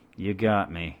 oh, you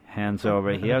got me. Hands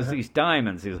over. He has these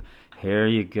diamonds. He's, here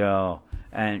you go.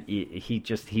 And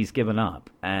he's given up.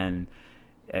 And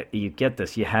you get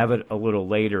this. You have it a little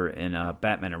later in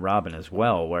Batman and Robin as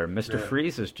well, where Mr.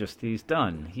 Freeze is he's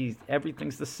done.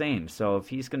 Everything's the same. So if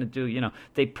he's going to do,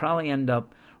 they probably end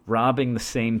up robbing the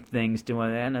same things,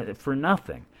 doing and for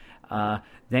nothing.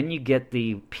 Then you get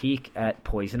the peek at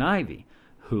Poison Ivy,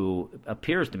 who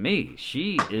appears to me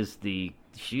she's the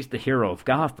hero of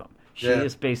Gotham. She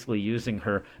is basically using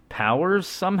her powers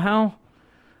somehow.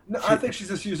 No, I think she's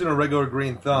just using a regular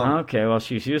green thumb. Okay, well,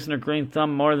 she's using her green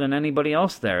thumb more than anybody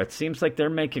else there. It seems like they're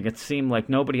making it seem like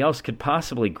nobody else could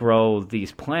possibly grow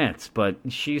these plants, but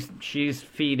she's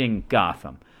feeding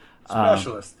Gotham.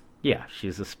 Specialist. Yeah,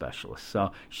 she's a specialist.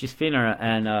 So she's feeding her,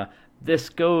 and this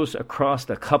goes across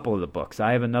a couple of the books.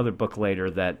 I have another book later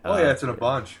that... it's in a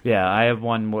bunch. Yeah, I have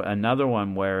another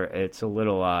one where it's a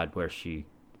little odd, where she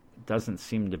doesn't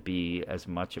seem to be as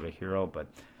much of a hero, but...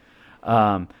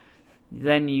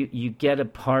 Then you get a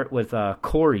part with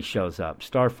Corey shows up,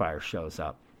 Starfire shows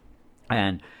up,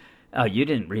 and you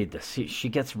didn't read this. She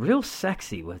gets real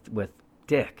sexy with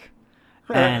Dick,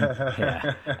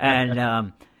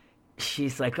 and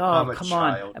she's like, "Oh, come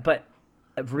on!" But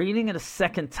reading it a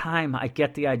second time, I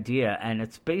get the idea, and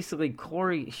it's basically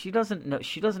Corey. She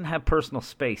doesn't have personal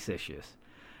space issues.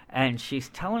 And she's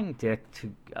telling Dick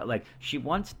she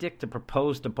wants Dick to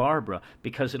propose to Barbara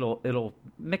because it'll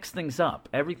mix things up.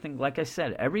 Everything, like I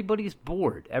said, everybody's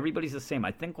bored. Everybody's the same.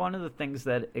 I think one of the things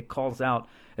that it calls out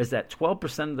is that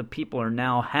 12% of the people are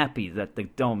now happy that the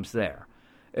dome's there,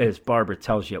 as Barbara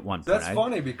tells you at one point. That's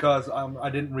funny because I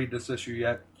didn't read this issue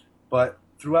yet, but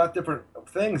throughout different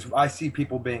things, I see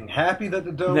people being happy that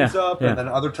the dome's up, and then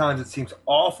other times it seems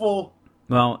awful.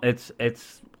 Well, it's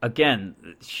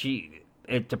again,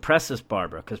 it depresses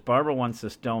Barbara because Barbara wants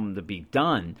this dome to be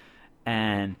done,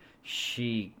 and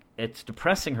it's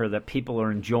depressing her that people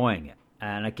are enjoying it.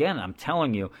 And again, I'm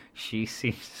telling you, she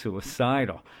seems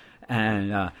suicidal.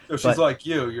 And so she's like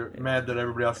you're mad that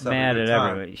everybody else is having a good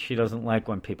time. Everybody. She doesn't like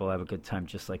when people have a good time,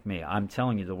 just like me. I'm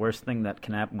telling you, the worst thing that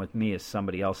can happen with me is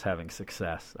somebody else having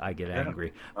success. I get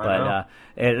angry. But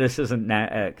this isn't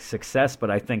success, but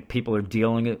I think people are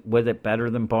dealing with it better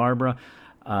than Barbara.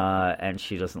 And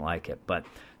she doesn't like it. But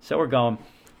so we're going,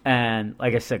 and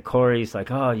like I said, Corey's like,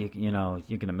 oh,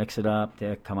 you're gonna mix it up,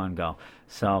 Dick. Come on, go.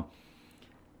 So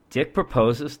Dick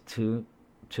proposes to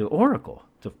Oracle,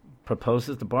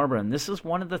 proposes to Barbara, and this is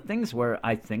one of the things where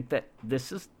I think that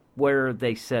this is where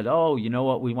they said, oh, you know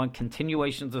what, we want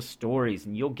continuations of stories,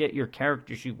 and you'll get your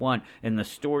characters you want in the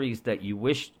stories that you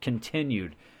wish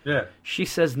continued. Yeah. She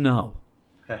says no,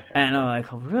 and I'm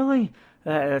like, oh, really?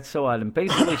 That's so odd. And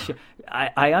basically,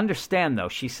 I understand, though.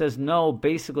 She says no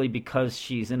basically because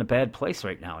she's in a bad place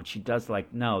right now. And she does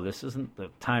no, this isn't the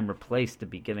time or place to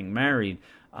be getting married.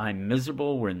 I'm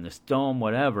miserable. We're in this dome,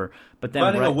 whatever. But then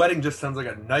planning a wedding just sounds like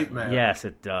a nightmare. Yes,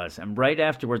 it does. And right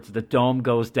afterwards, the dome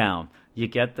goes down. You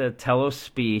get the Telos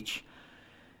speech.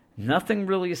 Nothing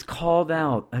really is called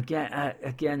out.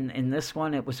 Again, in this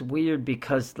one, it was weird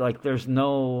because, like, there's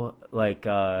no, like,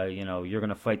 you're going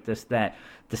to fight this, that.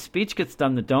 The speech gets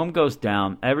done, the dome goes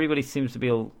down, everybody seems to be,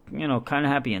 kind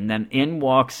of happy, and then in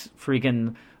walks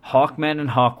freaking Hawkman and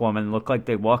Hawkwoman, look like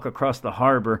they walk across the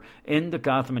harbor into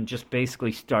Gotham and just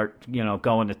basically start,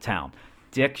 going to town.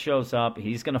 Dick shows up,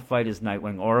 he's going to fight his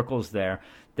Nightwing, Oracle's there.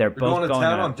 They're both going to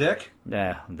town on Dick?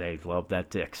 Yeah, they love that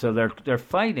Dick. So they're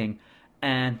fighting,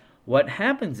 and what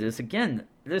happens is, again,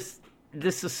 this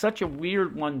is such a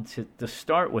weird one to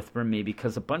start with for me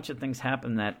because a bunch of things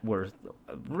happen that were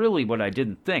really what I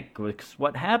didn't think. Because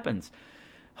what happens,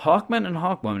 Hawkman and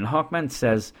Hawkman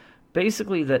says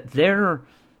basically that their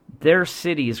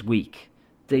city is weak.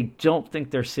 They don't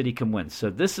think their city can win. So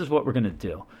this is what we're going to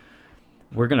do.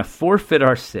 We're going to forfeit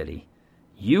our city.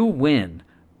 You win,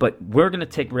 but we're going to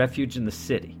take refuge in the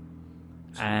city.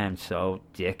 And so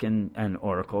Dick and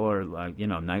Oracle are like,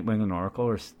 Nightwing and Oracle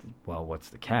are, well, what's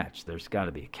the catch? There's got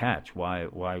to be a catch.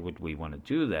 Why would we want to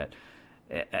do that?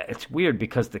 It's weird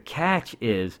because the catch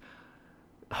is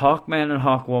Hawkman and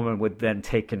Hawkwoman would then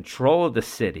take control of the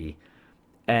city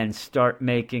and start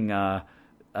making their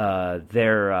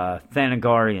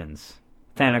Thanagarians.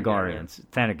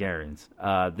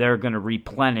 They're going to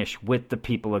replenish with the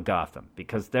people of Gotham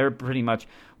because they're pretty much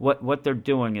what they're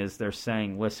doing is they're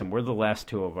saying, listen, we're the last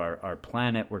two of our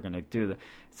planet. We're going to do that.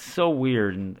 It's so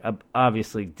weird. And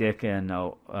obviously Dick and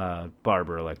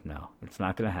Barbara are like, no, it's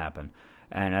not going to happen.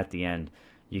 And at the end,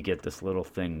 you get this little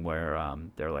thing where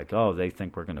they're like, oh, they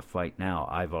think we're going to fight now.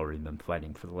 I've already been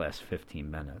fighting for the last 15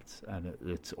 minutes. And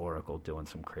it's Oracle doing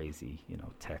some crazy,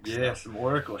 tech stuff. Yeah, some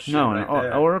Oracle shit. No, right and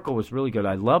there. Oracle was really good.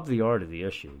 I love the art of the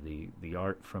issue, the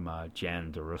art from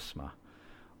Jan Durusma,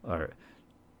 or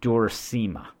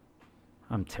Durasima.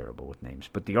 I'm terrible with names,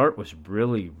 but the art was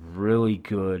really, really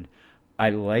good. I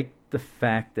liked the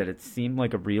fact that it seemed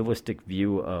like a realistic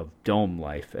view of dome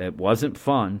life. It wasn't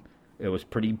fun. It was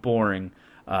pretty boring.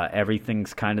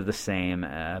 Everything's kind of the same,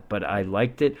 but I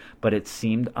liked it, but it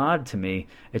seemed odd to me.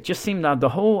 It just seemed odd. The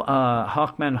whole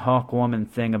Hawkman, Hawkwoman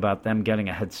thing about them getting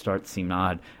a head start seemed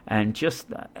odd, and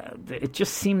it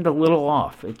just seemed a little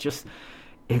off. It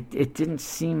didn't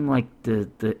seem like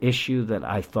the issue that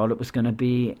I thought it was going to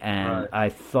be, and I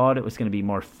thought it was going to be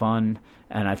more fun,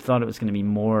 and I thought it was going to be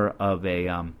more of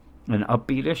an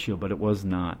upbeat issue, but it was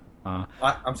not.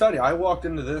 I'm telling you, I walked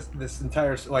into this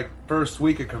entire first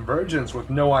week of Convergence with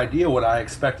no idea what I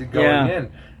expected going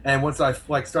in, and once I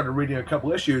started reading a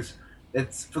couple issues,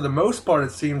 it's for the most part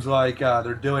it seems like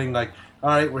they're doing all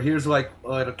right, well here's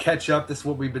it'll catch up. This is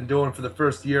what we've been doing for the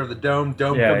first year of the Dome.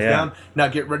 Dome comes down. Now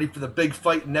get ready for the big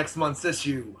fight in next month's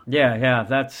issue. Yeah,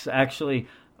 that's actually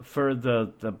for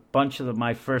the bunch of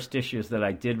my first issues that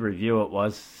I did review.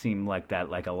 It seemed like that,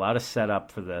 like a lot of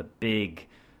setup for the big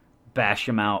bash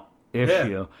 'em out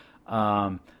issue.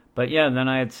 But then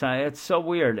I'd say it's so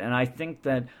weird, and I think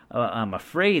that I'm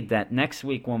afraid that next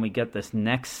week when we get this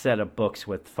next set of books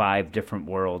with 5 different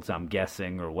worlds, I'm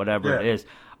guessing, or whatever it is,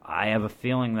 I have a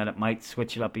feeling that it might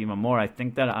switch it up even more. I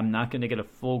think that I'm not going to get a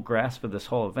full grasp of this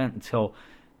whole event until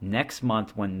next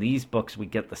month when we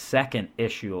get the second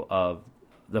issue of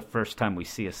the first time we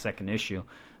see a second issue.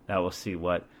 That we'll see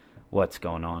what's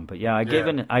going on. But I gave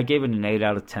it an 8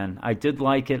 out of 10. I did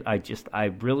like it. I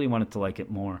really wanted to like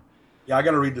it more. Yeah, I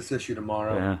got to read this issue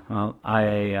tomorrow. Yeah,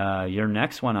 well, your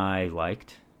next one I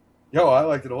liked. I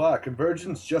liked it a lot.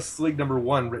 Convergence Justice League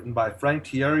 #1, written by Frank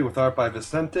Thierry with art by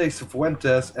Vicente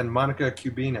Cifuentes and Monica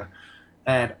Cubina.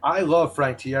 And I love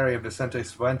Frank Thierry and Vicente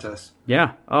Cifuentes.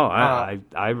 Yeah. Oh,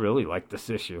 I really like this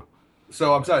issue.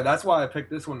 So I'm sorry, that's why I picked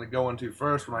this one to go into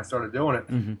first when I started doing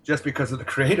it, just because of the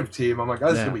creative team. I'm like, oh,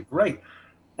 this is going to be great.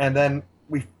 And then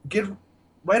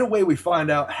right away we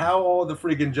find out how all the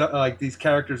freaking, these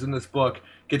characters in this book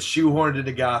get shoehorned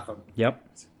into Gotham. Yep.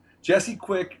 Jesse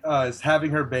Quick is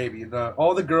having her baby.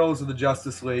 All the girls of the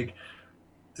Justice League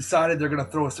decided they're going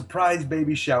to throw a surprise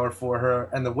baby shower for her,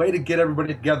 and the way to get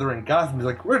everybody together in Gotham is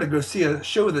we're going to go see a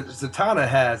show that Zatanna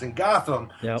has in Gotham.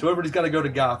 Yep. So everybody's got to go to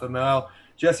Gotham. Well,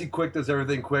 Jesse Quick does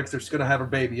everything quick, so she's going to have her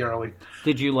baby early.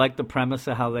 Did you like the premise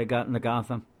of how they got into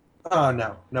Gotham? No, I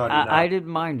did not. I didn't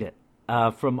mind it.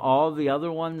 From all the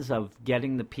other ones of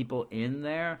getting the people in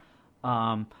there,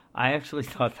 I actually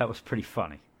thought that was pretty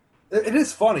funny. It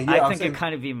is funny. Yeah, I think it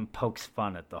kind of even pokes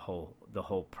fun at the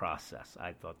whole process.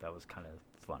 I thought that was kind of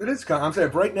fun. It is I'm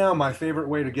saying right now my favorite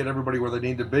way to get everybody where they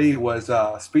need to be was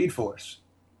Speed Force.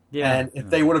 Yeah, and if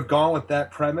they would have gone with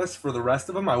that premise for the rest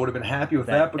of them, I would have been happy with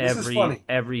that. But this is funny.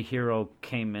 Every hero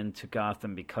came into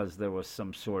Gotham because there was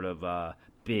some sort of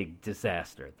big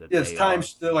disaster. It's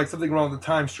something wrong with the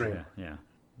time stream. Yeah.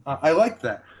 I like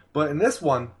that. But in this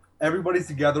one, everybody's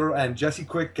together, and Jesse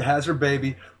Quick has her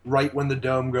baby right when the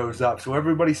dome goes up. So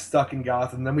everybody's stuck in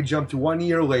Gotham. Then we jump to 1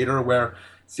 year later, where it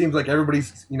seems like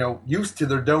everybody's used to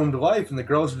their domed life, and the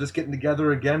girls are just getting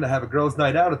together again to have a girls'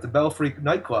 night out at the Belfry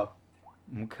nightclub.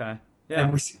 Okay. Yeah.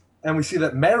 And we see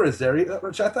that Mara's there,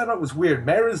 which I thought was weird.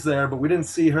 Mara's there, but we didn't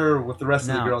see her with the rest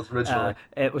of the girls originally.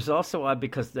 It was also odd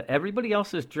because everybody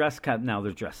else is dressed now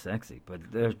they're dressed sexy,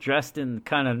 but they're dressed in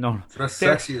kind of normal. Dressed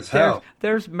sexy as hell.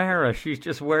 There's Mara. She's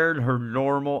just wearing her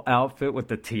normal outfit with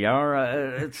the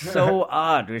tiara. It's so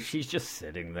odd. She's just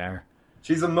sitting there.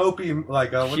 She's a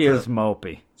mopey, she is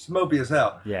mopey. She's mopey as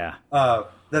hell. Yeah.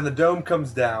 Then the dome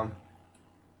comes down,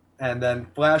 and then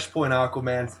Flashpoint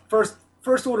Aquaman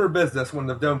First order of business when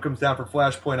the dome comes down for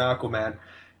Flashpoint Aquaman,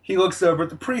 he looks over at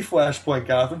the pre-Flashpoint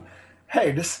Gotham.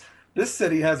 Hey, this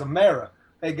city has a Mara.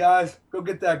 Hey guys, go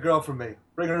get that girl for me.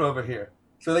 Bring her over here.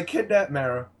 So they kidnap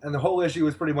Mara, and the whole issue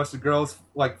is pretty much the girls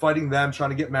fighting them,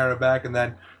 trying to get Mara back, and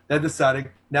then they're deciding,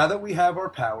 now that we have our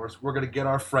powers, we're going to get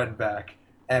our friend back.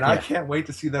 And I can't wait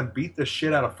to see them beat the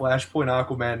shit out of Flashpoint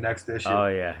Aquaman next issue. Oh,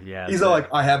 yeah. He's all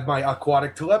like, I have my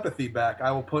aquatic telepathy back.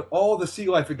 I will put all the sea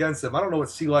life against him. I don't know what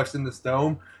sea life's in this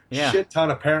dome. Yeah. Shit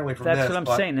ton apparently from That's what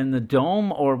I'm saying. In the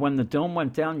dome, or when the dome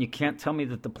went down, you can't tell me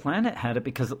that the planet had it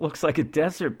because it looks like a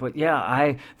desert. But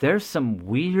yeah, there's some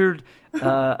weird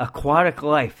aquatic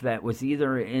life that was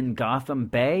either in Gotham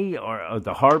Bay or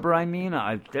the harbor.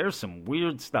 There's some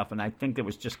weird stuff, and I think it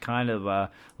was just kind of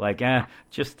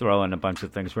just throw in a bunch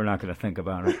of things. We're not going to think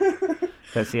about it.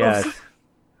 Because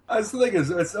I was thinking,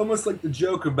 it's almost like the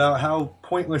joke about how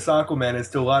pointless Aquaman is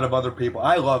to a lot of other people.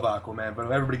 I love Aquaman,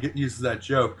 but everybody uses that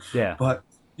joke. Yeah. But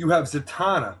you have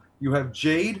Zatanna, you have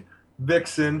Jade,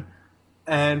 Vixen,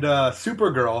 and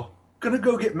Supergirl gonna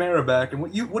go get Mara back. And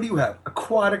what do you have?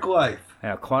 Aquatic life.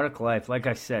 Yeah, aquatic life. Like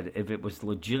I said, if it was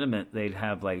legitimate, he'd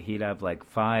have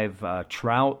 5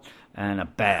 trout and a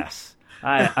bass.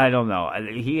 I don't know.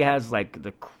 He has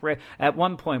at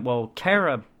one point. Well,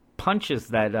 Kara punches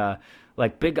that.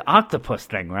 Big octopus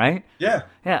thing, right? Yeah.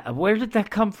 Yeah, where did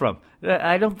that come from?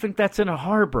 I don't think that's in a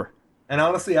harbor. And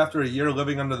honestly, after a year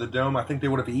living under the dome, I think they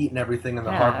would have eaten everything in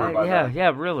the harbor by then.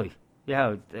 Yeah, really.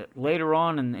 Yeah, later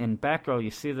on in Batgirl,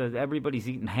 you see that everybody's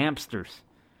eating hamsters.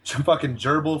 Fucking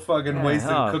gerbil ways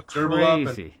to cook gerbil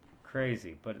up.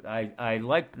 Crazy. But I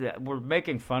like that. We're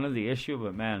making fun of the issue,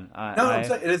 but man, I'm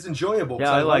saying it is enjoyable.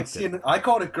 Yeah, I liked it. I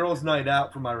called it Girls' Night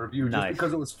Out for my review just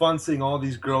because it was fun seeing all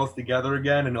these girls together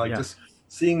again and just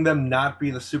seeing them not be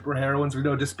the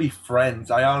superheroines, just be friends.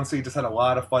 I honestly just had a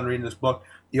lot of fun reading this book.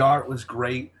 The art was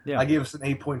great. Yeah. I gave us an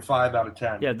 8.5 out of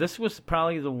 10. Yeah, this was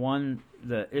probably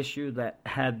the issue that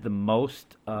had the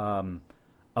most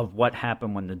of what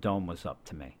happened when the dome was up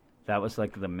to me. That was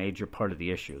the major part of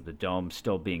the issue, the dome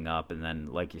still being up, and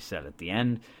then, like you said, at the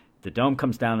end, the dome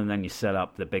comes down, and then you set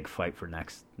up the big fight for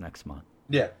next month.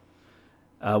 Yeah.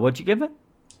 What'd you give it?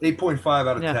 8.5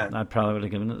 out of 10. I probably would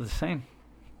have given it the same.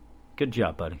 Good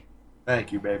job, buddy.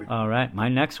 Thank you, baby. All right. My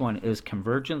next one is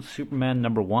Convergence Superman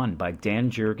 #1 by Dan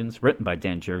Jurgens, written by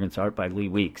Dan Jurgens, art by Lee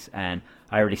Weeks. And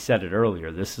I already said it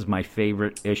earlier. This is my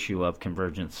favorite issue of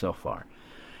Convergence so far.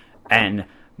 And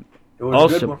it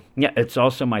was a good one. Yeah, it's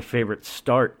also my favorite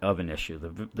start of an issue.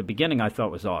 The beginning I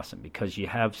thought was awesome because you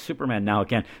have Superman. Now,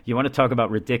 again, you want to talk about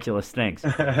ridiculous things.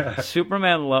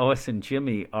 Superman, Lois, and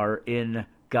Jimmy are in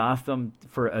Gotham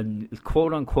for a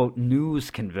quote-unquote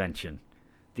news convention.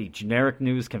 The generic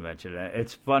news convention.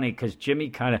 It's funny because Jimmy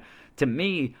to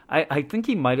me, I think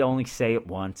he might only say it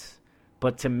once,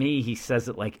 but to me he says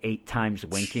it 8 times,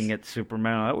 winking at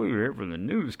Superman. We were here for the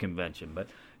news convention. But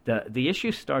the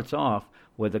issue starts off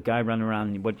with a guy running around,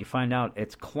 and what you find out,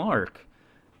 it's Clark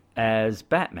as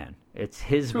Batman. It's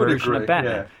his version of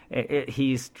Batman. Yeah.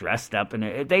 He's dressed up,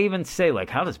 and they even say,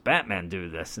 how does Batman do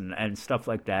this, and stuff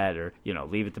like that, or,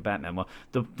 leave it to Batman. Well,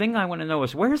 the thing I want to know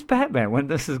is, where's Batman when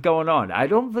this is going on? I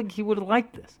don't think he would have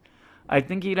liked this. I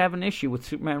think he'd have an issue with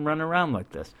Superman running around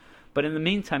like this. But in the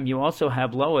meantime, you also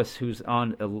have Lois, who's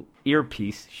on an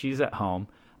earpiece. She's at home.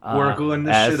 Oracling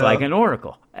this as shit up. an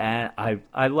oracle. And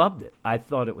I loved it. I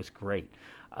thought it was great.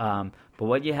 But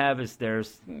what you have is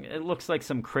it looks like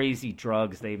some crazy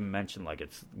drugs. They even mentioned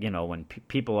it's, when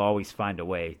people always find a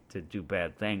way to do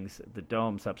bad things. The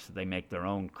dome's up so they make their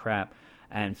own crap.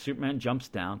 And Superman jumps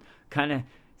down. Kind of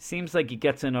seems like he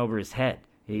gets in over his head.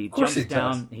 He jumps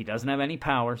down. He doesn't have any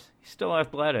powers. He's still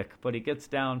athletic, but he gets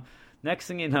down. Next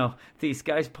thing you know, these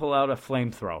guys pull out a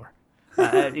flamethrower.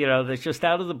 They're just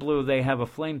out of the blue. They have a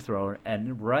flamethrower.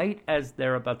 And right as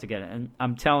they're about to get it, and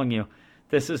I'm telling you,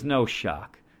 this is no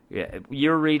shock. Yeah,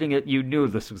 you're reading it. You knew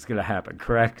this was going to happen,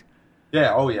 correct?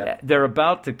 Yeah. Oh, yeah. They're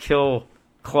about to kill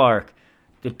Clark.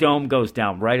 The dome goes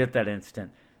down right at that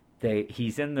instant.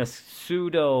 He's in this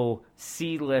pseudo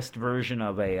C-list version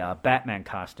of a Batman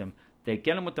costume. They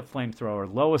get him with the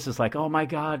flamethrower. Lois is like, "Oh my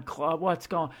God, Claude, what's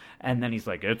going?" And then he's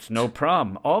like, "It's no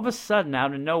problem." All of a sudden,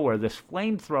 out of nowhere, this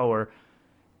flamethrower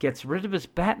gets rid of his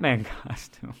Batman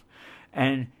costume,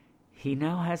 and he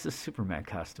now has a Superman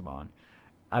costume on.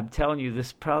 I'm telling you,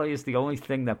 this probably is the only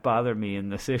thing that bothered me in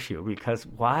this issue, because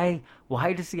why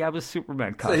does he have a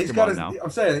Superman costume on now? I'm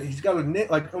saying he's got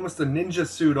almost a ninja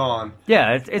suit on.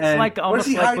 Yeah, it's like almost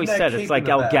like we said. It's like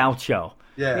El Gaucho.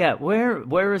 Yeah.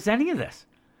 Where is any of this?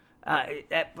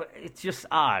 It's just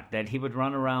odd that he would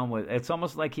run around with. It's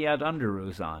almost like he had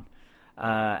underoos on.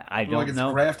 I don't it's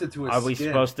know. grafted to his Are we skin.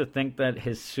 supposed to think that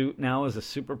his suit now is a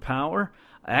superpower?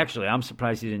 Actually, I'm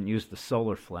surprised he didn't use the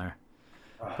solar flare.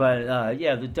 But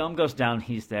the dome goes down.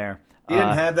 He's there. He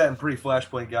didn't have that in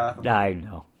pre-Flashpoint Gotham. I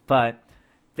know, but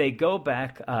they go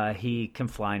back. He can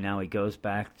fly now. He goes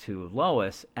back to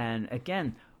Lois, and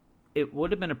again, it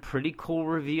would have been a pretty cool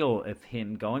reveal if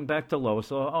him going back to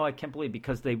Lois. Oh, I can't believe,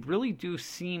 because they really do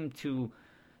seem to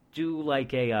do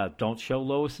like a don't show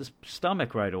Lois's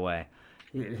stomach right away.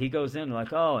 He goes in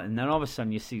like, oh, and then all of a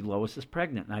sudden you see Lois is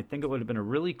pregnant, and I think it would have been a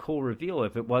really cool reveal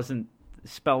if it wasn't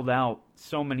spelled out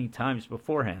so many times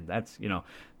beforehand. That's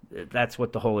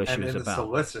what the whole issue is about.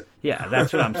 Solicit. Yeah,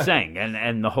 that's what I'm saying.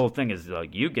 And the whole thing is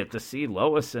like you get to see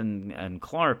Lois and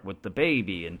Clark with the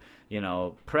baby and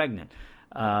pregnant.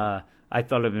 I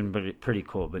thought it would have been pretty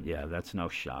cool, but yeah, that's no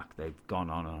shock. They've gone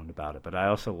on and on about it. But I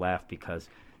also laugh because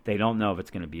they don't know if it's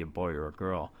going to be a boy or a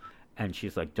girl. And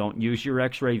she's like, "Don't use your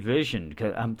X-ray vision."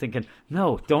 'Cause I'm thinking,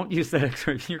 no, don't use that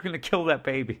X-ray. You're going to kill that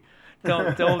baby.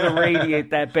 Don't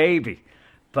irradiate that baby.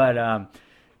 But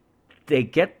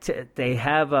they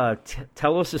have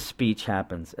Telos' speech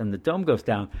happens, and the dome goes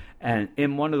down. And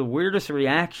in one of the weirdest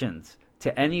reactions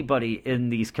to anybody in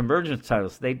these Convergence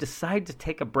titles, they decide to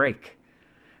take a break.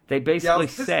 They basically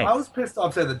I was pissed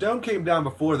off. Saying the dome came down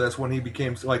before this when he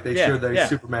became showed that he's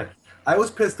Superman. I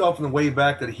was pissed off on the way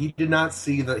back that he did not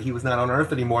see that he was not on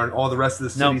Earth anymore and all the rest of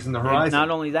the cities in the horizon. Not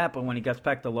only that, but when he gets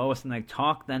back to Lois and they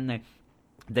talk, then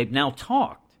they've now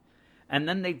talked. And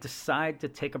then they decide to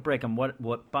take a break. And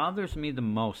what bothers me the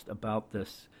most about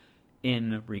this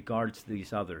in regards to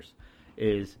these others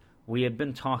is we had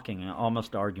been talking and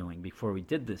almost arguing before we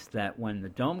did this that when the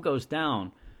dome goes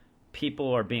down,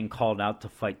 people are being called out to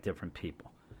fight different people.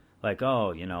 Like,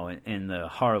 in the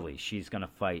Harley, she's going to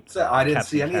fight. So I didn't Captain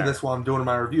see any Carrot. of this while I'm doing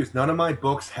my reviews. None of my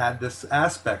books had this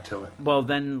aspect to it. Well,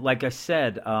 then, like I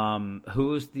said,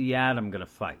 who's the Atom going to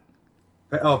fight?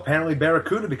 Oh, apparently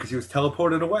Barracuda, because he was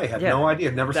teleported away. Had no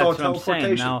idea. Never saw a teleportation. I'm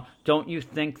saying. Now, don't you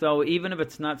think, though, even if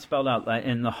it's not spelled out,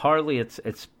 in the Harley,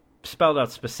 it's spelled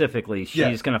out specifically,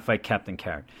 she's going to fight Captain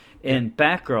Carrot. In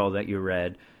Batgirl that you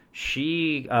read,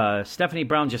 Stephanie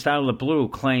Brown, just out of the blue,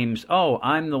 claims, "Oh,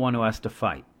 I'm the one who has to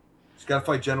fight." She's got to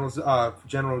fight General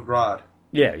Grodd.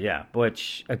 Yeah,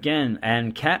 which, again,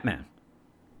 and Catman.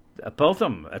 Both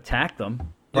of them attack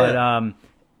them. But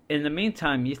in the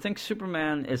meantime, you think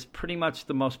Superman is pretty much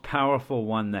the most powerful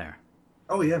one there.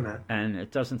 Oh, yeah, man. And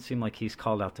it doesn't seem like he's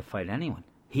called out to fight anyone.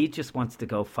 He just wants to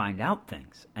go find out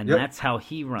things. And that's how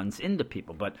he runs into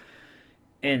people. But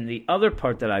in the other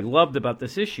part that I loved about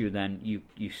this issue, then, you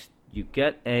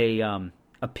get a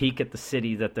peek at the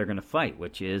city that they're going to fight,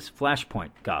 which is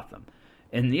Flashpoint Gotham.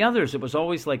 In the others, it was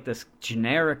always like this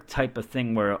generic type of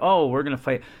thing where, we're going to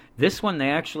fight. This one, they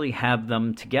actually have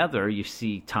them together. You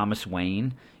see Thomas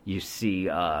Wayne. You see,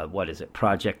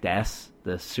 Project S,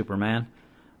 the Superman?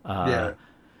 Or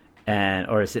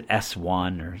is it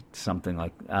S1 or something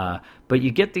like but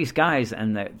you get these guys,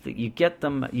 and you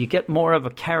get more of a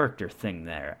character thing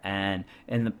there. And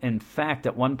in fact,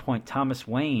 at one point, Thomas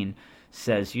Wayne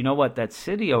says, "You know what, that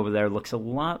city over there looks a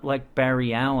lot like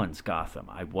Barry Allen's Gotham.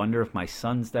 I wonder if my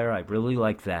son's there. I really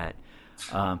like that."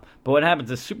 But what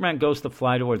happens is Superman goes to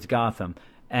fly towards Gotham,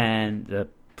 and the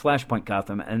Flashpoint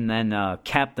Gotham, and then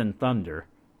Captain Thunder,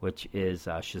 which is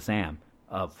Shazam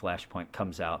of Flashpoint,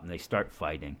 comes out, and they start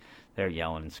fighting. They're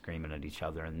yelling and screaming at each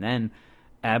other. And then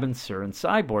Abin Sur and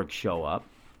Cyborg show up,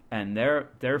 and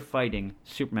they're fighting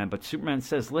Superman. But Superman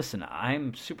says, "Listen,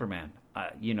 I'm Superman.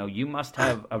 You must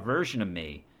have a version of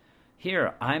me.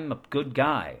 Here, I'm a good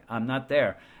guy. I'm not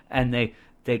there." And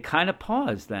they kind of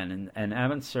pause then, and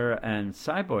Abin Sur and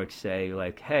Cyborg say,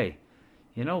 like, "Hey,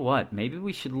 you know what? Maybe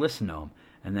we should listen to him."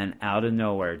 And then out of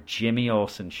nowhere, Jimmy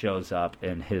Olsen shows up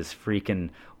in his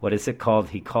freaking, what is it called?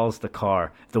 He calls the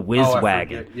car the Whiz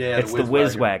Wagon. It's the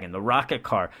Whiz Wagon, the rocket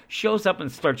car. Shows up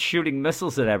and starts shooting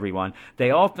missiles at everyone.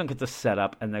 They all think it's a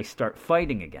setup, and they start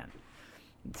fighting again.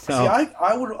 So, See,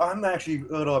 I'm actually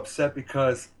a little upset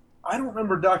because I don't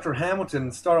remember Dr. Hamilton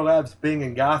and Star Labs being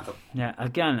in Gotham. Yeah,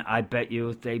 again, I bet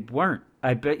you they weren't.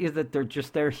 I bet you that they're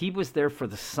just there. He was there for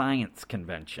the science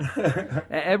convention.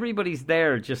 Everybody's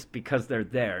there just because they're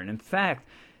there. And in fact,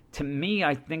 to me,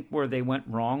 I think where they went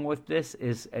wrong with this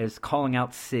is calling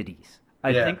out cities.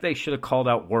 I think they should have called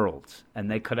out worlds, and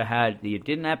they could have had. You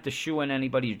didn't have to shoe in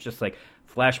anybody. You're just like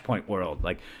Flashpoint world,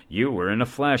 like you were in a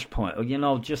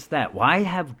Flashpoint. Just that. Why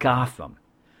have Gotham?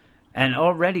 And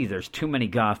already there's too many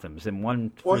Gothams in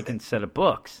one freaking set of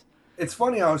books. It's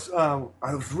funny. I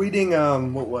was reading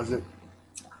what was it?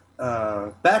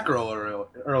 Batgirl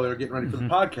earlier, getting ready for the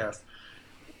podcast,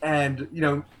 and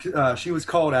she was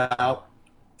called out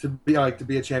to be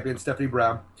a champion, Stephanie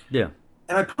Brown. Yeah.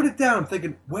 And I put it down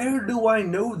thinking, where do I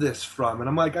know this from? And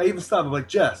I'm like, I even stopped. I'm like,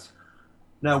 Jess,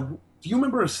 now, do you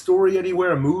remember a story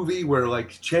anywhere, a movie where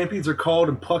like champions are called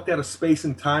and plucked out of space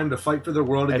and time to fight for their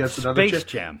world against another Space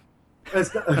Jam.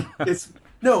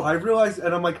 No, I realized,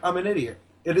 and I'm like, I'm an idiot.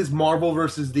 It is Marvel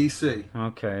versus DC.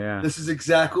 Okay, yeah. This is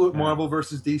exactly what Marvel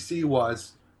versus DC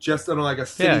was, just on like a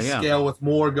city scale with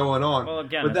more going on. Well,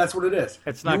 again, but that's what it is.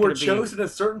 It's not you were chosen at a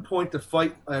certain point to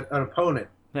fight an opponent.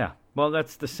 Yeah. Well,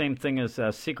 that's the same thing as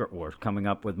Secret Wars coming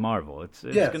up with Marvel. It's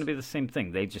going to be the same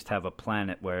thing. They just have a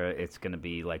planet where it's going to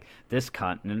be like this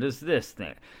continent is this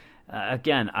thing.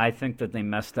 Again, I think that they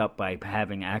messed up by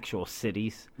having actual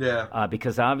cities. Yeah.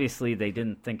 Because obviously they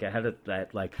didn't think ahead of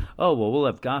that. Like, oh well, we'll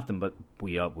have Gotham, but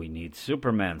we need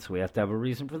Superman, so we have to have a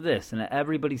reason for this, and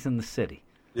everybody's in the city.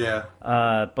 Yeah.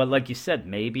 But like you said,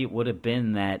 maybe it would have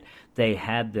been that they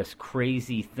had this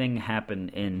crazy thing happen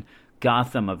in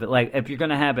Gotham of it. Like, if you're going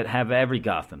to have it, have every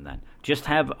Gotham then. Just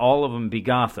have all of them be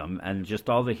Gotham, and just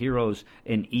all the heroes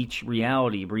in each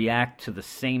reality react to the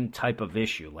same type of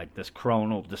issue, like this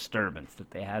chronal disturbance that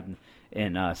they had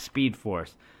in Speed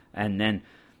Force. And then,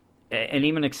 and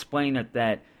even explain it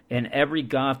that in every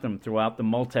Gotham throughout the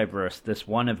multiverse, this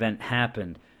one event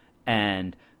happened,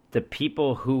 and the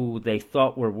people who they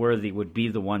thought were worthy would be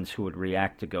the ones who would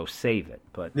react to go save it.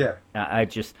 But yeah, I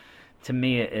just, to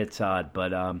me, it's odd.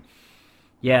 But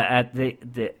yeah, at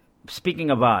the speaking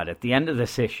of odd, at the end of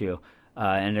this issue,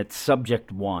 and it's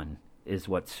Subject 1 is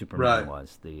what Superman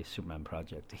was, the Superman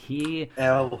Project.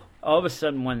 All of a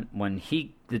sudden, when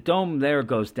the dome there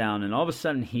goes down, and all of a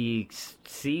sudden he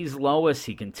sees Lois,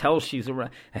 he can tell she's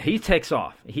around. He takes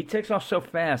off. He takes off so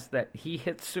fast that he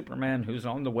hits Superman, who's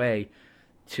on the way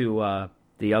to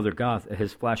the other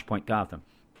his Flashpoint Gotham.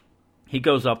 He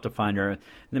goes up to find her. In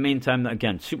the meantime,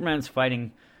 again, Superman's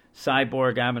fighting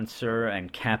Cyborg, Abin Sur,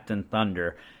 and Captain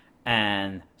Thunder.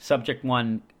 And Subject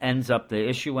 1 the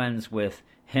issue ends with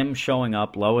him showing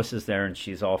up. Lois is there, and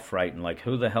she's all frightened, like,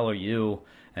 who the hell are you?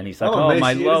 And he's like, oh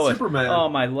my Lois. Superman. Oh,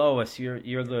 my Lois, you're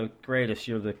the greatest.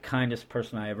 You're the kindest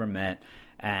person I ever met.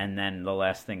 And then the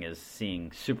last thing is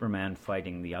seeing Superman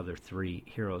fighting the other three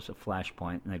heroes of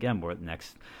Flashpoint. And again, we're at the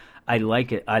next. I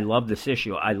like it. I love this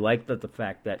issue. I like the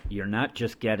fact that you're not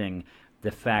just getting the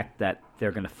fact that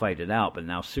they're going to fight it out, but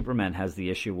now Superman has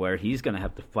the issue where he's going to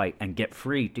have to fight and get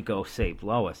free to go save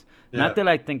Lois. Yeah. Not that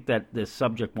I think that this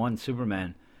Subject 1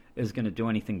 Superman is going to do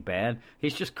anything bad.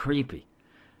 He's just creepy.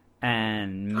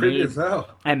 And creepy as hell.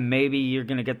 And maybe you're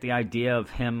going to get the idea of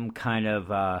him kind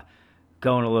of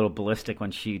going a little ballistic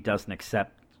when she doesn't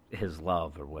accept his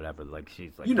love or whatever. Like,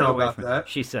 she's like, you know about that.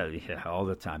 She said, yeah, all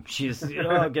the time. She's,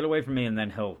 get away from me, and then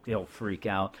he'll freak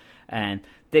out. And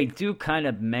they do kind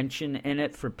of mention in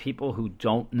it, for people who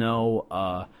don't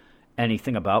know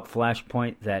anything about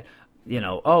Flashpoint, that, you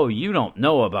don't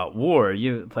know about war.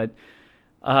 But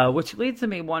which leads to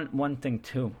me one thing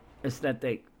too, is that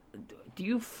do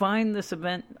you find this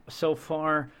event so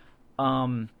far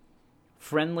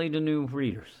friendly to new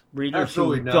readers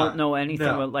absolutely who not. Don't know anything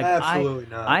about, like, absolutely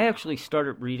not. I actually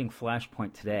started reading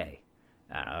Flashpoint today.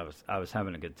 I was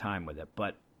having a good time with it,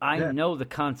 but I know the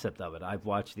concept of it. I've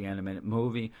watched the animated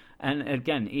movie, and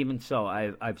again, even so,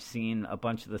 I've seen a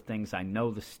bunch of the things. I know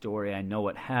the story. I know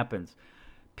what happens.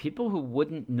 People who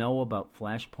wouldn't know about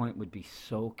Flashpoint would be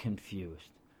so confused.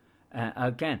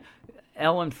 Again,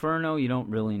 El Inferno, you don't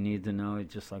really need to know.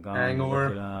 It's just like, Angor.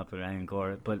 Look it up, or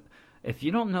Angor. But if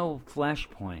you don't know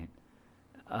Flashpoint,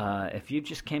 if you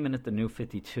just came in at the New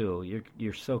 52,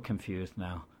 you're so confused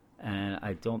now. And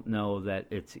I don't know that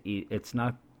it's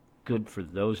not good for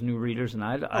those new readers, and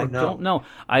I don't know.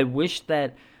 I wish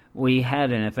that we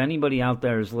had, and if anybody out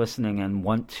there is listening and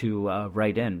want to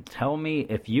write in, tell me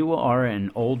if you are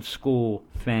an old school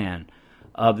fan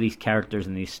of these characters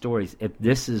and these stories, if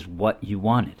this is what you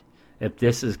wanted. If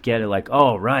this is like,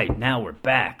 oh, right, now we're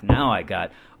back. Now I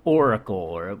got Oracle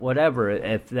or whatever.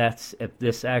 If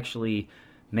this actually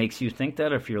makes you think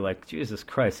that, or if you're like, Jesus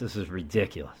Christ, this is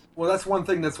ridiculous. Well, that's one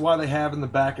thing. That's why they have in the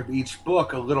back of each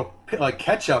book a little like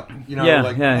catch-up.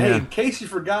 Hey, in case you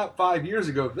forgot 5 years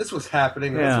ago, this was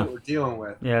happening. That's what we're dealing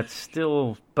with. Yeah, it's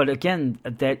still. But again,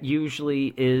 that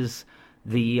usually is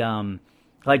the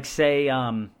say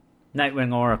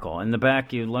Nightwing Oracle. In the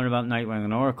back, you learn about Nightwing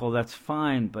and Oracle. That's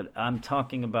fine. But I'm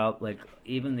talking about like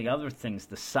even the other things,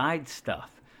 the side stuff.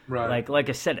 Right. Like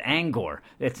I said, Angor.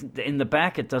 It's in the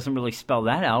back. It doesn't really spell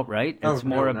that out, right? It's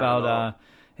more about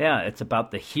it's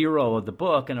about the hero of the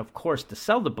book, and of course, to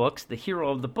sell the books, the hero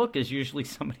of the book is usually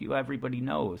somebody who everybody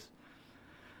knows.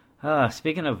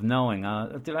 Speaking of knowing,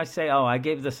 did I say? I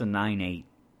gave this a 9.8.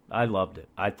 I loved it.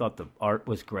 I thought the art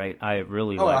was great. I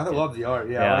really liked it. I love the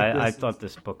art. Yeah, I thought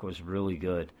this book was really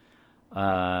good.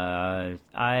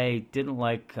 I didn't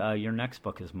like your next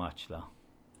book as much, though.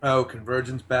 Oh,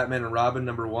 Convergence, Batman and Robin,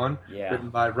 #1. Yeah.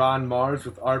 Written by Ron Mars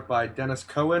with art by Dennis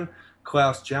Cohen,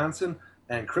 Klaus Johnson,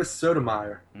 and Chris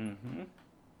Sotomayor.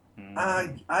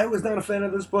 I was not a fan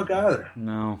of this book either.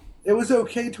 No. It was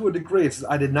okay to a degree.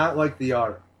 I did not like the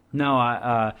art.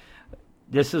 No,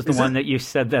 this is the one that you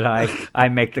said that I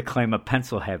make the claim of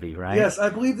pencil heavy, right? Yes, I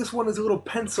believe this one is a little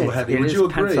pencil heavy. Would you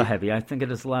agree? It is pencil heavy. I think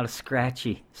it is a lot of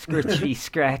scratchy,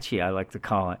 I like to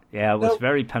call it. Yeah, it was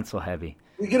very pencil heavy.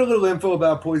 We get a little info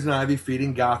about Poison Ivy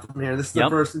feeding Gotham here. This is the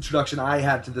first introduction I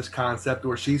had to this concept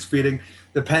where she's feeding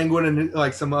the Penguin and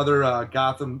like some other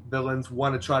Gotham villains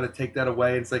want to try to take that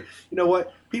away. And it's like, you know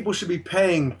what? People should be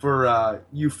paying for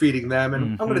you feeding them,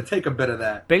 and I'm going to take a bit of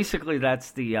that. Basically,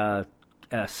 that's the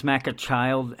smack a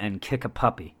child and kick a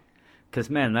puppy.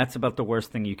 Because, man, that's about the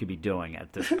worst thing you could be doing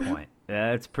at this point.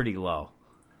 It's pretty low.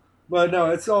 But no,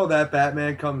 it's all that.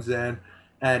 Batman comes in.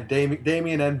 And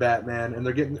Damian and Batman, and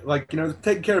they're getting,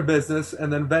 taking care of business,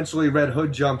 and then eventually Red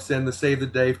Hood jumps in to save the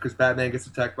day because Batman gets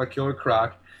attacked by Killer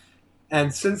Croc.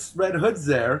 And since Red Hood's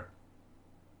there,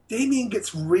 Damian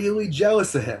gets really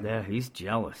jealous of him. Yeah, he's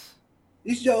jealous.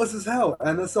 He's jealous as hell.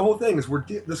 And that's the whole thing, is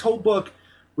this whole book,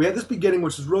 we had this beginning,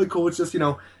 which is really cool. It's just,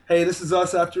 hey, this is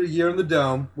us after a year in the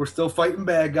Dome. We're still fighting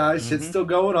bad guys. Shit's still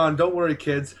going on. Don't worry,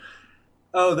 kids.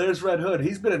 Oh, there's Red Hood.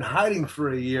 He's been in hiding for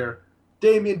a year.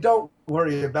 Damian, don't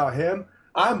worry about him.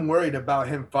 I'm worried about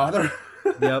him, Father.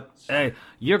 Yep. Hey,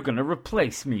 you're going to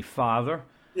replace me, Father.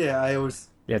 Yeah,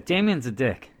 Yeah, Damian's a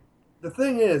dick. The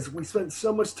thing is, we spent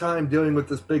so much time dealing with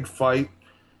this big fight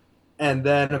and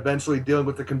then eventually dealing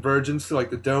with the convergence, so like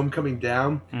the Dome coming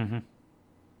down. Mm-hmm.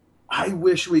 I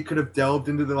wish we could have delved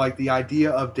into the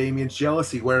idea of Damian's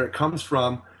jealousy, where it comes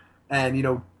from. And,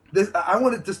 I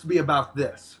wanted this to be about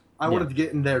this. I wanted to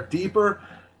get in there deeper,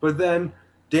 but then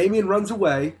Damian runs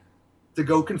away to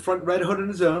go confront Red Hood on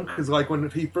his own, because when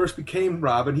he first became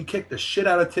Robin, he kicked the shit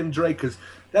out of Tim Drake, because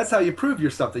that's how you prove you're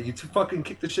something. You fucking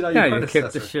kick the shit out of your predecessor. Yeah,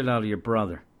 you kick the shit out of your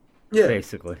brother,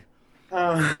 basically.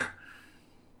 And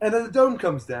then the Dome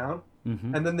comes down,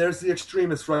 and then there's the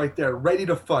extremists right there, ready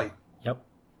to fight. Yep.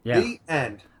 Yeah. The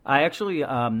end. I actually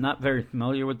am not very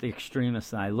familiar with the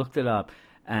extremists, and I looked it up,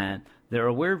 and they're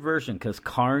a weird version, because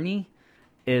Carney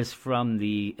is from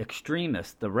the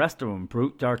Extremists. The rest of them,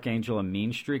 Brute, Dark Angel, and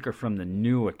Mean Streak, are from the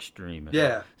New Extremists.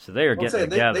 Yeah. So they are getting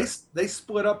together. They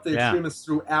split up the Extremists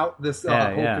throughout this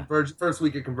whole first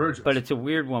week of Convergence. But it's a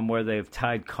weird one where they've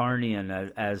tied Carney in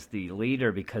as the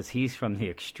leader because he's from the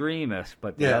Extremists,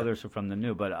 but the others are from the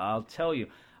New. But I'll tell you,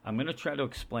 I'm going to try to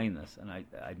explain this, and I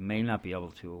may not be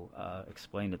able to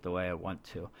explain it the way I want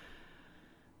to.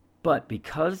 But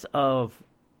because of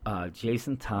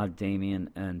Jason Todd, Damian,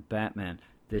 and Batman,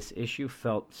 this issue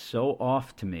felt so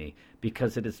off to me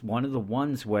because it is one of the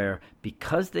ones where,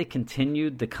 because they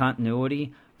continued the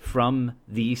continuity from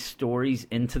these stories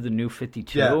into the New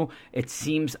 52, it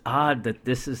seems odd that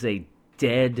this is a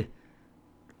dead,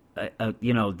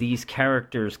 these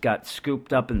characters got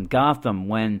scooped up in Gotham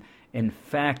when, in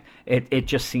fact, it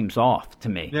just seems off to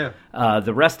me. Yeah.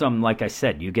 The rest of them, like I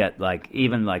said, you get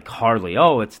even Harley.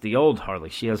 Oh, it's the old Harley.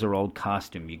 She has her old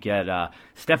costume. You get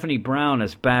Stephanie Brown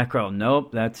as Batgirl.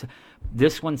 Nope,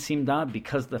 this one seemed odd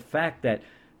because the fact that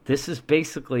this has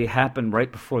basically happened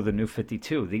right before the New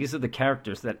 52. These are the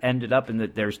characters that ended up in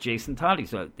there's Jason Todd.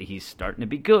 He's starting to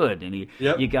be good. And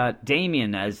you got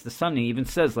Damian as the son. He even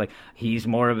says, he's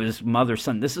more of his mother's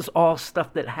son. This is all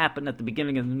stuff that happened at the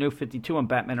beginning of the New 52 on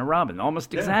Batman and Robin.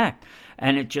 Almost exact.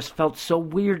 And it just felt so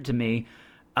weird to me.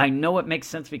 I know it makes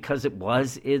sense because it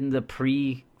was in the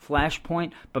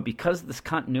pre-Flashpoint, but because of this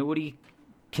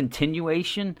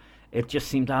continuation, it just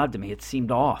seemed odd to me. It seemed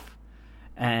off.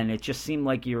 And it just seemed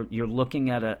like you're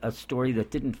looking at a story that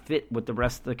didn't fit with the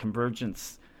rest of the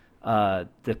Convergence,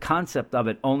 the concept of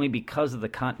it, only because of the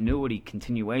continuity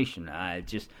continuation.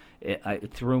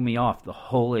 It threw me off the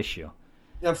whole issue.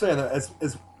 Yeah, I'm saying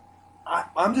that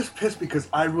I'm just pissed because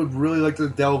I would really like to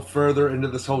delve further into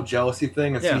this whole jealousy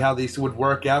thing and see how these would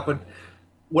work out. But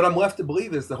what I'm left to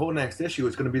believe is the whole next issue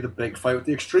is going to be the big fight with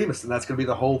the extremists, and that's going to be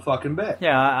the whole fucking bit.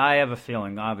 Yeah, I have a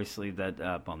feeling, obviously, that,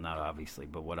 well, not obviously,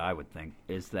 but what I would think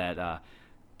is that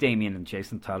Damian and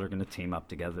Jason Todd are going to team up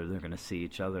together. They're going to see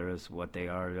each other as what they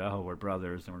are. Oh, we're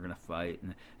brothers, and we're going to fight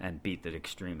and beat the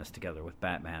extremists together with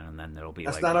Batman, and then there'll be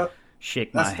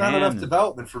shake my hand. That's not enough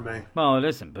development for me. Well, it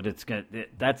isn't, but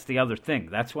that's the other thing.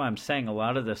 That's why I'm saying a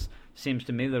lot of this seems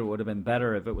to me that it would have been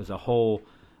better if it was a whole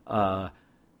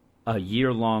a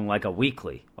year-long, like a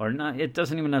weekly. Or not. It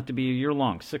doesn't even have to be a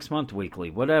year-long, 6-month weekly,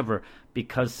 whatever,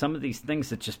 because some of these things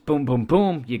that just boom, boom,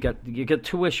 boom, you get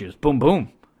 2 issues, boom,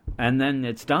 boom, and then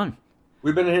it's done.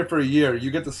 We've been here for a year.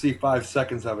 You get to see 5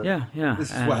 seconds of it. Yeah.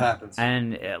 This is what happens.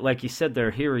 And like you said,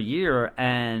 they're here a year,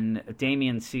 and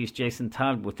Damian sees Jason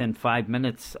Todd within 5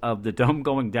 minutes of the dome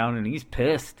going down, and he's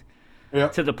pissed.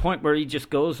 Yep. To the point where he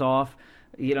just goes off,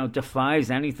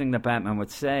 defies anything that Batman would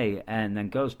say, and then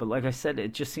goes. But like I said,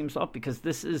 it just seems off because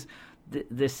this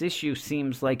issue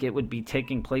seems like it would be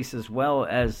taking place as well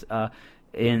as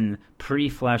in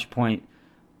pre-Flashpoint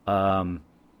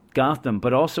Gotham,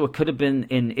 but also it could have been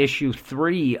in issue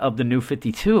 3 of the New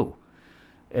 52.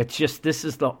 It's just this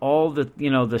is the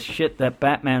shit that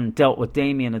Batman dealt with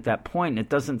Damian at that point. It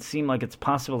doesn't seem like it's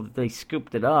possible that they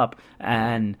scooped it up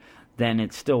and then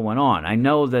it still went on. I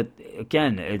know that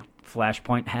again,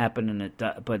 Flashpoint happened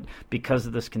but because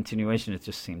of this continuation, it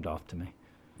just seemed off to me.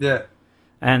 Yeah,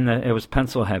 and it was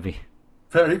pencil heavy.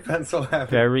 Very pencil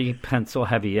heavy. Very pencil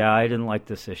heavy. Yeah, I didn't like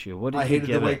this issue. What did you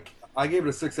give it? I gave it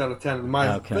a 6 out of 10.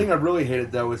 My thing I really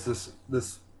hated though is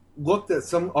this look that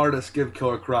some artists give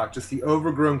Killer Croc, just the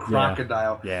overgrown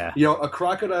crocodile. Yeah. A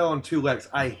crocodile on 2 legs.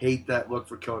 I hate that look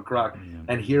for Killer Croc. Yeah.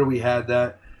 And here we had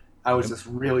that. I was just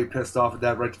really pissed off at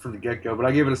that right from the get-go. But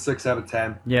I gave it a 6 out of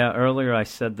 10. Yeah, earlier I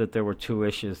said that there were 2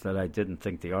 issues that I didn't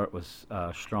think the art was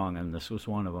strong, and this was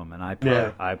one of them. And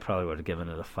I probably would have given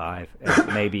it a 5,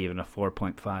 maybe even a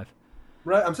 4.5.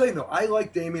 Right, I'm saying though, I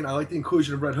like Damian. I like the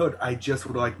inclusion of Red Hood. I just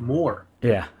would like more.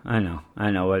 Yeah, I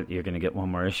know what you're going to get, one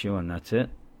more issue, and that's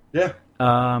it. Yeah.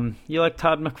 You like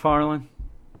Todd McFarlane?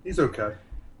 He's okay.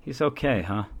 He's okay,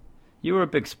 huh? You were a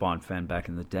big Spawn fan back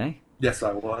in the day. Yes,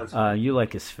 I was. You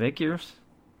like his figures?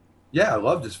 Yeah, I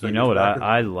loved his figures. You know what?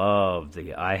 I loved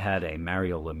I had a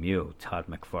Mario Lemieux Todd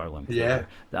McFarlane figure.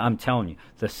 Yeah. I'm telling you,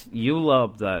 you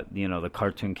love the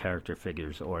cartoon character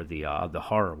figures or the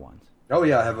horror ones. Oh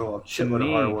yeah, I have a shitload of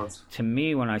horror ones. To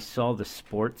me, when I saw the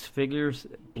sports figures,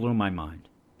 it blew my mind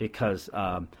because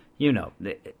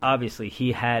obviously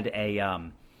he had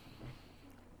an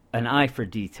eye for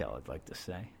detail. I'd like to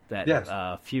say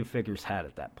that few figures had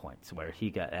at that point. So where he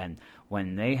got, and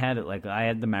when they had it, like I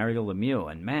had the Mario Lemieux,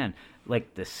 and man,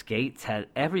 like the skates had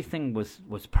everything was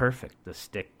perfect. The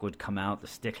stick would come out. The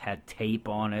stick had tape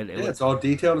on it. It's all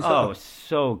detailed and stuff. Oh,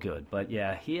 so good. But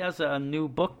yeah, he has a new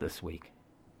book this week.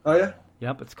 Oh, yeah?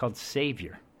 Yep, it's called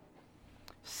Savior.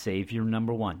 Savior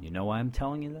 #1. You know why I'm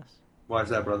telling you this? Why is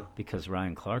that, brother? Because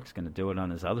Ryan Clark's going to do it on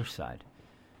his other side.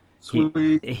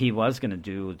 Sweet. He was going to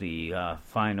do the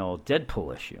final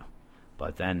Deadpool issue,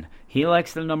 but then he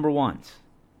likes the #1s,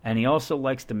 and he also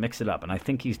likes to mix it up, and I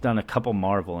think he's done a couple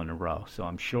Marvel in a row, so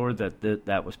I'm sure that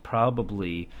that was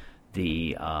probably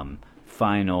the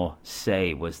final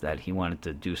say was that he wanted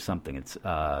to do something. It's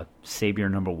Savior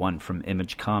 #1 from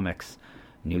Image Comics.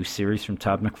 New series from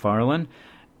Todd McFarlane.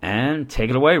 And take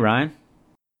it away, Ryan.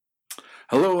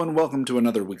 Hello and welcome to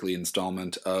another weekly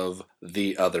installment of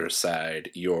The Other Side,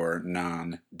 your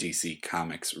non-DC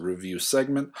Comics review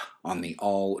segment on the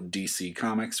All DC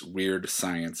Comics Weird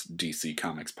Science DC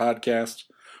Comics podcast,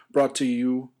 brought to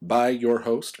you by your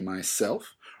host,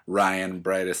 myself, Ryan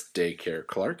Brightest Daycare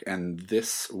Clark. And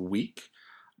this week,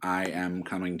 I am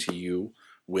coming to you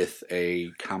with a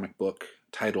comic book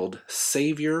titled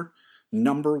Savior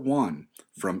 #1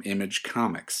 from Image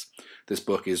Comics. This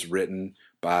book is written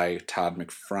by Todd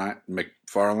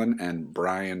McFarlane and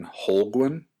Brian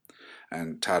Holguin.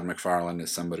 And Todd McFarlane is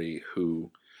somebody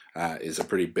who is a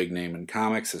pretty big name in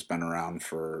comics, has been around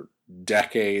for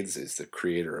decades, is the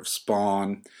creator of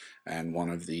Spawn, and one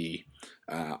of the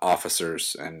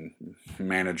officers and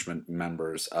management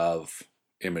members of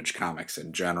Image Comics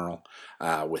in general,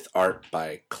 with art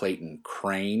by Clayton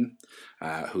Crane,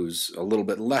 who's a little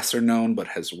bit lesser known, but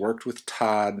has worked with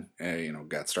Todd.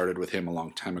 Got started with him a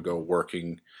long time ago,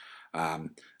 working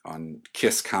on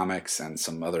Kiss Comics and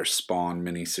some other Spawn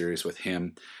miniseries with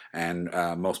him. And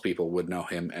most people would know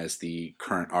him as the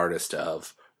current artist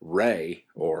of Ray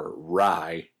or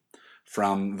Rye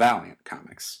from Valiant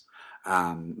Comics.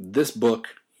 This book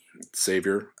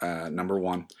Savior, number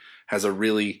 1, has a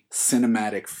really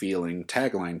cinematic feeling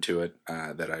tagline to it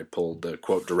that I pulled the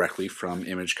quote directly from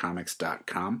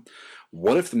imagecomics.com.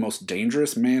 What if the most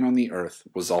dangerous man on the earth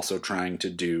was also trying to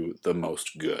do the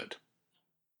most good?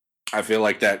 I feel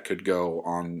like that could go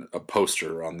on a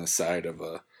poster on the side of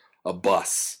a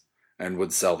bus and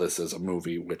would sell this as a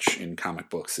movie, which in comic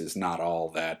books is not all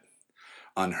that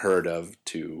unheard of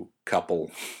to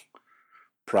couple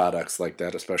products like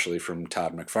that, especially from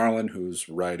Todd McFarlane, who's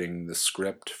writing the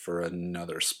script for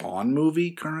another Spawn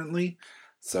movie currently.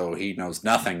 So he knows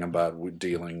nothing about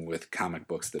dealing with comic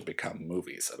books that become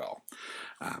movies at all.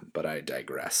 But I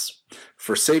digress.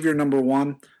 For Savior number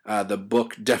 1, the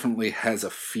book definitely has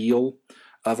a feel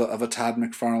of a Todd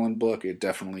McFarlane book. It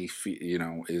definitely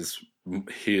is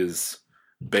his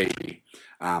baby.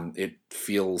 It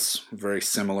feels very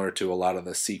similar to a lot of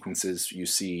the sequences you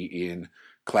see in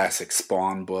classic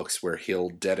Spawn books, where he'll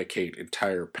dedicate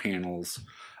entire panels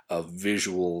of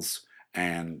visuals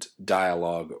and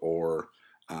dialogue or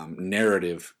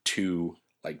narrative to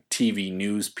like TV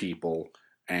news people,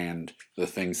 and the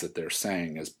things that they're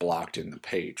saying is blocked in the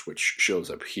page, which shows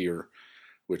up here,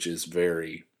 which is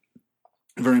very,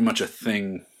 very much a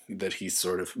thing that he's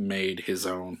sort of made his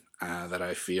own, that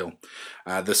I feel.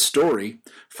 The story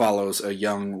follows a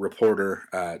young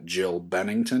reporter, Jill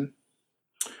Bennington,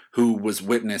 who was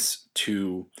witness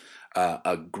to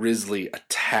a grisly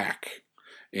attack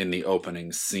in the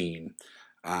opening scene.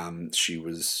 She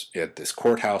was at this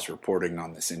courthouse reporting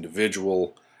on this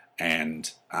individual,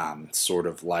 and sort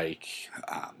of like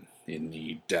in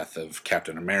the death of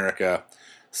Captain America,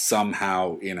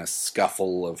 somehow in a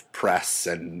scuffle of press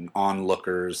and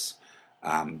onlookers,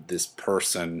 this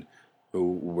person,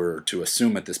 who we're to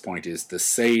assume at this point is the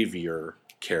Savior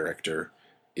character,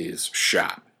 is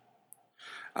shot.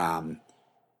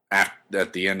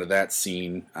 At the end of that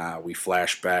scene, we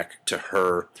flash back to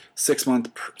her 6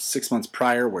 months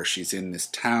prior, where she's in this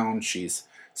town. She's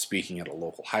speaking at a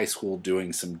local high school,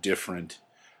 doing some different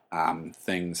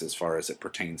things as far as it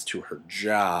pertains to her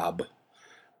job,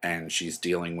 and she's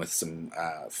dealing with some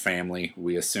family,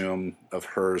 we assume, of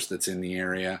hers that's in the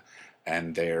area,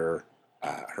 and her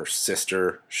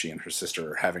sister. She and her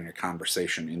sister are having a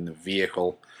conversation in the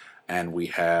vehicle, and we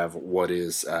have what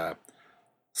is,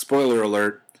 spoiler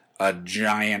alert, a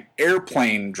giant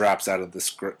airplane drops out of the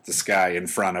sky in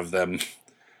front of them.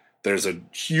 There's a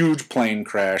huge plane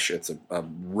crash. It's a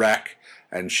wreck,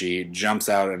 and she jumps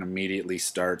out and immediately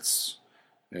starts,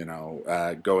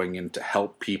 going in to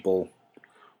help people.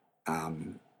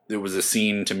 There was a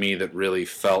scene to me that really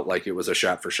felt like it was a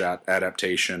shot-for-shot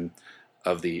adaptation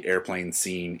of the airplane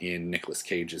scene in Nicolas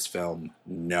Cage's film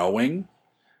Knowing.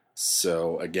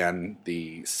 So again,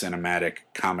 the cinematic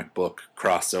comic book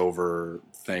crossover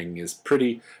thing is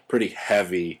pretty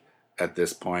heavy at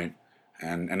this point,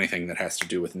 and anything that has to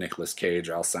do with Nicolas Cage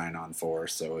I'll sign on for.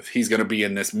 So if he's going to be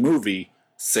in this movie,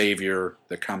 Savior,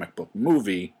 the comic book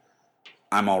movie,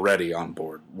 I'm already on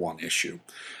board one issue.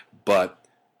 But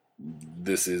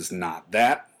this is not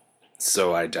that,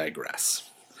 so I digress.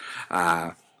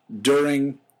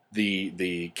 During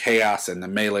the chaos and the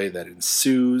melee that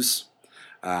ensues,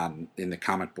 in the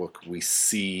comic book, we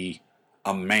see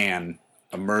a man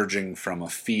emerging from a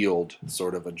field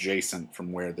sort of adjacent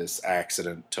from where this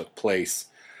accident took place,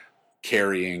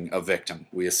 carrying a victim.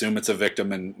 We assume it's a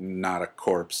victim and not a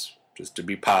corpse, just to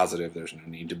be positive. There's no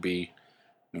need to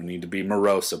be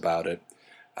morose about it.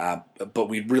 But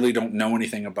we really don't know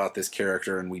anything about this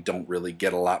character, and we don't really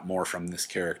get a lot more from this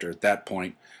character at that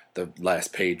point. The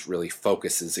last page really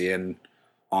focuses in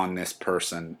on this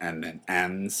person and then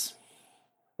ends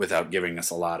without giving us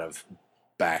a lot of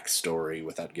backstory,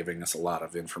 without giving us a lot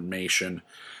of information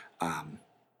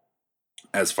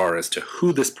as far as to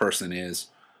who this person is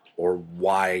or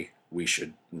why we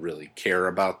should really care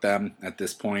about them at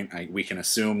this point. We can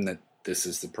assume that this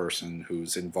is the person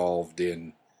who's involved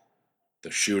in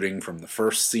the shooting from the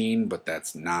first scene, but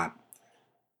that's not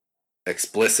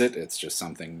explicit. It's just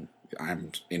something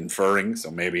I'm inferring,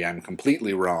 so maybe I'm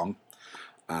completely wrong.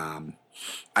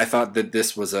 I thought that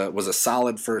this was a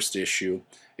solid first issue.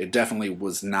 It definitely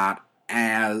was not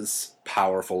as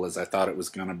powerful as I thought it was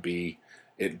going to be.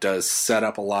 It does set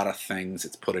up a lot of things.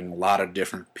 It's putting a lot of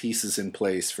different pieces in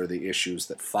place for the issues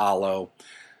that follow.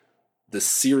 The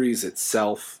series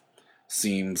itself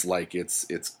seems like it's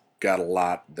got a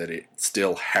lot that it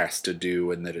still has to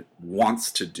do and that it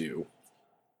wants to do.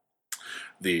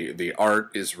 The art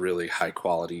is really high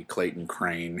quality. Clayton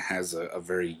Crane has a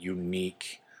very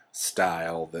unique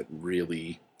style that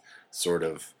really sort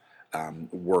of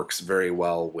works very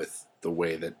well with the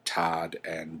way that Todd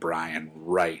and Brian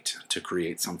write to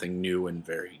create something new and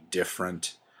very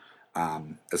different.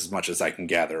 As much as I can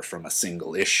gather from a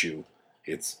single issue,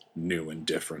 it's new and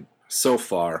different so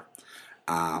far.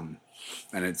 And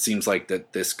it seems like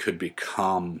that this could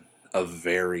become a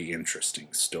very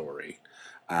interesting story.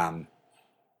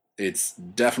 It's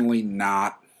definitely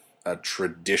not a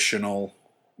traditional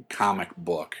comic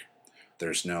book.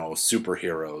 There's no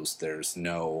superheroes, there's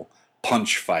no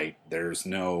punch fight, there's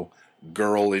no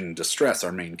girl in distress.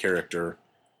 Our main character,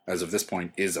 as of this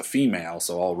point, is a female,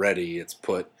 so already it's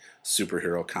put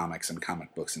superhero comics and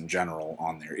comic books in general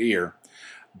on their ear.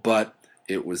 But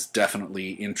it was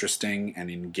definitely interesting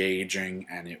and engaging,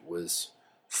 and it was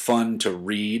fun to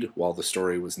read, while the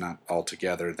story was not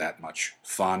altogether that much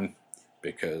fun,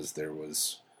 because there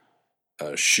was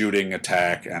a shooting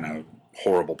attack and a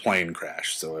horrible plane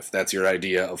crash. So if that's your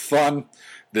idea of fun,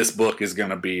 this book is going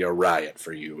to be a riot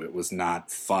for you. It was not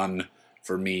fun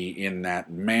for me in that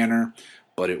manner,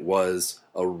 but it was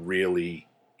a really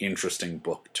interesting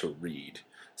book to read.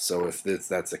 So if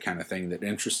that's the kind of thing that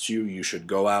interests you, you should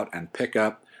go out and pick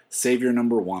up Savior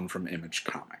 #1 from Image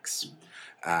Comics.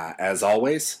 As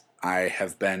always, I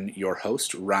have been your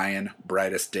host, Ryan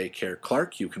Brightest Daycare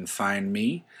Clark. You can find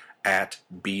me at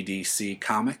BDC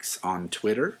Comics on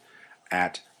Twitter,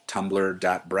 at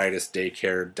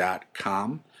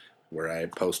tumblr.brightestdaycare.com, where I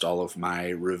post all of my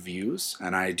reviews.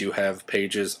 And I do have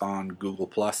pages on Google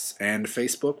Plus and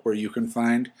Facebook where you can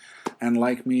find and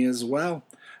like me as well.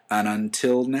 And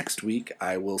until next week,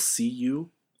 I will see you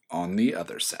on the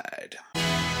other side.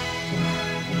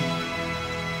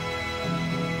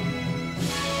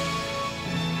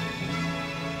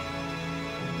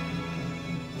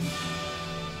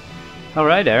 All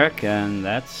right, Eric, and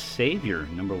that's Savior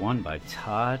 #1 by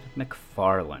Todd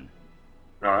McFarlane.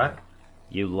 All right.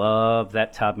 You love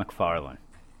that Todd McFarlane.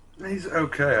 He's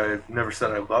okay. I never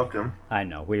said I loved him. I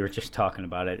know. We were just talking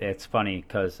about it. It's funny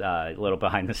because a little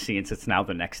behind the scenes, it's now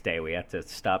the next day. We had to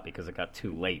stop because it got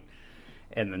too late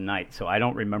in the night. So I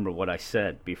don't remember what I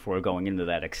said before going into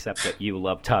that, except that you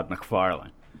love Todd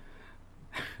McFarlane.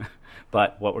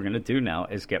 But what we're going to do now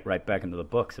is get right back into the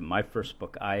books. And my first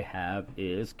book I have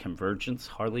is Convergence,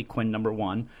 Harley Quinn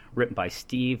 #1, written by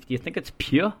Steve. Do you think it's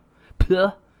Pugh?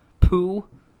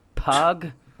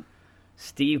 Pug?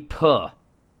 Steve Puh.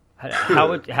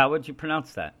 How would you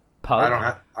pronounce that? Pug?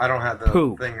 I don't have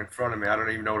the thing in front of me. I don't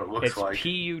even know what it looks like. It's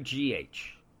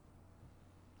P-U-G-H.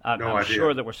 I'm idea.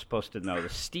 sure that we're supposed to know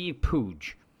this. Steve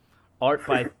Pugh. Art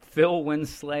by Phil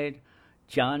Winslade,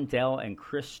 John Dell, and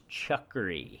Chris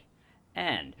Chuckery.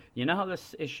 And you know how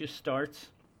this issue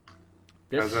starts?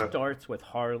 This starts with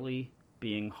Harley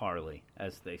being Harley,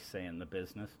 as they say in the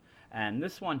business. And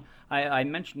this one, I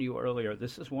mentioned to you earlier,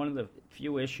 this is one of the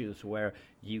few issues where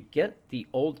you get the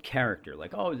old character.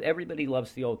 Like, oh, everybody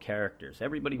loves the old characters.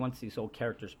 Everybody wants these old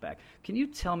characters back. Can you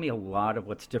tell me a lot of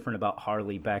what's different about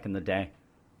Harley back in the day?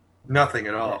 Nothing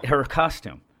at all. Her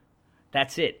costume.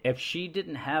 That's it. If she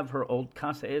didn't have her old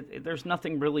costume, there's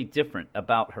nothing really different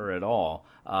about her at all.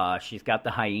 She's got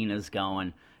the hyenas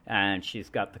going, and she's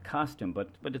got the costume, but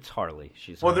it's Harley.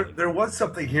 There was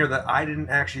something here that I didn't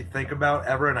actually think about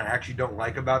ever, and I actually don't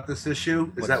like about this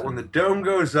issue, is that when the dome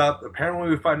goes up, apparently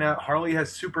we find out Harley has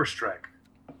super strength.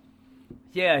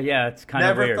 Yeah, it's kind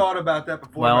of weird. Never thought about that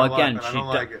before well, in my again, life, and I don't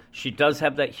like it. She does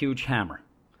have that huge hammer.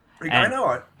 I know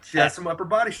it. She has some upper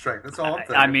body strength. That's all I'm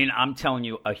thinking. I mean, I'm telling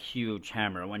you, a huge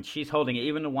hammer. When she's holding it,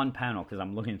 even the one panel, because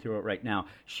I'm looking through it right now,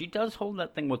 she does hold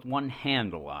that thing with one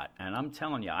hand a lot. And I'm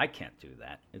telling you, I can't do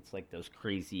that. It's like those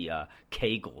crazy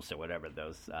Kegels or whatever,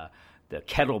 those the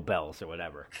kettlebells or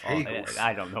whatever.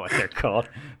 I don't know what they're called.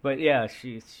 But yeah,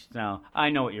 I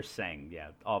know what you're saying. Yeah,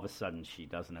 all of a sudden she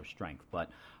doesn't have strength.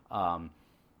 But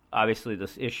obviously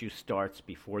this issue starts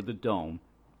before the dome.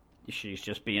 She's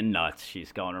just being nuts.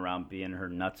 She's going around being her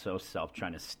nutso self,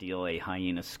 trying to steal a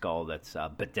hyena skull that's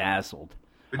bedazzled.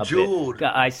 Bejeweled.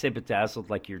 I say bedazzled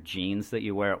like your jeans that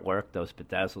you wear at work, those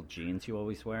bedazzled jeans you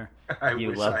always wear. I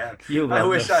wish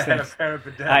I had a pair of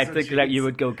bedazzled jeans. I think that you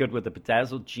would go good with the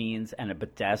bedazzled jeans and a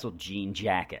bedazzled jean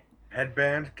jacket.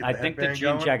 Headband? I think the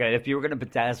jean jacket, if you were going to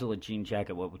bedazzle a jean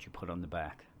jacket, what would you put on the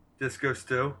back? Disco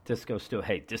Stew? Disco Stew.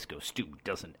 Hey, Disco Stew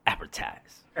doesn't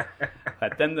advertise.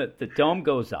 But then the dome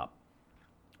goes up.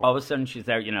 All of a sudden she's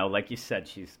there, like you said,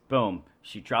 she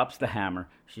drops the hammer,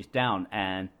 she's down,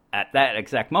 and at that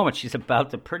exact moment she's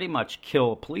about to pretty much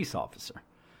kill a police officer.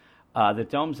 The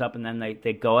dome's up, and then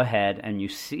they go ahead, and you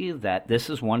see that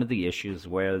this is one of the issues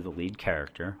where the lead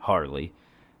character, Harley,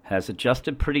 has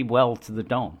adjusted pretty well to the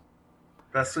dome.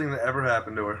 Best thing that ever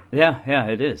happened to her. Yeah,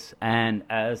 it is. And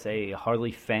as a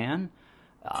Harley fan,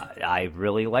 I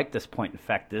really like this point. In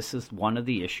fact, this is one of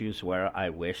the issues where I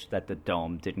wish that the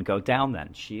Dome didn't go down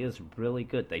then. She is really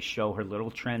good. They show her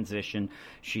little transition.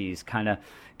 She's kind of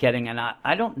getting, and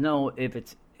I don't know if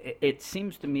it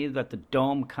seems to me that the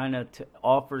Dome kind of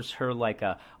offers her like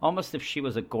almost if she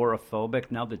was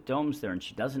agoraphobic. Now the Dome's there and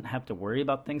she doesn't have to worry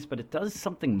about things, but it does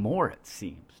something more, it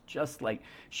seems. Just like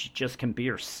she just can be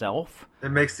herself.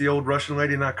 It makes the old Russian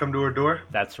lady not come to her door?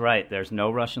 That's right. There's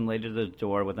no Russian lady to the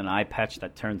door with an eye patch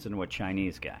that turns into a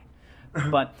Chinese guy.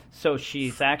 But so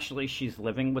she's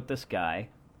living with this guy.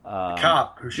 The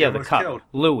cop who she almost killed.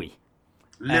 Louis.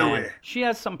 Louis. She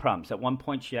has some problems. At one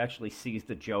point, she actually sees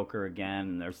the Joker again,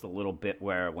 and there's the little bit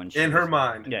where when she in her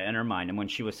mind. Yeah, in her mind. And when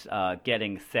she was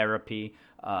getting therapy,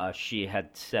 she had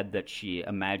said that she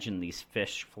imagined these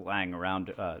fish flying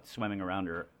around, swimming around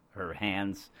her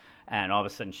hands, and all of a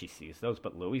sudden she sees those.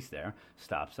 But Louis there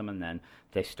stops them, and then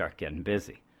they start getting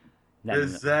busy.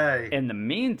 In the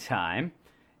meantime,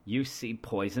 you see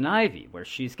Poison Ivy, where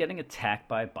she's getting attacked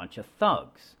by a bunch of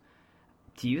thugs.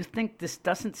 Do you think this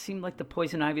doesn't seem like the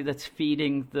Poison Ivy that's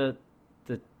feeding the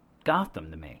Gotham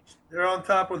to me? They're on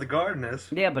top where the garden is.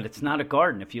 Yeah, but it's not a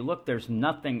garden. If you look, there's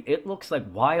nothing. It looks like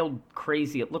wild,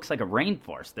 crazy. It looks like a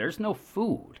rainforest. There's no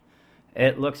food.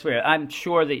 It looks weird. I'm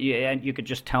sure that you could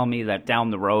just tell me that down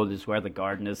the road is where the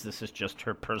garden is. This is just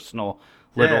her personal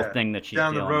little thing that she's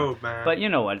down dealing the road, with. man. But you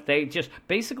know what? They just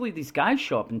basically these guys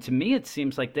show up, and to me it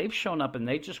seems like they've shown up and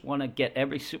they just want to get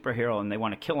every superhero and they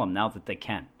want to kill them now that they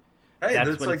can. Hey, That's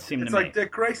it's what like it seemed it's to me. like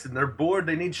Dick Grayson. They're bored.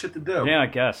 They need shit to do. Yeah, I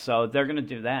guess so. They're going to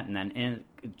do that, and then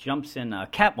jumps in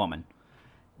Catwoman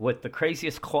with the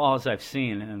craziest claws I've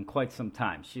seen in quite some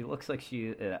time. She looks like she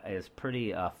is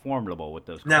pretty formidable with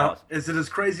those claws. Now, is it as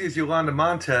crazy as Yolanda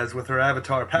Montez with her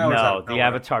avatar powers? No, the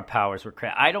avatar powers were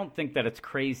crazy. I don't think that it's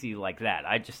crazy like that.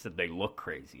 I just said they look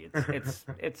crazy.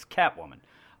 It's Catwoman.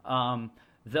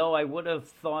 Though I would have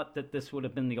thought that this would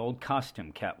have been the old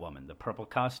costume Catwoman, the purple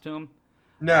costume.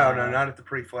 No, not at the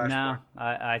pre-Flash. No,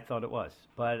 I thought it was.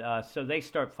 But so they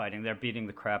start fighting. They're beating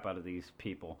the crap out of these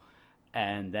people.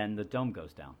 And then the Dome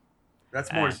goes down.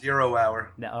 That's more 0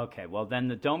 hour. Okay, well, then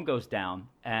the Dome goes down,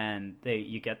 and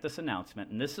you get this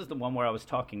announcement. And this is the one where I was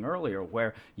talking earlier,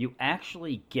 where you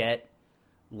actually get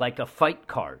like a fight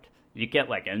card. You get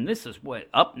like, and this is what,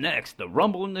 up next, the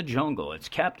Rumble in the Jungle. It's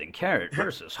Captain Carrot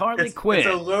versus Harley Quinn. It's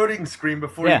a loading screen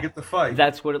before you get the fight.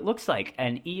 That's what it looks like.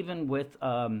 And even with...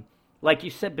 like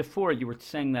you said before, you were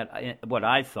saying that what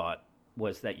I thought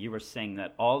was that you were saying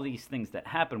that all these things that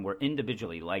happen were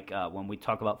individually. Like when we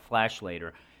talk about Flash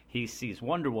later, he sees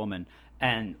Wonder Woman,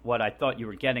 and what I thought you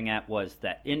were getting at was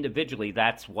that individually,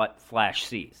 that's what Flash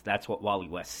sees. That's what Wally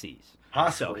West sees.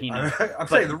 Possibly. So he knows. I'm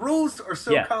saying the rules are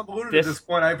so convoluted at this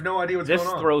point. I have no idea what's going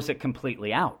on. This throws it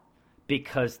completely out.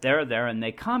 Because they're there and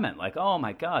they comment like, "Oh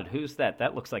my God, who's that?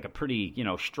 That looks like a pretty,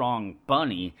 strong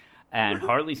bunny." And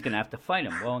Harley's going to have to fight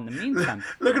him. Well, in the meantime...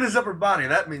 Look at his upper body.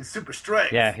 That means super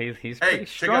strength. Yeah, he's pretty strong. Hey,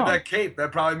 check out that cape.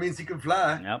 That probably means he can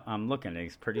fly. Yep, I'm looking.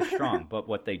 He's pretty strong. But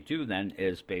what they do then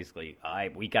is basically,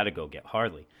 we got to go get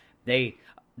Harley. They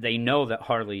know that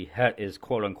Harley is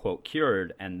quote-unquote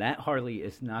cured, and that Harley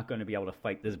is not going to be able to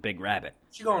fight this big rabbit.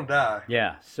 She's going to die.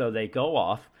 Yeah, so they go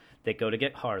off. They go to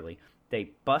get Harley.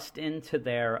 They bust into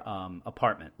their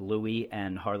apartment, Louis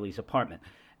and Harley's apartment.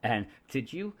 And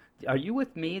are you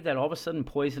with me that all of a sudden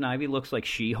Poison Ivy looks like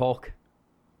She-Hulk?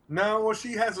 No, well,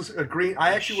 she has a green...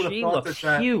 I actually would have thought that... She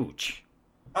looks huge.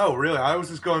 Oh, really? I was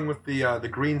just going with the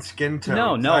green skin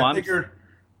tone. No, I figured...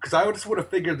 Because I just would have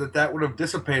figured that would have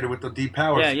dissipated with the deep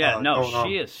powers.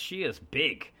 She is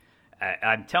big.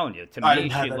 I'm telling you, to me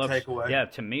she looks... Takeaway. Yeah,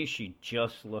 to me she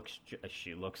just looks...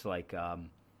 She looks like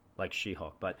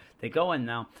She-Hulk. But they go in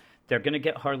now. They're going to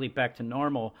get Harley back to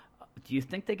normal. Do you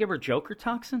think they give her Joker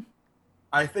toxin?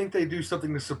 I think they do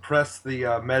something to suppress the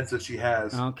meds that she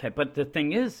has. Okay, but the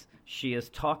thing is, she has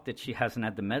talked that she hasn't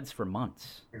had the meds for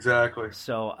months. Exactly.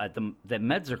 So the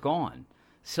meds are gone.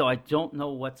 So I don't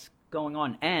know what's going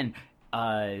on. And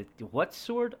what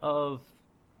sort of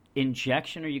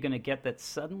injection are you going to get that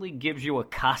suddenly gives you a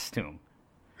costume?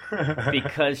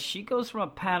 Because she goes from a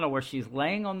panel where she's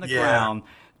laying on the ground.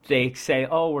 They say,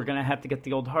 "Oh, we're going to have to get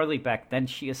the old Harley back." Then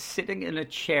she is sitting in a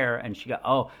chair, and she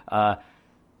got,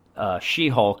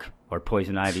 She-Hulk, or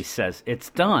Poison Ivy, says,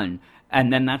 "It's done."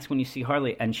 And then that's when you see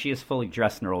Harley, and she is fully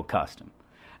dressed in her old costume.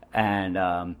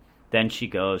 And then she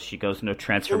goes into a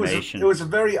transformation. It was a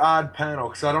very odd panel,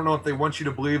 because I don't know if they want you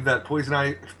to believe that Poison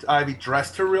Ivy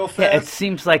dressed her real fast. Yeah, it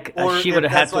seems like she would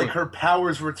have had to... like her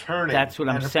powers returning. That's what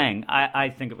I'm saying. I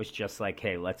think it was just like,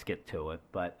 hey, let's get to it.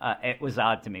 But it was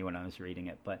odd to me when I was reading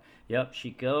it. But, yep, she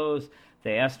goes.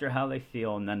 They asked her how they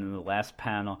feel, and then in the last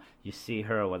panel, you see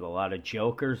her with a lot of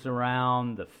jokers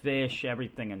around, the fish,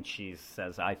 everything, and she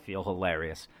says, "I feel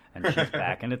hilarious," and she's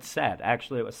back. And it's sad.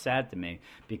 Actually, it was sad to me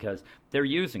because they're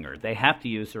using her. They have to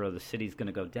use her, or the city's going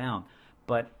to go down.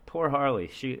 But poor Harley,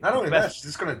 not only that, she's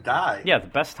just going to die. Yeah, the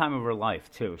best time of her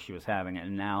life too. She was having it,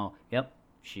 and now,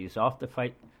 she's off to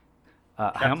fight.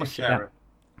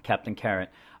 Captain Carrot.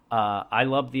 I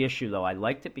loved the issue, though. I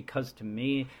liked it because, to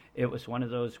me, it was one of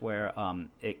those where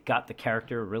it got the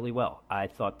character really well. I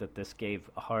thought that this gave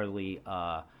Harley,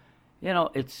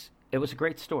 it was a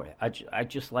great story. I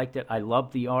just liked it. I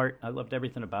loved the art. I loved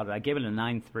everything about it. I gave it a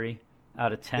 9.3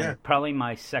 out of 10. Yeah. Probably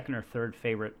my second or third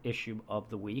favorite issue of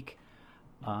the week.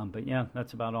 But, yeah,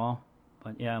 that's about all.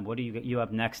 But, yeah, what do you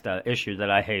have next issue that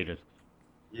I hated?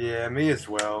 Yeah, me as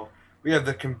well. We have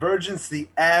The Convergence, The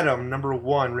Atom,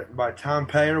 #1, written by Tom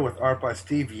Payer with art by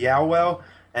Steve Yowell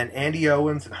and Andy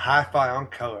Owens and Hi-Fi on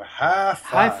color.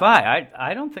 Hi-Fi.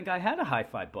 I don't think I had a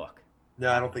Hi-Fi book.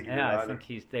 No, I don't think you did either. I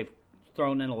think they've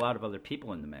thrown in a lot of other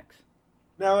people in the mix.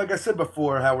 Now, like I said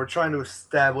before, how we're trying to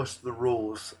establish the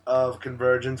rules of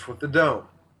Convergence with the Dome.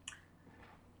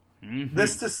 Mm-hmm.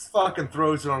 This just fucking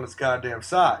throws it on its goddamn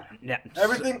side. Yeah.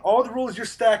 Everything, all the rules you're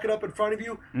stacking up in front of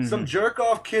you, some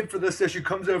jerk-off kid for this issue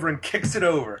comes over and kicks it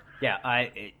over. Yeah,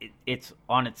 it's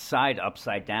on its side,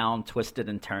 upside down, twisted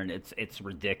and turned. It's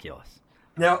ridiculous.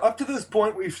 Now, up to this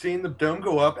point, we've seen the dome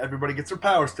go up. Everybody gets their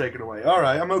powers taken away. All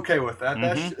right, I'm okay with that.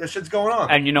 That shit's going on.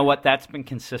 And you know what? That's been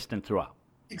consistent throughout.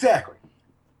 Exactly.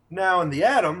 Now, in the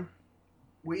Atom,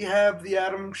 we have the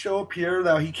Atom show up here.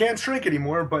 Now, he can't shrink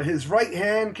anymore, but his right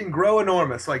hand can grow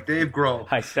enormous, like Dave Grohl.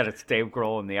 I said it's Dave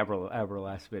Grohl in the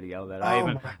Everlast video. That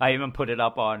I even put it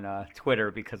up on Twitter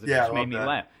because it just made me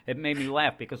laugh. It made me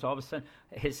laugh because all of a sudden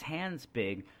his hand's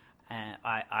big, and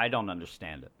I don't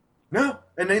understand it. No,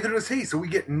 and neither does he. So we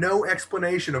get no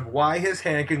explanation of why his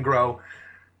hand can grow.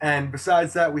 And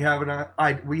besides that, we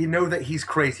know that he's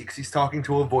crazy because he's talking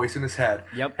to a voice in his head.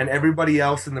 Yep. And everybody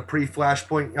else in the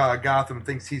pre-Flashpoint Gotham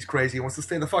thinks he's crazy and wants to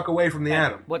stay the fuck away from the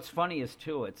Atom. What's funny is,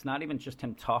 too, it's not even just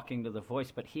him talking to the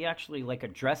voice, but he actually,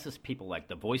 addresses people like,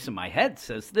 the voice in my head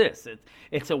says this.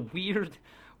 It's a weird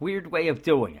way of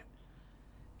doing it.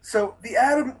 So the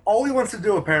Atom, all he wants to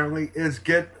do, apparently, is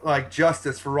get,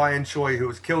 justice for Ryan Choi, who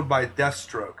was killed by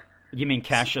Deathstroke. You mean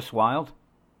Cassius Wilde?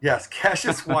 Yes,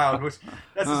 Cassius Wilde.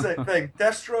 That's the thing.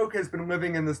 Deathstroke has been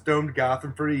living in this domed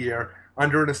Gotham for a year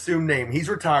under an assumed name. He's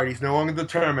retired. He's no longer the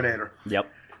Terminator. Yep.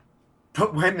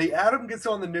 But when the Atom gets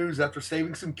on the news after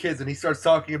saving some kids and he starts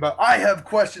talking about, I have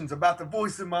questions about the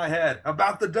voice in my head,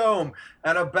 about the dome,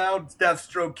 and about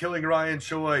Deathstroke killing Ryan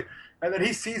Choi, and then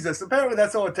he sees this. Apparently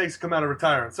that's all it takes to come out of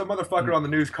retirement. Some motherfucker on the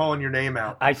news calling your name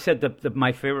out. I said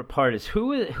my favorite part is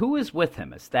who is with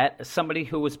him? Is that somebody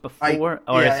who was before?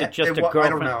 Or is it just a girlfriend? I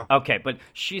don't know. Okay, but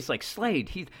she's like,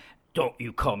 Slade, don't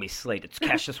you call me Slade. It's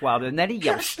Cassius Wilde. And then he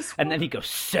yells, and then he goes,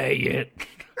 say it.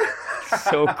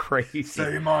 So crazy.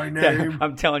 Say my name.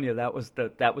 I'm telling you, that was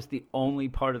the only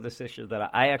part of this issue that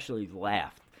I actually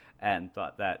laughed and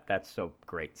thought that's so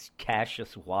great. It's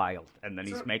Cassius Wilde, and then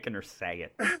he's making her say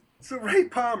it. So Ray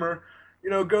Palmer,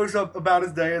 goes up about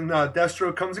his day, and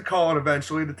Deathstroke comes a calling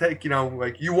eventually to take,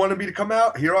 you wanted me to come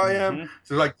out? Here I am.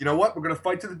 So you know what? We're going to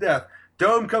fight to the death.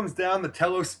 Dome comes down. The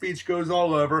Telos speech goes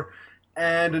all over.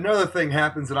 And another thing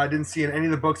happens that I didn't see in any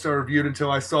of the books I reviewed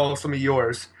until I saw some of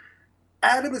yours.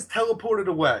 Atom is teleported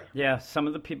away. Yeah, some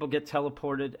of the people get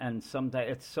teleported, and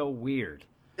it's so weird.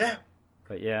 Yeah.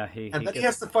 But yeah, he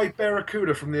has to fight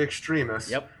Barracuda from the Extremis.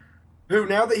 Yep. Who,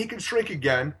 now that he can shrink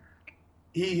again,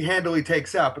 he handily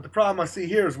takes out. But the problem I see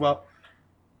here is,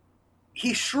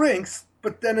 he shrinks,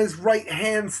 but then his right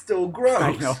hand still grows.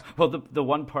 I know. Well, the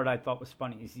one part I thought was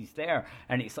funny is he's there,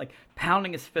 and he's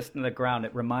pounding his fist in the ground.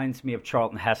 It reminds me of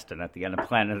Charlton Heston at the end of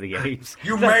Planet of the Apes.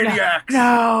 You maniacs!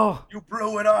 No! You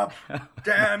blew it up!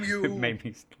 Damn you!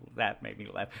 That made me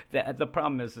laugh. The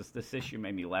problem is this issue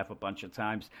made me laugh a bunch of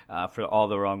times for all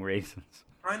the wrong reasons.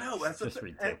 I know. That's just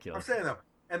ridiculous. I'm saying, though.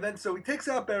 And then, so he takes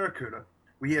out Barracuda.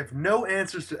 We have no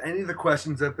answers to any of the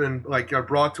questions that have been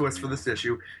brought to us for this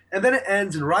issue. And then it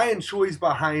ends, and Ryan Choi's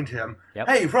behind him. Yep.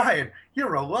 Hey, Ryan,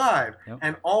 you're alive. Yep.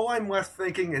 And all I'm left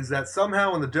thinking is that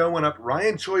somehow when the dome went up,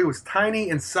 Ryan Choi was tiny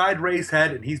inside Ray's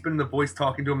head, and he's been the voice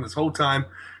talking to him this whole time.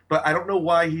 But I don't know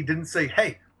why he didn't say,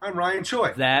 hey, I'm Ryan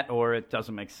Choi. That, or it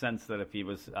doesn't make sense that if he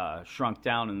was shrunk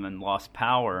down and then lost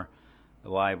power,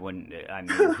 Why wouldn't it? I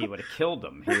mean, he would have killed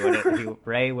him.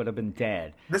 Ray would have been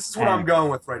dead. This is what I'm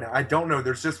going with right now. I don't know.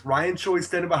 There's just Ryan Choi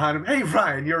standing behind him. Hey,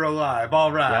 Ryan, you're alive.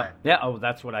 All right. Yep. Yeah. Oh,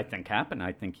 that's what I think happened.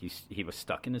 I think he was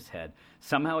stuck in his head.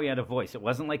 Somehow he had a voice. It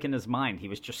wasn't like in his mind. He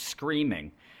was just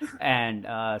screaming, and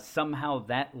somehow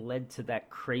that led to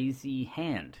that crazy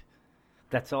hand.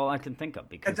 That's all I can think of.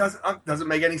 Because it doesn't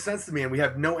make any sense to me, and we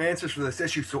have no answers for this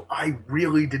issue. So I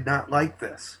really did not like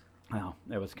this. Well,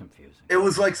 it was confusing. It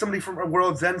was like somebody from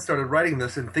World's End started writing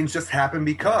this, and things just happened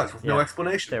with no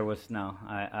explanation. There was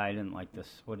I didn't like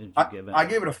this. What did you give it? I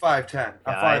gave it a 5/10,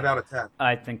 a 5 out of 10.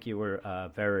 I think you were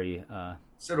very.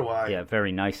 So do I. Yeah,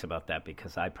 very nice about that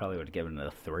because I probably would have given it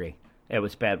a 3. It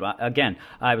was bad. Again,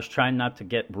 I was trying not to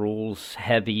get rules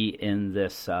heavy in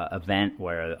this event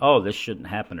where this shouldn't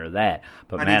happen or that.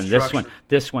 But man,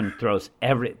 this one throws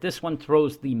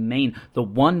the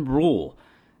one rule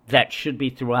that should be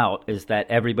throughout is that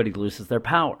everybody loses their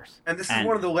powers. And this is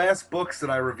one of the last books that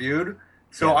I reviewed.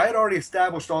 So I had already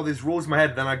established all these rules in my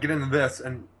head. Then I get into this,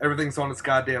 and everything's on its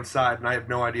goddamn side, and I have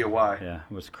no idea why. Yeah,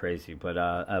 it was crazy.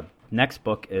 But next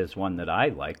book is one that I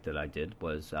liked that I did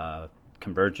was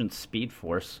Convergence Speed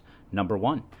Force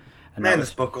 #1. And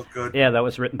this book looked good. Yeah, that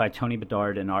was written by Tony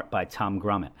Bedard and art by Tom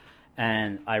Grummett.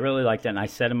 And I really liked it, and I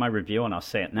said in my review, and I'll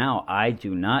say it now, I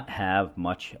do not have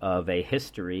much of a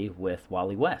history with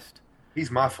Wally West. He's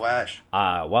my Flash.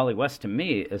 Wally West, to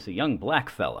me, is a young black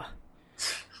fella.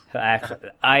 Actually,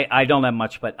 I don't have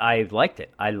much, but I liked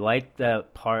it. I liked the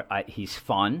part. He's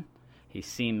fun. He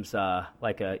seems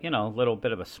like a little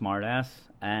bit of a smartass,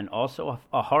 and also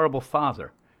a horrible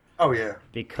father. Oh, yeah.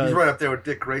 Because he's right up there with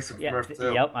Dick Grayson from Earth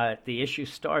 2. Yep. The issue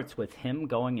starts with him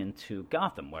going into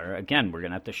Gotham, where, again, we're going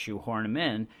to have to shoehorn him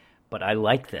in. But I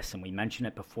like this, and we mentioned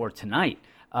it before tonight,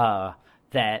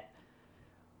 that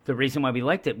the reason why we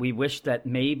liked it, we wish that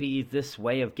maybe this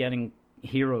way of getting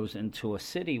heroes into a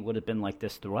city would have been like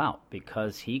this throughout,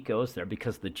 because he goes there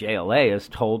because the JLA has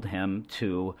told him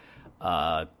to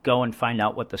go and find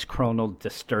out what this chronal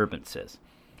disturbance is.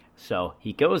 So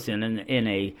he goes in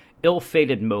a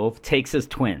ill-fated move, takes his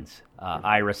twins,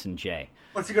 Iris and Jay.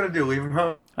 What's he going to do, leave them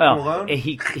home alone?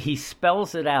 He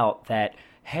spells it out that,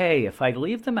 hey, if I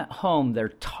leave them at home, they're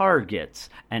targets,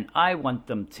 and I want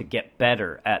them to get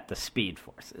better at the Speed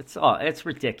Force. It's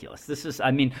ridiculous.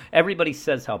 Everybody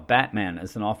says how Batman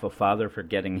is an awful father for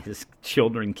getting his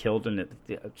children killed,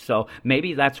 so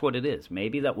maybe that's what it is.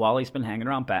 Maybe that Wally's been hanging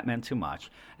around Batman too much,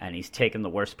 and he's taken the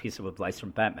worst piece of advice from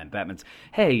Batman. Batman's,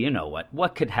 hey, you know what?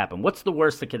 What could happen? What's the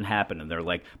worst that can happen? And they're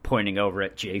like pointing over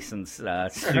at Jason's suit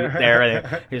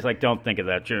there. He's like, don't think of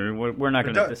that, Jimmy. We're not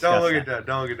going to discuss that.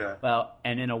 Don't look at that. Well,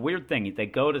 and in a weird thing, they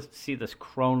go to see this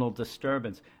chronal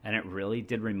disturbance, and it really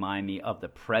did remind me of the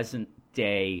present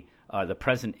day, the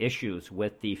present issues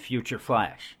with the Future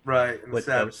Flash, right? And with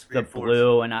the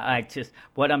blue, and I just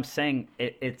what I'm saying,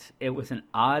 it was an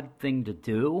odd thing to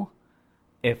do.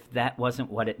 If that wasn't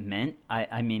what it meant,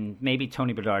 I mean, maybe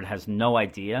Tony Bedard has no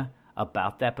idea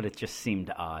about that, but it just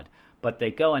seemed odd. But they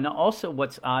go, and also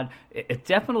what's odd, it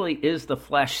definitely is the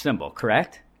Flash symbol,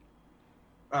 correct?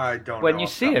 I don't know. When you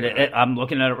see it, I'm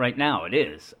looking at it right now. It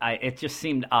is. It just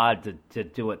seemed odd to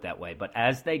do it that way. But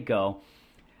as they go,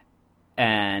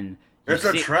 and it's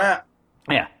a trap.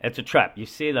 Yeah, it's a trap. You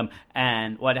see them,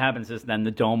 and what happens is then the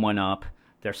dome went up.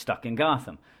 They're stuck in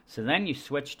Gotham. So then you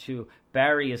switch to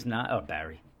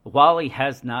Wally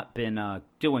has not been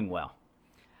doing well.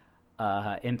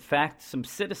 In fact, some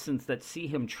citizens that see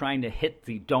him trying to hit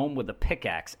the dome with a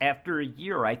pickaxe after a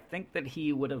year, I think that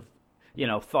he would have,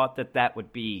 thought that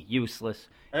would be useless.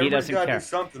 He doesn't care. Do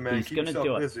something, man. He's going to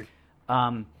do busy.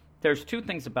 it. There's two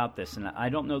things about this, and I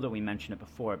don't know that we mentioned it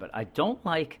before, but I don't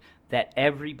like that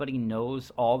everybody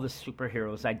knows all the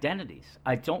superheroes' identities.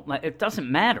 It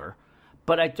doesn't matter.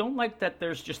 But I don't like that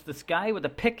there's just this guy with a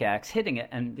pickaxe hitting it,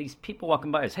 and these people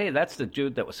walking by say, hey, that's the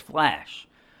dude that was Flash.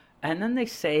 And then they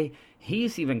say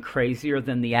he's even crazier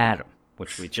than the Atom,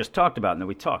 which we just talked about, and then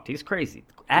we talked. He's crazy.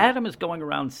 Atom is going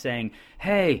around saying,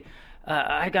 hey,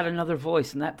 I got another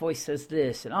voice, and that voice says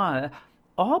this. And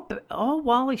all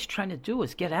Wally's trying to do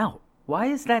is get out. Why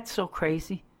is that so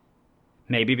crazy?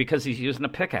 Maybe because he's using a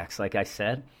pickaxe, like I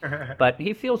said. But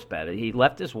he feels better. He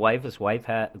left his wife. His wife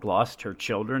had lost her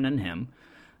children and him.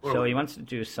 So he wants to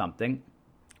do something.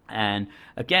 And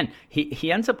again,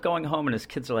 he ends up going home, and his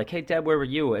kids are like, hey, Dad, where were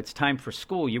you? It's time for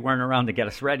school. You weren't around to get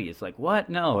us ready. It's like, what?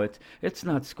 No, it's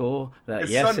not school.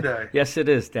 It's Sunday. Yes, it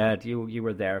is, Dad. You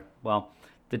were there. Well,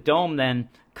 the dome then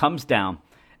comes down.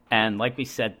 And like we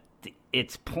said,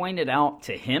 it's pointed out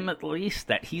to him, at least,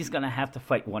 that he's going to have to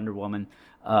fight Wonder Woman.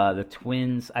 The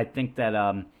twins, I think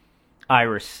that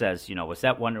Iris says, was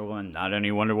that Wonder Woman? Not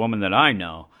any Wonder Woman that I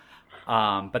know.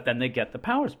 But then they get the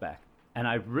powers back. And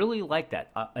I really like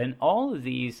that. And all of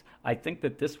these, I think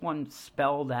that this one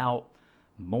spelled out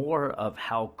more of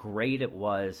how great it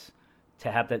was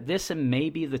to have that. This and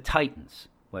maybe the Titans,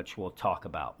 which we'll talk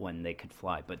about when they could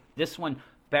fly. But this one,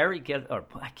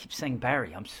 I keep saying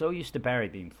Barry. I'm so used to Barry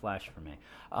being Flash for me.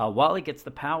 Wally gets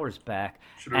the powers back.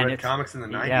 Should have read comics in the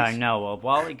 90s. Yeah, I know.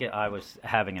 Well, I was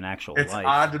having an actual life. It's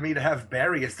odd to me to have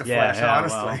Barry as the Flash,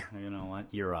 honestly. Well, you know what?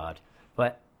 You're odd.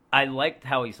 But I liked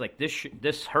how he's like,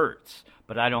 this hurts,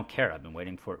 but I don't care. I've been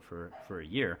waiting for it for a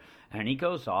year. And he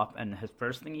goes off, and his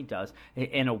first thing he does,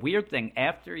 and a weird thing,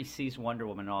 after he sees Wonder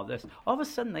Woman and all this, all of a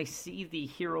sudden they see the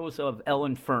heroes of El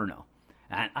Inferno.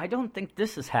 And I don't think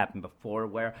this has happened before,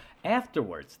 where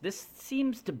afterwards, this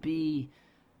seems to be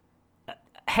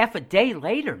half a day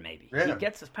later, maybe. Yeah. He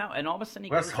gets his power, and all of a sudden he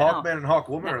That's goes out. Hawkman and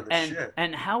Hawkwoman are the shit.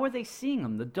 And how are they seeing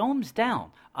them? The dome's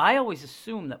down. I always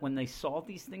assumed that when they saw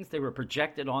these things, they were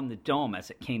projected on the dome as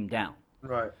it came down.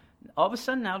 Right. All of a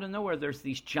sudden, out of nowhere, there's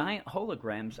these giant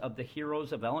holograms of the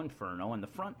heroes of El Inferno, and the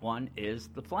front one is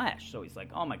the Flash. So he's like,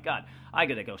 oh, my God, I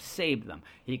got to go save them.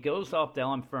 He goes off to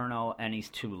El Inferno, and he's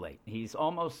too late. He's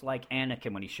almost like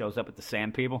Anakin when he shows up at the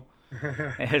Sand People.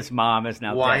 His mom is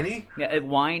now whiny? dead. Yeah,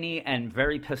 whiny and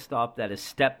very pissed off that his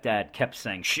stepdad kept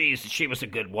saying, she was a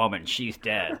good woman. She's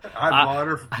dead. I bought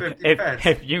her for 50 pence.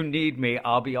 If you need me,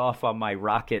 I'll be off on my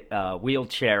rocket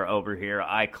wheelchair over here.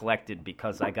 I collected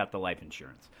because I got the life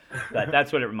insurance.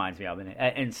 That's what it reminds me of.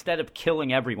 And instead of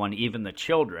killing everyone, even the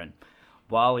children,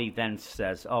 Wally then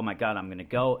says, oh, my God, I'm going to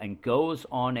go, and goes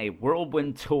on a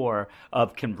whirlwind tour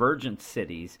of convergence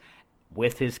cities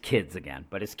with his kids again.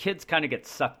 But his kids kind of get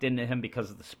sucked into him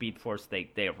because of the Speed Force. They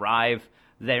arrive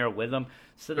there with him.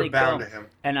 So They're they bound go. to him.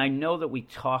 And I know that we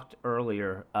talked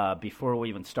earlier, before we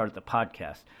even started the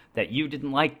podcast, that you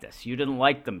didn't like this. You didn't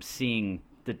like them seeing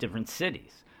the different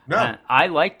cities. No. And I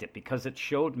liked it because it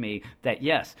showed me that,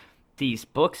 yes, these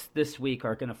books this week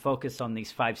are going to focus on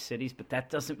these 5 cities, but that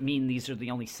doesn't mean these are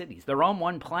the only cities. They're on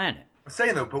one planet. I'm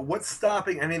saying, though, but what's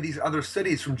stopping any of these other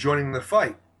cities from joining the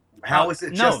fight? How is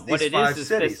it just these 5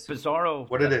 cities? This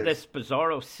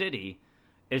Bizarro city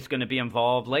is going to be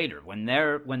involved later. When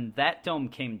that dome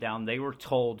came down, they were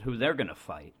told who they're going to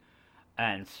fight.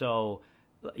 And so,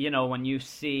 when you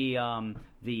see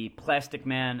the Plastic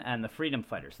Man and the Freedom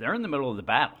Fighters, they're in the middle of the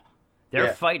battle.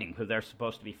 They're fighting who they're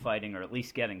supposed to be fighting, or at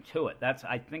least getting to it.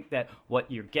 I think that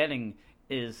what you're getting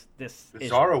is this.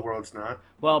 Bizarro World's not.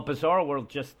 Well, Bizarro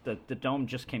World the dome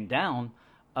just came down.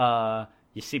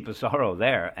 You see Bizarro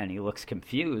there, and he looks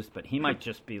confused, but he might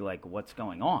just be like, what's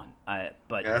going on?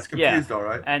 That's confused, all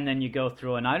right. And then you go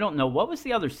through, and I don't know, what was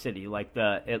the other city?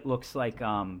 It looks like,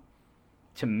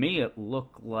 to me, it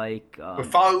looked like...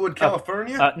 Hollywood,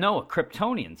 California? No, a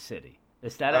Kryptonian city.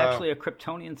 Is that actually a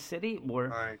Kryptonian city?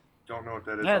 I don't know what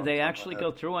that is. Yeah, they actually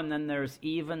go through, and then there's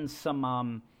even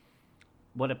some,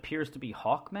 what appears to be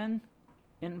Hawkmen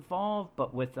involved,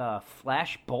 but with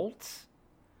flash bolts.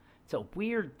 It's a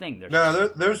weird thing.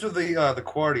 Those are the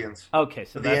Guardians. Okay,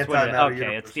 so that's what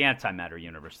universe. It's the antimatter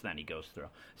universe then he goes through.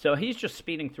 So he's just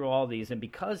speeding through all these, and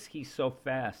because he's so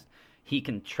fast, he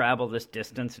can travel this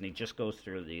distance, and he just goes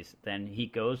through these. Then he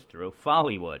goes through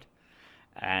Follywood.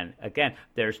 And again,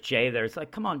 there's Jay there. It's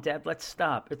like, come on, Dad, let's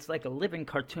stop. It's like a living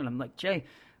cartoon. I'm like, Jay,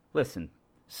 listen,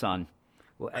 son,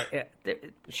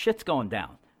 shit's going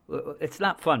down. It's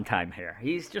not fun time here.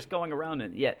 He's just going around,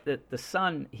 and yet the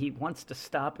son, he wants to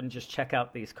stop and just check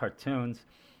out these cartoons.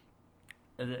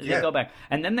 They go back,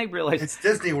 and then they realize it's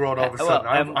Disney World all of a sudden.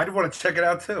 I want to check it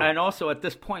out too. And also at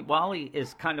this point, Wally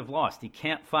is kind of lost. He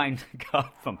can't find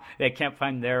Gotham. They can't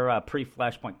find their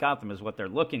pre-Flashpoint Gotham is what they're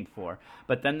looking for.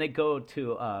 But then they go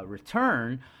to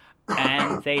Return,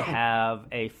 and they have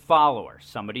a follower,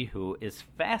 somebody who is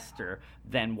faster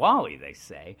than Wally. They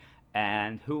say,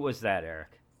 and who was that, Eric?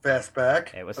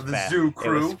 Fastback of the Zoo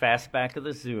Crew. It was Fastback of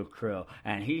the Zoo Crew,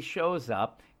 and he shows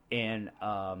up in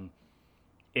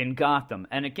Gotham.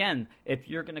 And again, if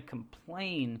you're going to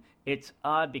complain, it's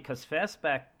odd because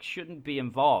Fastback shouldn't be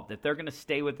involved. If they're going to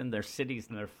stay within their cities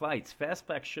and their fights,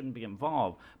 Fastback shouldn't be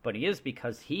involved. But he is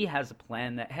because he has a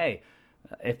plan that, hey,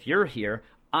 if you're here,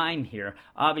 I'm here.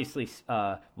 Obviously,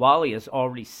 Wally has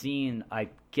already seen, I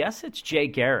guess it's Jay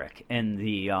Garrick in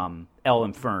the El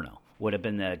Inferno. Would have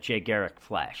been the Jay Garrick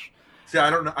Flash. See,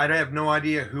 I don't know. I have no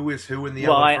idea who is who in the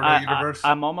El Inferno universe.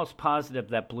 I'm almost positive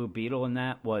that Blue Beetle in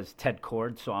that was Ted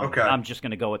Kord, so I'm just going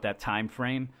to go with that time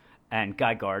frame. And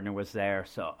Guy Gardner was there,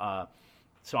 so I'm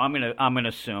gonna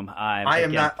assume I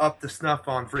am not up to snuff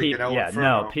on freaking El Inferno.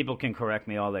 Yeah, no, people can correct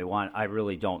me all they want. I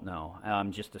really don't know.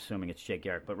 I'm just assuming it's Jay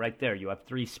Garrick. But right there, you have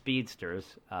 3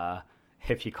 speedsters.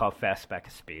 If you call Fastback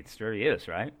a speedster, he is,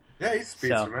 right? Yeah, he's a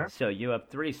speedster, man. So you have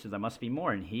 3, so there must be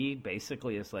more. And he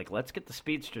basically is like, let's get the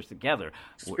speedsters together.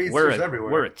 Speedsters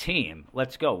everywhere. We're a team.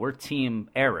 Let's go. We're Team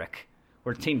Eric.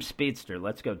 We're Team Speedster.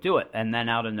 Let's go do it. And then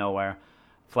out of nowhere,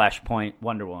 Flashpoint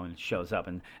Wonder Woman shows up.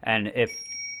 And if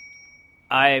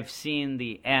I've seen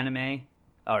the animated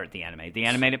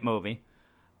movie,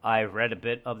 I've read a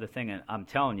bit of the thing, and I'm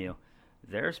telling you,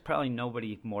 there's probably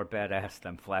nobody more badass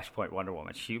than Flashpoint Wonder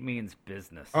Woman. She means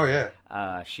business. Oh,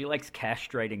 yeah. She likes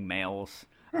castrating males.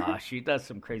 She does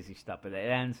some crazy stuff, but it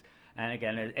ends. And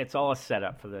again, it's all a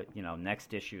setup for the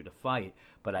next issue to fight.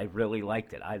 But I really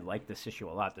liked it. I liked this issue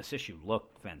a lot. This issue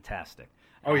looked fantastic.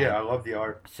 Oh yeah, I love the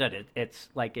art. Said it's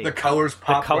like the colors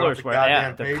popped.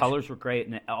 The colors were great,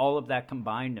 and all of that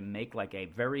combined to make like a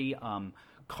very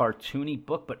cartoony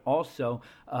book, but also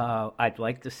I'd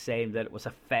like to say that it was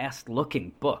a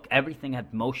fast-looking book. Everything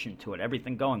had motion to it,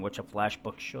 everything going, which a Flash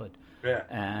book should. Yeah.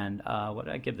 And what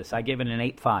did I give this? I gave it an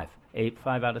 8.5.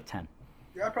 8.5 out of 10.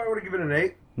 Yeah, I probably would have given it an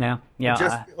 8. Yeah.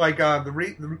 Just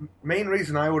the main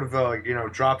reason I would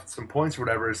have dropped some points or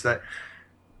whatever is that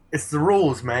it's the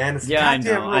rules, man. It's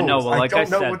goddamn rules. I know. Well, like I I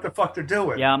don't know said, what the fuck they're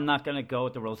doing. Yeah, I'm not going to go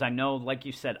with the rules. I know, like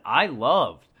you said, I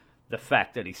loved the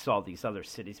fact that he saw these other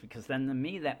cities, because then to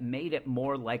me that made it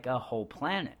more like a whole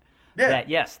planet. Yeah. That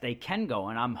yes, they can go,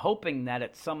 and I'm hoping that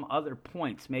at some other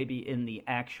points, maybe in the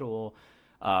actual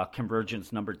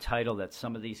Convergence numbered title, that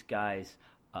some of these guys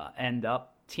end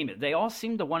up teaming. They all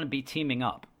seem to want to be teaming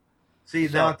up. See,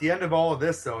 now at the end of all of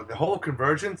this, though, the whole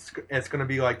Convergence, it's going to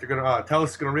be like they're going to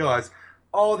Telus is going to realize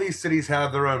all these cities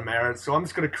have their own merits, so I'm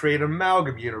just going to create an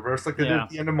amalgam universe like they did at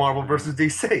the end of Marvel versus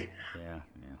DC.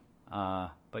 Yeah.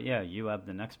 But yeah, you have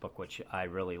the next book, which I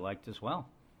really liked as well.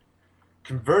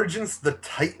 Convergence: The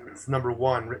Titans,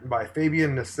 #1, written by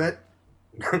Fabian Nicieza?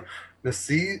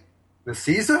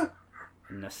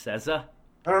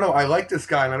 I don't know. I like this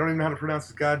guy, and I don't even know how to pronounce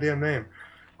his goddamn name.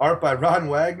 Art by Ron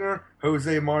Wagner,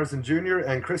 Jose Marzan Jr.,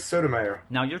 and Chris Sotomayor.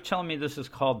 Now, you're telling me this is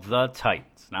called The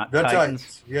Titans, not The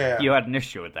Titans? Yeah. You had an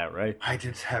issue with that, right? I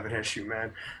did have an issue,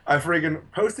 man. I friggin'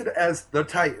 posted it as The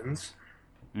Titans,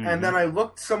 and then I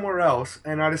looked somewhere else,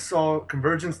 and I just saw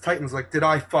Convergence Titans. Like, did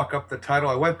I fuck up the title?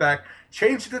 I went back,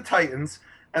 changed it to Titans,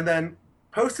 and then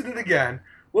posted it again,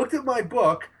 looked at my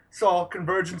book, saw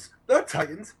Convergence The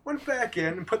Titans, went back in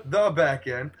and put the back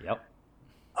in. Yep.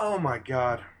 Oh, my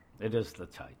God. It is The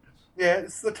Titans. Yeah,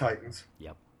 it's The Titans.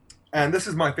 Yep. And this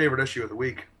is my favorite issue of the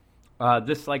week.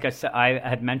 This, like I said, I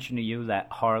had mentioned to you that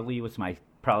Harley was my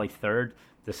probably third.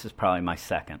 This is probably my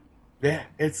second. Yeah,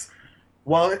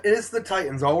 while it is The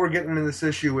Titans, all we're getting in this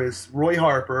issue is Roy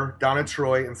Harper, Donna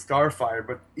Troy, and Starfire.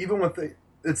 But even with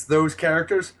it's those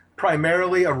characters,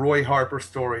 primarily a Roy Harper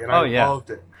story, and I loved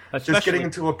it. Especially, just getting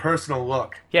into a personal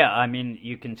look. Yeah, I mean,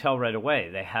 you can tell right away.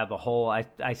 They have a whole, I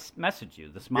messaged you,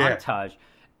 this montage,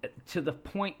 to the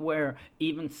point where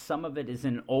even some of it is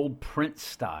in old print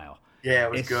style. Yeah,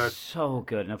 it was good. It's so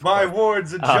good. And My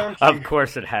ward's a junkie. Of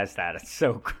course it has that. It's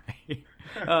so great.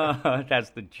 It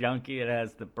has the junkie. It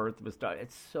has the birth of a star.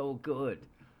 It's so good.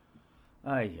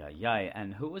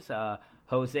 And who was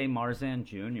Jose Marzan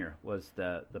Jr. was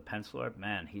the penciler?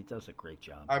 Man, he does a great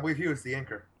job. I believe he was the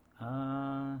inker.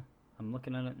 I'm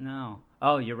looking at it now.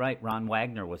 Oh, you're right. Ron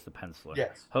Wagner was the penciler.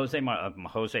 Yes. Jose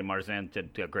Marzan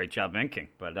did a great job inking,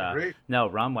 but no,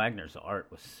 Ron Wagner's art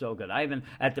was so good.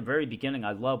 At the very beginning,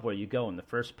 I love where you go, and the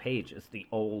first page is the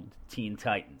old Teen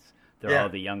Titans. They're all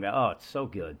the young guys. Oh, it's so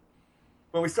good.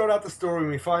 Well, we start out the story and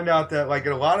we find out that, like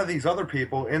a lot of these other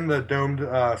people in the domed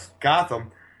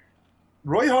Gotham,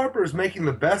 Roy Harper is making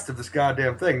the best of this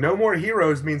goddamn thing. No more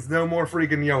heroes means no more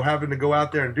freaking, having to go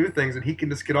out there and do things, and he can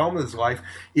just get on with his life.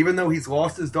 Even though he's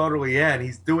lost his daughter Leanne,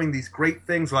 he's doing these great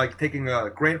things like taking a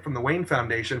grant from the Wayne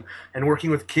Foundation and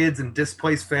working with kids and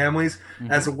displaced families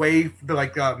as a way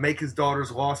to make his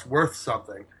daughter's loss worth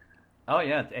something. Oh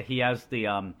yeah, he has the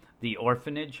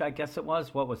orphanage, I guess it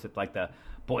was. What was it, like the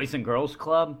Boys and Girls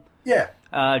Club? Yeah.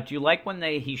 Do you like when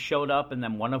he showed up and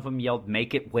then one of them yelled,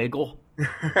 "Make it wiggle"?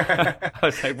 I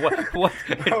was like, what?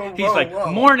 He's like,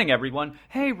 "Morning, everyone.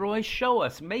 Hey, Roy, show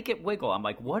us. Make it wiggle." I'm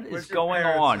like, what is going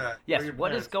on? Yes,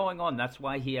 what is going on? That's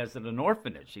why he has an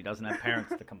orphanage. He doesn't have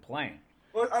parents to complain.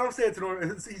 Well, I don't say it's an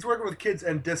orphanage. He's working with kids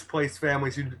and displaced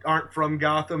families who aren't from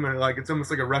Gotham, and it's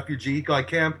almost like a refugee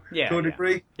camp to a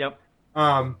degree. Yep.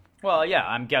 Well, yeah,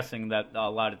 I'm guessing that a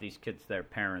lot of these kids, their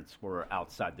parents were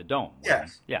outside the dome.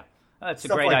 Yes. Yeah. That's a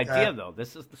great idea, though.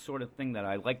 This is the sort of thing that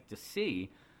I like to see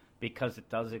because it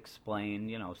does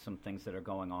explain, some things that are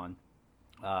going on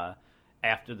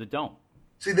after the dome.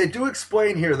 See, they do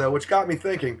explain here, though, which got me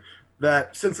thinking,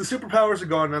 that since the superpowers are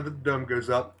gone, now that the dome goes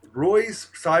up, Roy's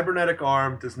cybernetic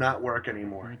arm does not work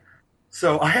anymore.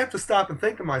 So I have to stop and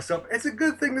think to myself, it's a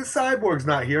good thing that Cyborg's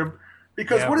not here,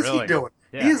 because Yeah, what is really. he doing?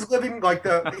 Yeah. He's living like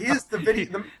he is the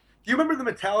video. Do you remember the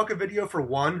Metallica video for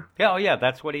One? Yeah, oh yeah,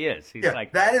 that's what he is. He's Yeah,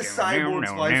 like that is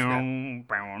Cyborg's life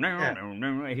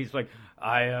He's like,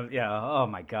 oh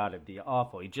my god, it'd be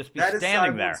awful. He'd just be That is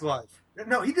standing there. Cyborg's life.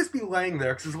 No, he'd just be laying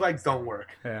there because his legs don't work.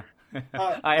 Yeah.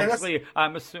 And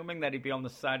I'm assuming that he'd be on the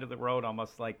side of the road,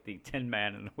 almost like the Tin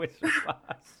Man in the Wizard of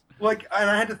Oz. and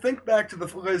I had to think back to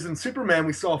because in Superman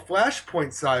we saw Flashpoint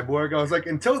Cyborg. I was like,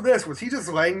 until this, was he just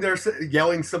laying there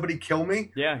yelling, "Somebody kill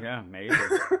me"? Yeah, maybe.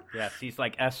 Yes, he's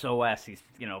like SOS. He's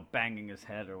banging his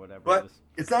head or whatever. But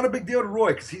it's not a big deal to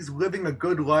Roy because he's living a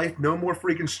good life. No more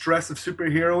freaking stress of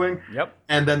superheroing. Yep.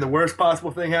 And then the worst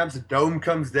possible thing happens: the dome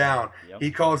comes down. Yep.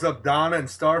 He calls up Donna and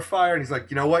Starfire, and he's like,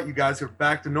 "You know what? You guys are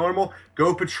back to normal.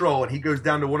 Go patrol." And he goes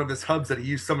down to one of his hubs that he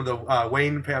used some of the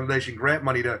Wayne Foundation grant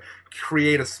money to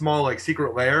create a small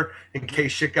secret lair in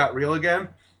case shit got real again.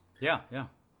 Yeah.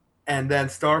 And then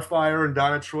Starfire and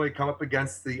Donna Troy come up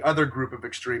against the other group of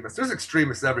extremists. There's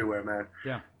extremists everywhere, man.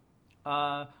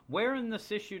 Yeah. Where in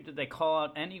this issue did they call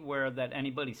out anywhere that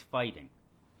anybody's fighting?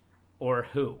 Or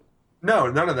who? No,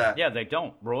 none of that. Yeah, they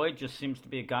don't. Roy just seems to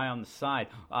be a guy on the side.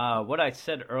 What I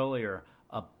said earlier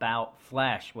about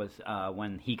Flash was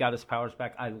when he got his powers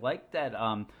back, I like that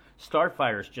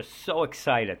Starfire's just so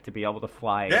excited to be able to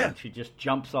fly again. She just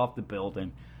jumps off the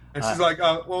building. And she's like,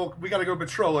 well, we got to go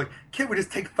patrol. Like, can't we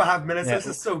just take 5 minutes? Yeah. This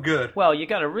is so good. Well, you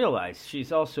got to realize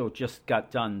she's also just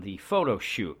got done the photo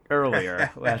shoot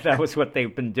earlier. That was what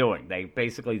they've been doing. They've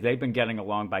been getting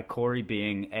along by Corey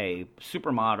being a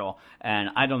supermodel.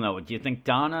 And I don't know, do you think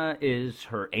Donna is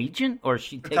her agent or is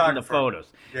she taking the photos?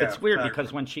 Yeah, it's weird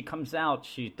because when she comes out,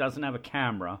 she doesn't have a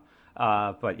camera.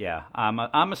 But yeah,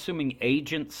 I'm assuming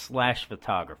agent /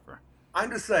 photographer. I'm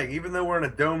just saying, even though we're in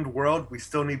a domed world, we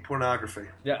still need pornography.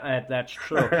 Yeah, that's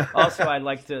true. Also, I'd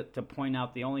like to point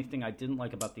out the only thing I didn't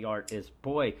like about the art is,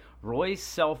 boy, Roy's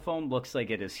cell phone looks like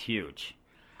it is huge.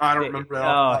 I don't remember that.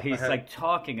 Oh, he's like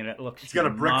talking and it looks He's got a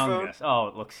brick phone? Oh,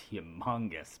 it looks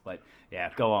humongous. But yeah,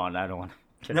 go on. I don't want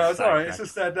to. No, it's all right. It's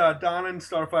just that Donna and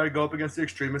Starfire go up against the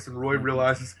extremists, and Roy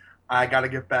realizes, I got to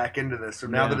get back into this. So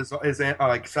now that his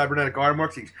cybernetic arm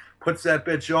works, he puts that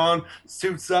bitch on,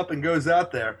 suits up, and goes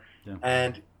out there. Yeah.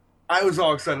 And I was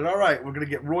all excited. All right, we're going to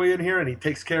get Roy in here, and he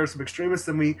takes care of some extremists.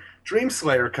 Then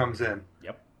Dreamslayer comes in.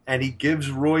 Yep. And he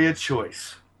gives Roy a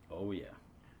choice. Oh, yeah.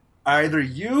 Either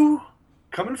you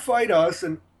come and fight us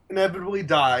and inevitably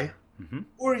die,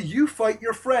 or you fight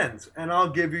your friends, and I'll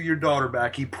give you your daughter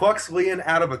back. He plucks Lian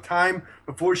out of a time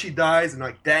before she dies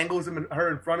and dangles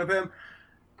her in front of him,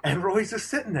 and Roy's just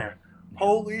sitting there.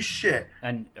 Holy shit.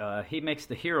 And he makes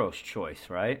the hero's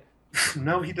choice, right?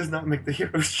 No, he does not make the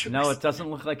hero's choice. No, it doesn't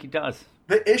look like he does.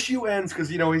 The issue ends because,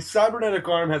 his cybernetic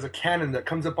arm has a cannon that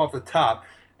comes up off the top.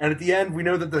 And at the end, we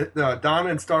know that the Donna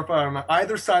and Starfire on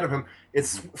either side of him, it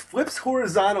flips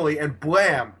horizontally and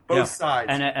blam, both sides.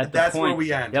 And that's where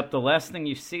we end. Yep, the last thing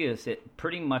you see is it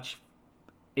pretty much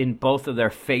in both of their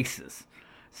faces.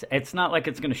 It's not like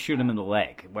it's going to shoot him in the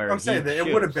leg. Where I'm saying that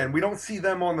it would have been. We don't see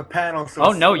them on the panel. So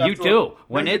oh no, you do.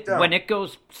 When it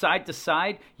goes side to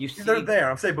side, you see they're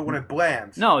there. I'm saying, but when it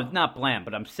blams. No, it's not blam.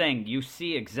 But I'm saying you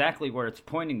see exactly where it's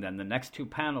pointing. Then the next two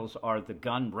panels are the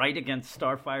gun right against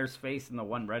Starfire's face and the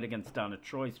one right against Donna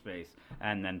Troy's face,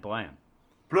 and then blam.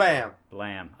 Blam.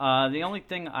 Blam. The only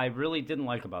thing I really didn't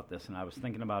like about this, and I was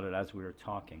thinking about it as we were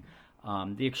talking,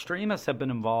 the extremists have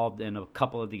been involved in a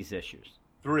couple of these issues.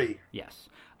 3. Yes.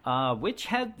 Which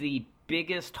had the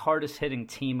biggest, hardest-hitting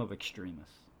team of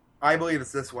extremists? I believe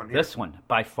it's this one here. This one,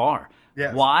 by far.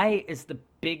 Yes. Why is the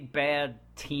big, bad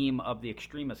team of the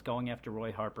extremists going after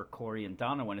Roy Harper, Corey, and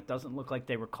Donna when it doesn't look like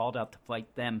they were called out to fight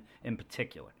them in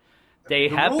particular? They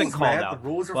have been called out. The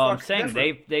rules are I'm saying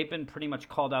different. they've been pretty much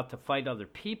called out to fight other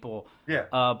people. Yeah.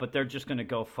 But they're just going to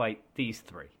go fight these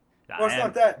 3. Well, it's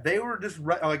not that. They were just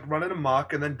running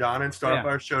amok, and then Donna and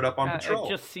Starfire showed up on patrol. It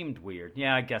just seemed weird.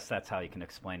 Yeah, I guess that's how you can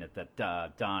explain it,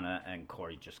 that Donna and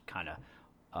Corey just kind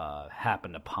of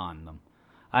happened upon them.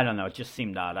 I don't know. It just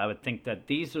seemed odd. I would think that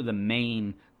these are the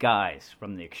main guys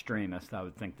from the extremists. I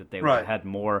would think that they would have had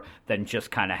more than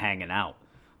just kind of hanging out.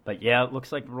 But, yeah, it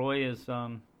looks like Roy is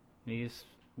he's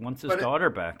wants his daughter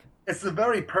back. It's the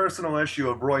very personal issue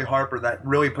of Roy Harper that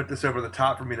really put this over the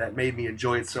top for me, that made me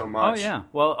enjoy it so much. Oh, yeah.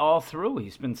 Well, all through,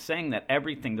 he's been saying that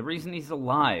everything, the reason he's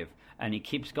alive and he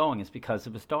keeps going is because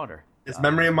of his daughter. It's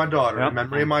memory of my daughter,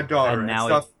 memory of my daughter. And now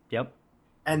stuff. Yep.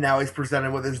 And now he's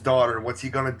presented with his daughter. What's he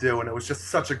going to do? And it was just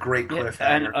such a great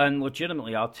cliffhanger. And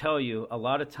legitimately, I'll tell you, a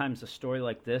lot of times a story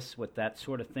like this with that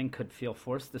sort of thing could feel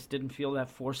forced. This didn't feel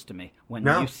that forced to me. When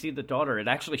you see the daughter, it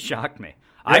actually shocked me.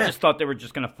 Yeah. I just thought they were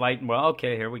just going to fight, and well,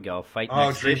 okay, here we go. Fight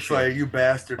next Dream issue. Slayer, you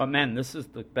bastard. But man, this is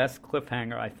the best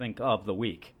cliffhanger, I think, of the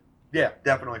week. Yeah,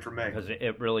 definitely for me. Because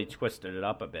it really twisted it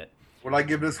up a bit. Would I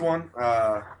give this one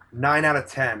 9 out of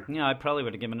 10? Yeah, I probably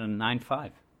would have given it a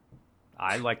 9.5.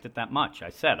 I liked it that much.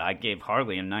 I said I gave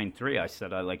Harley a 9.3. I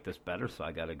said I like this better, so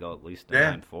I got to go at least a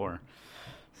 9.4.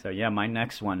 So yeah, my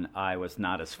next one I was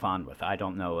not as fond with. I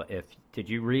don't know if did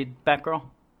you read Batgirl?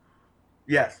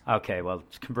 Yes. Okay, well,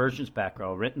 it's Convergence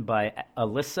Batgirl, written by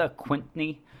Alyssa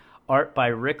Quintney, art by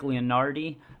Rick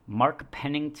Leonardi, Mark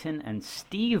Pennington, and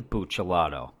Steve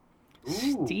Buccellato.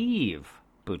 Ooh. Steve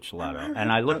Buccellato,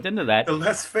 and I looked into that. The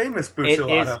less famous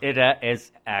Buccellato.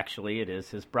 It is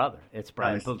his brother. It's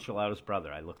Brian Buccellato's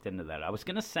brother. I looked into that. I was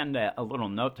going to send a little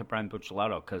note to Brian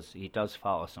Buccellato because he does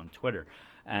follow us on Twitter,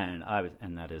 and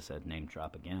that is a name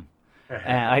drop again.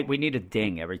 And we need a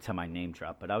ding every time I name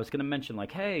drop. But I was going to mention,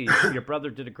 like, hey, your brother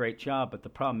did a great job, but the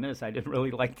problem is I didn't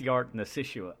really like the art in this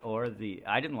issue,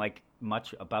 I didn't like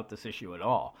much about this issue at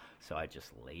all, so I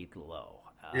just laid low.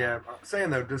 Yeah, I'm saying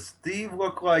though, does Steve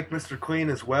look like Mr. Clean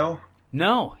as well?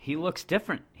 No, he looks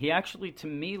different. He actually, to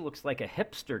me, looks like a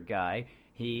hipster guy.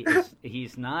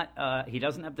 He's not. He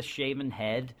doesn't have the shaven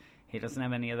head. He doesn't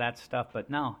have any of that stuff. But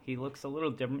no, he looks a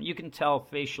little different. You can tell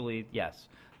facially, yes,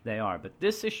 they are. But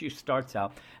this issue starts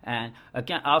out, and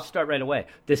again, I'll start right away.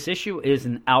 This issue is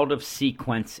an out of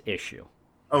sequence issue.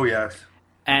 Oh yes.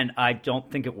 And I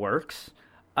don't think it works.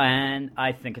 And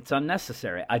I think it's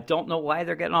unnecessary. I don't know why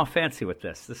they're getting all fancy with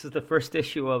this. This is the first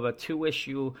issue of a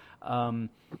 2-issue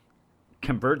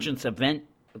Convergence event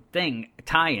thing,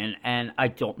 tie-in, and I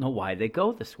don't know why they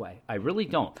go this way. I really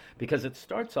don't. Because it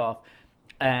starts off,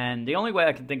 and the only way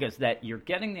I can think is that you're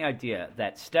getting the idea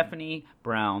that Stephanie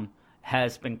Brown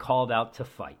has been called out to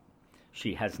fight.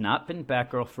 She has not been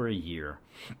Batgirl for a year.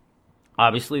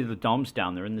 Obviously, the dome's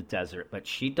down there in the desert, but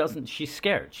she's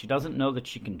scared. She doesn't know that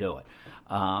she can do it.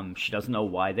 She doesn't know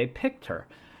why they picked her.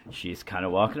 She's kind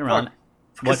of walking around.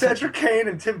 Cassandra Cain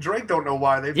and Tim Drake don't know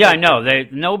why they picked I know.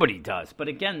 Nobody does. But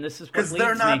again, this is what because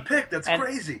they're not picked. That's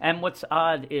crazy. And what's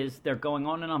odd is they're going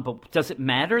on and on. But does it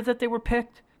matter that they were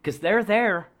picked? Because they're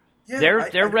there. Yeah,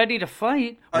 they're ready to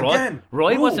fight. Again,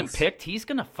 Roy wasn't picked. He's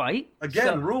going to fight.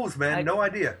 Again, rules, man. No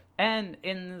idea. And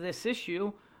in this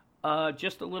issue,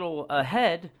 just a little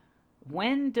ahead,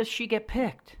 when does she get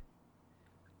picked?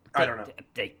 I don't know.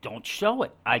 They don't show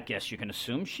it. I guess you can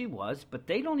assume she was, but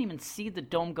they don't even see the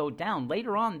dome go down.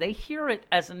 Later on, they hear it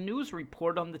as a news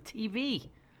report on the TV.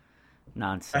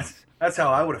 Nonsense. That's how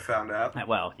I would have found out.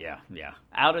 Well, yeah.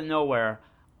 Out of nowhere,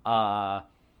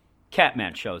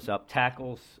 Catman shows up,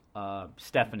 tackles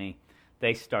Stephanie.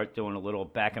 They start doing a little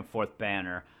back and forth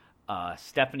banter.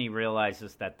 Stephanie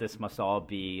realizes that this must all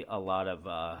be a lot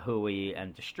of hooey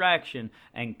and distraction,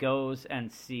 and goes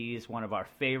and sees one of our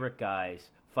favorite guys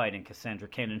fighting Cassandra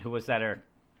Cain. And who was that, Eric?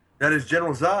 That is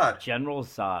General Zod. General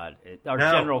Grodd.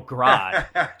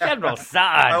 General Zod.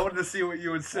 I wanted to see what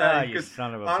you would say. You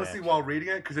son of a honestly, bitch. While reading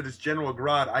it, because it is General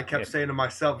Grodd, I kept saying to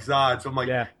myself Zod. So I'm like,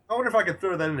 I wonder if I could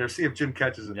throw that in there, see if Jim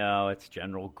catches it. No, it's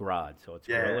General Grodd. So it's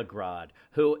Gorilla Grodd.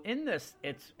 Who, in this,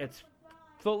 it's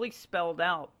fully spelled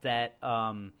out that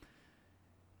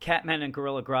Catman and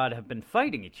Gorilla Grodd have been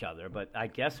fighting each other. But I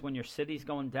guess when your city's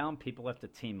going down, people have to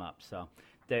team up. So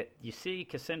that you see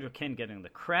Cassandra Cain getting the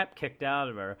crap kicked out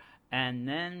of her, and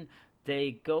then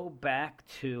they go back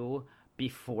to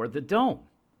before the dome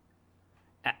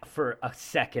for a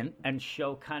second and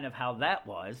show kind of how that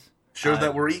was. Shows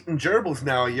that we're eating gerbils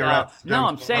now. You're out. No,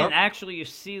 I'm saying actually you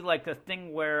see like the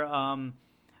thing where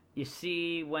you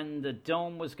see when the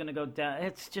dome was going to go down.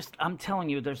 It's just, I'm telling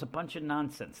you, there's a bunch of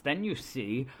nonsense. Then you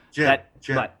see Jim,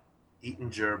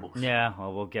 eating gerbils. Yeah,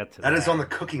 well, we'll get to that. That is on the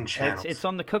cooking channel. It's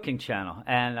on the cooking channel,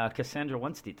 and Cassandra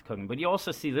wants to eat the cooking. But you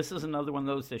also see, this is another one of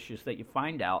those issues that you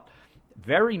find out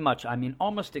very much, I mean,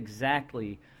 almost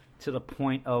exactly to the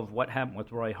point of what happened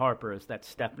with Roy Harper, is that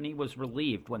Stephanie was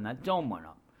relieved when that dome went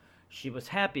up. She was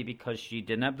happy because she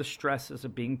didn't have the stresses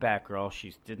of being Batgirl.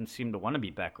 She didn't seem to want to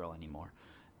be Batgirl anymore.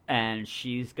 And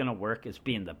she's going to work as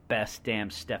being the best damn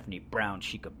Stephanie Brown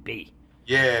she could be.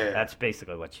 Yeah. That's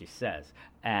basically what she says.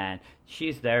 And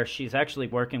she's there. She's actually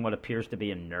working what appears to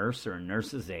be a nurse or a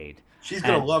nurse's aide. She's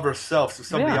going to love herself, so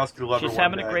somebody else can love her. She's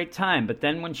having a great time. But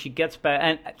then when she gets back,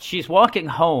 and she's walking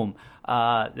home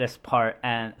this part,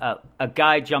 and a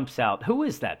guy jumps out. Who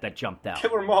is that jumped out?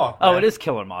 Killer Moth. Oh, it is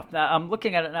Killer Moth. Now, I'm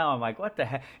looking at it now. I'm like, what the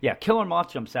heck? Yeah, Killer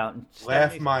Moth jumps out. And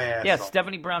laugh my ass Yeah, off.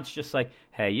 Stephanie Brown's just like,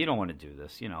 hey, you don't want to do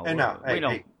this. You know, Hey, no.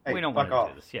 we don't want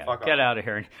to do this. Yeah, get out of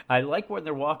here. And I like when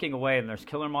they're walking away, and there's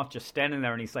Killer Moth just standing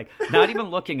there, and he's like, not even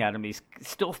looking at him. He's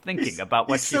still thinking about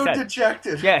what she said. He's so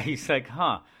dejected. Yeah, he's like,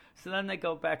 huh. So then they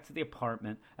go back to the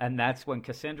apartment, and that's when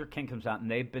Cassandra King comes out,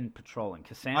 and they've been patrolling.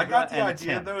 Cassandra I got the and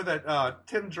idea, Tim. though, that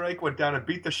Tim Drake went down and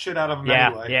beat the shit out of him Yeah,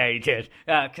 anyway. yeah, he did.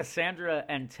 Cassandra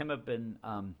and Tim have been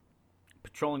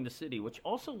patrolling the city, which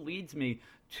also leads me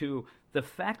to the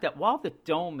fact that while the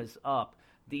dome is up,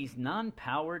 these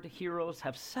non-powered heroes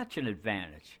have such an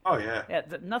advantage. Oh, yeah.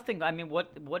 Nothing, I mean,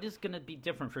 what is going to be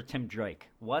different for Tim Drake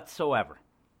whatsoever?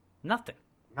 Nothing.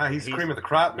 Nah, he's cream of the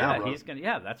crop now, bro.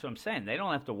 That's what I'm saying. They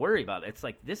don't have to worry about it. It's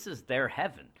like this is their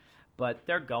heaven. But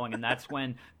they're going, and that's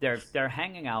when they're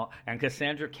hanging out, and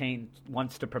Cassandra Cain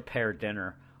wants to prepare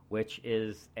dinner, which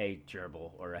is a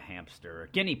gerbil or a hamster or a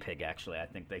guinea pig, actually, I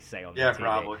think they say on the TV.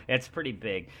 Probably. It's pretty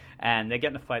big. And they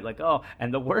get in a fight like, oh,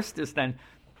 and the worst is then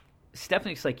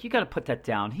Stephanie's like, you got to put that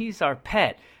down. He's our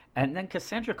pet. And then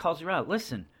Cassandra calls her out.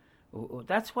 Listen,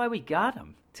 that's why we got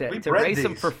him, to raise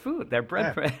them for food. They're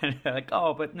bred for like,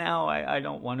 oh, but now I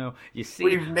don't want to. You see,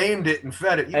 we've named it and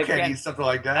fed it. You can't eat something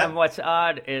like that. And what's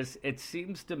odd is it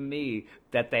seems to me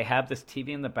that they have this TV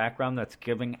in the background that's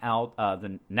giving out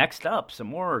the next up some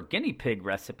more guinea pig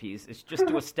recipes. It's just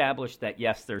to establish that,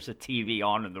 yes, there's a TV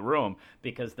on in the room,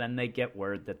 because then they get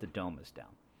word that the dome is down.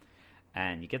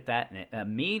 And you get that, and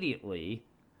immediately...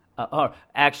 or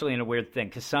actually, in a weird thing,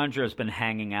 Cassandra has been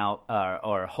hanging out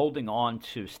or holding on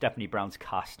to Stephanie Brown's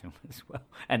costume as well,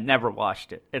 and never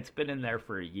washed it. It's been in there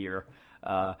for a year.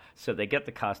 So they get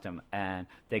the costume, and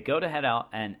they go to head out,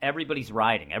 and everybody's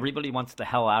riding. Everybody wants the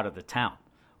hell out of the town,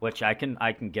 which I can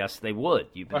guess they would.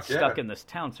 You've been stuck in this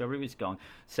town, so everybody's going.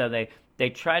 So they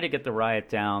try to get the riot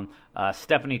down.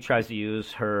 Stephanie tries to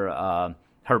use her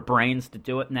brains to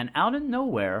do it, and then out of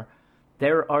nowhere,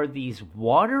 there are these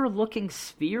water-looking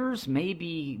spheres,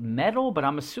 maybe metal, but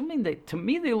I'm assuming that, to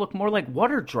me, they look more like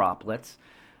water droplets.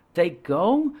 They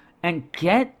go and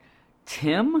get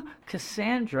Tim,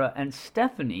 Cassandra, and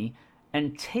Stephanie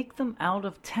and take them out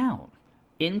of town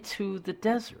into the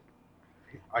desert.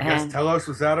 I guess Telos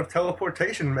was out of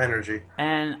teleportation energy.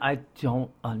 And I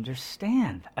don't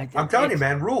understand. I'm telling you,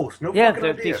 man, rules. No fucking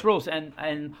idea. These rules.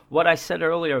 And what I said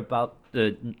earlier about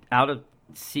the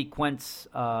out-of-sequence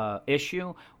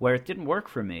issue, where it didn't work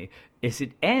for me, is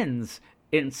it ends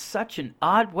in such an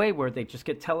odd way where they just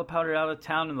get teleported out of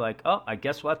town and like, oh, I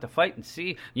guess we'll have to fight and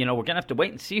see. You know, we're going to have to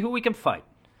wait and see who we can fight.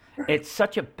 It's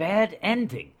such a bad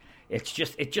ending. It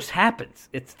just happens.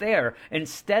 It's there.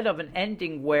 Instead of an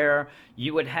ending where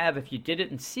you would have, if you did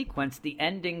it in sequence, the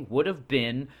ending would have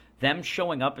been them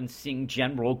showing up and seeing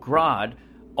General Grodd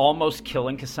almost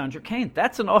killing Cassandra Cain.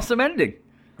 That's an awesome ending.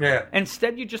 Yeah.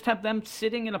 Instead, you just have them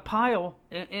sitting in a pile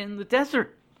in the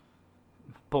desert.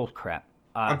 Bull crap.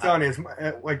 I'm telling you,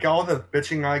 it's like all the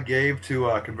bitching I gave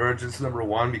to Convergence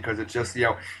 #1, because it's just,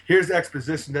 here's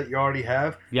exposition that you already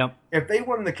have. Yep. If they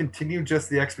wanted to continue just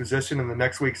the exposition in the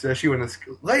next week's issue and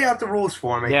lay out the rules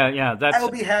for me, I'll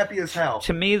be happy as hell.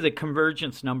 To me, the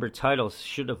Convergence number titles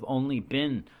should have only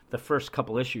been, the first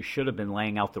couple issues should have been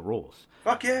laying out the rules.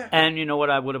 Fuck yeah. And you know what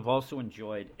I would have also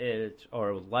enjoyed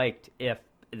or liked if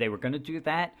they were going to do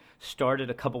that, started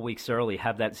a couple weeks early,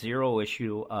 have that 0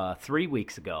 issue 3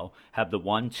 weeks ago, have the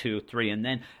 1, 2, 3, and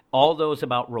then all those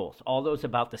about rules, all those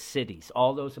about the cities,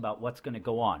 all those about what's going to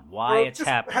go on, why it's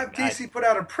happening. Have DC put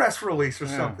out a press release or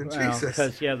something. Jesus.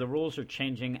 Because, the rules are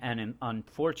changing, and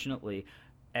unfortunately,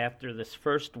 after this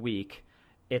first week,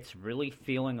 it's really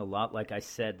feeling a lot like I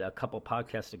said a couple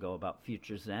podcasts ago about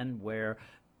Future's End, where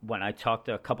when I talked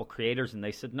to a couple creators and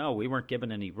they said, no, we weren't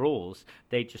given any rules.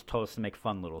 They just told us to make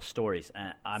fun little stories.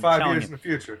 And I'm 5 years in the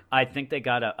future. I think they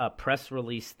got a press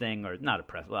release thing, or not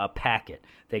a packet.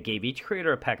 They gave each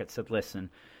creator a packet, said,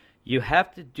 listen, you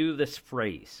have to do this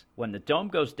phrase. When the dome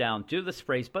goes down, do this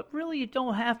phrase, but really you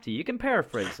don't have to. You can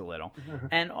paraphrase a little.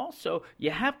 And also,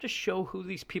 you have to show who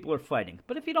these people are fighting.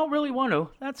 But if you don't really want to,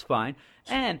 that's fine.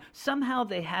 And somehow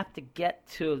they have to get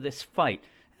to this fight.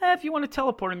 If you want to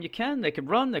teleport them, you can. They can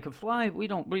run. They can fly. We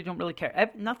don't really care.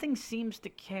 Nothing seems to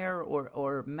care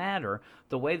or matter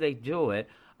the way they do it.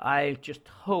 I just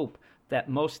hope that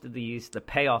most of these, the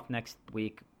payoff next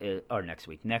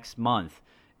month,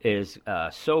 is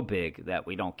so big that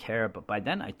we don't care. But by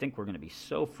then, I think we're going to be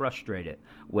so frustrated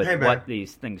with what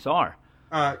these things are.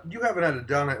 You haven't had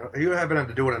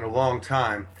to do it in a long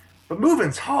time. But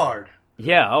moving's hard.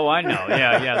 Yeah, oh, I know.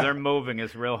 Yeah, their moving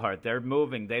is real hard. They're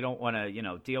moving. They don't want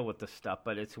to, deal with the stuff,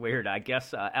 but it's weird. I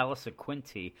guess Alyssa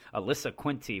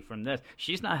Quinty from this,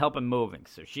 she's not helping moving,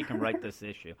 so she can write this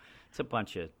issue. It's a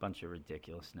bunch of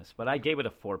ridiculousness, but I gave it a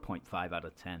 4.5 out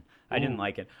of 10. I didn't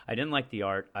like it. I didn't like the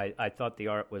art. I thought the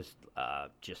art was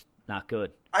just not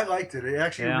good. I liked it. It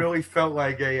actually really felt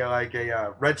like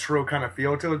a retro kind of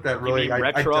feel to it. That really You mean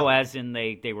retro, as in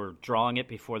they were drawing it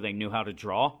before they knew how to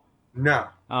draw? No.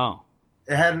 Oh.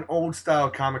 It had an old style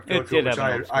comic feel to it, which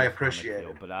I appreciated.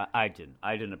 Feel, but I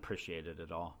didn't appreciate it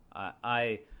at all.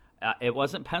 It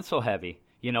wasn't pencil heavy.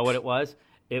 You know what it was?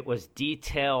 It was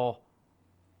detail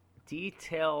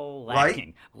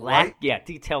lacking. Light? Yeah,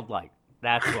 detailed light.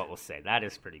 That's what we'll say. That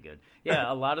is pretty good.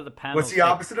 Yeah, a lot of the panels. What's the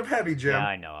opposite of heavy, Jim? Yeah,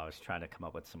 I know. I was trying to come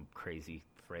up with some crazy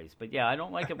phrase, but yeah, I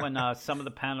don't like it when some of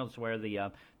the panels where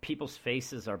the people's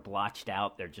faces are blotched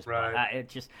out. They're just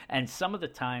and some of the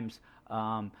times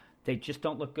they just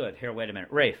don't look good. Here, wait a minute,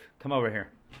 Rafe, come over here.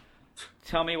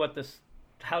 Tell me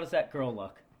how does that girl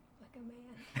look? Like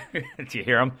a man. Did you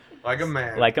hear him? Like a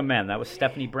man. Like a man. That was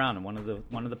Stephanie Brown in one of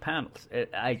the panels.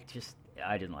 I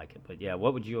didn't like it, but yeah,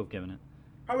 what would you have given it?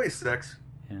 Probably 6.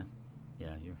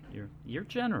 Yeah, you're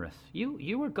generous.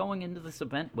 You were going into this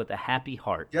event with a happy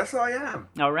heart. Yes, I am.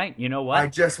 All right, you know what? I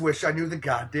just wish I knew the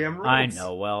goddamn rules. I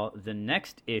know. Well, the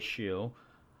next issue,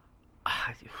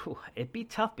 it'd be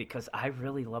tough because I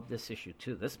really love this issue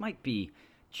too. This might be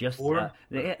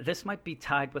this might be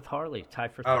tied with Harley,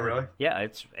 tied for third. Oh, really? Yeah,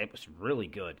 it was really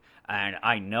good, and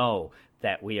I know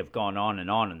that we have gone on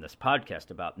and on in this podcast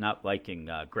about not liking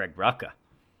Greg Rucka,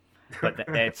 but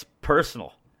it's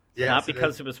personal. Yes, not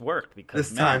because it was work. Because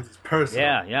this time it's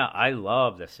personal. Yeah, I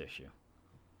love this issue.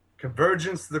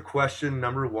 Convergence to the Question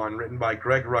 #1, written by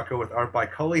Greg Rucka with art by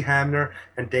Cully Hamner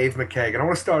and Dave McKagan. I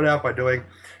want to start out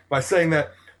by saying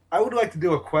that I would like to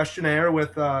do a questionnaire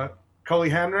with Cully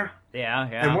Hamner. Yeah.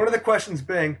 And one of the questions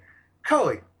being,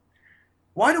 Cully,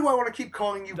 why do I want to keep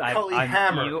calling you Cully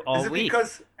Hammer? Is it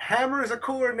because Hammer is a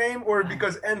cooler name, or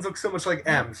because N's look so much like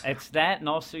M's? It's that, and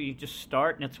also you just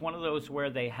start, and it's one of those where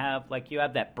they have, you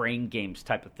have that brain games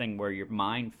type of thing where your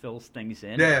mind fills things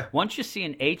in. Yeah. Once you see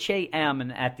an H-A-M,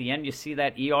 and at the end you see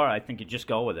that E-R, I think you just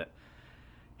go with it.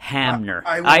 Hamner.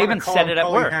 I even said it at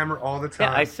Cully work. Hammer all the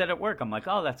time. Yeah, I said at work. I'm like,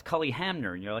 oh, that's Cully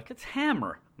Hamner. And you're like, it's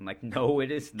Hammer. I'm like, no,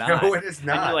 it is not. No, it is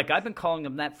not. And you're like, I've been calling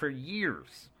him that for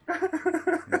years.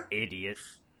 You idiot.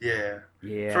 Yeah.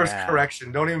 Yeah. First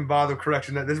correction. Don't even bother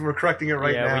correction. We're correcting it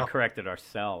right now. Yeah, we corrected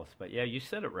ourselves. But yeah, you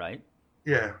said it right.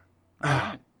 Yeah.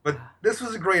 Right. But this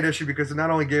was a great issue because it not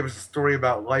only gave us a story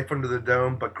about life under the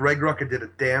dome, but Greg Rucka did a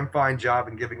damn fine job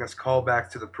in giving us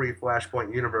callbacks to the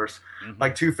pre-Flashpoint universe,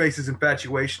 like Two-Face's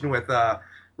infatuation with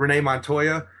Renee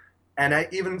Montoya, and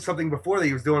even something before that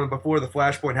he was doing before the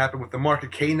Flashpoint happened with the mark of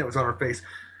Cain that was on her face.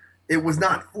 It was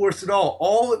not forced at all.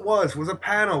 All it was a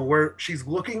panel where she's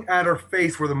looking at her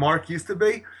face where the mark used to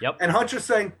be, and Hunter's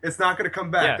saying, it's not going to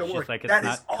come back. Yeah, Don't worry. like, that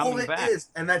is all it is,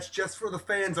 and that's just for the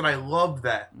fans, and I love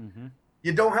that.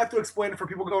 You don't have to explain it for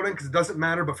people going in because it doesn't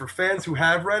matter, but for fans who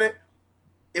have read it,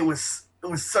 it was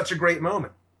such a great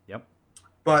moment. Yep.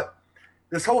 But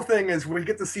this whole thing is we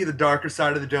get to see the darker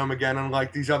side of the dome again,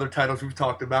 unlike these other titles we've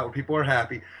talked about where people are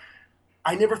happy.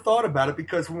 I never thought about it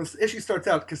because when this issue starts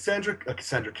out,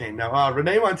 Cassandra Cain now,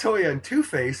 Renee Montoya and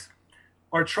Two-Face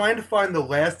are trying to find the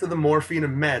last of the morphine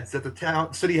and meds that the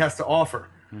city has to offer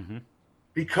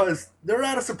because they're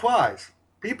out of supplies.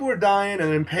 People are dying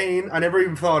and in pain. I never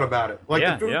even thought about it. Like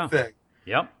the food thing.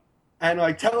 Yep. And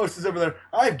Telos is over there,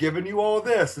 I've given you all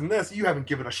this and this. You haven't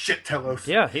given a shit, Telos.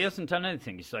 Yeah, he hasn't done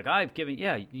anything. He's like,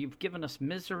 you've given us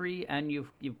misery and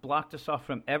you've blocked us off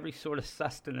from every sort of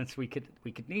sustenance we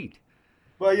could need.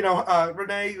 Well,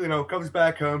 Renee, comes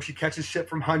back home. She catches shit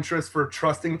from Huntress for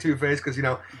trusting Two-Face because,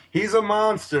 he's a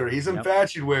monster. He's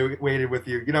infatuated with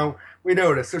you. We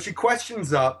notice. So she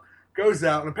questions up, goes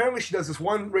out, and apparently she does this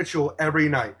one ritual every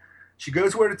night. She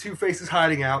goes where the Two-Face is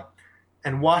hiding out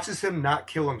and watches him not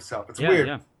kill himself. It's weird.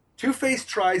 Yeah. Two-Face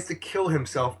tries to kill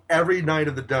himself every night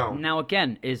of the dome. Now,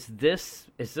 again, is this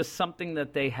something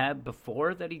that they had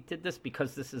before that he did this?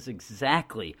 Because this is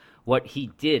exactly what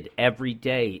he did every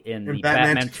day in the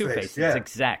Batman Two-Face. Yeah.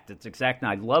 It's exact. And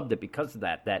I loved it because of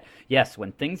that. That, yes,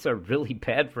 when things are really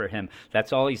bad for him,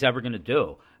 that's all he's ever going to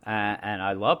do. And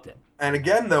I loved it. And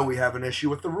again, though, we have an issue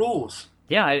with the rules.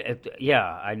 Yeah,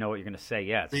 I know what you're going to say.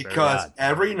 Yeah, it's because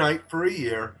every night for a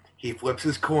year, he flips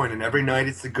his coin, and every night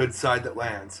it's the good side that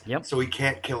lands. Yep. So he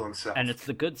can't kill himself. And it's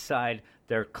the good side.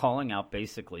 They're calling out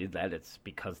basically that it's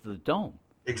because of the dome.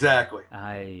 Exactly.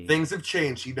 I Things have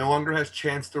changed. He no longer has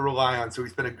Chance to rely on, so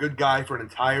he's been a good guy for an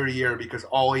entire year because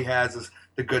all he has is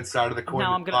the good side of the coin.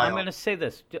 Now to rely I'm on. gonna say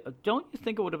this. Don't you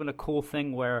think it would have been a cool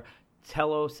thing where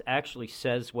Telos actually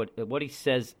says what he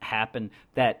says happened,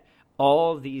 that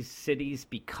all these cities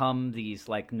become these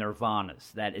like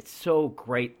nirvanas, that it's so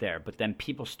great there, but then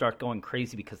people start going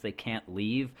crazy because they can't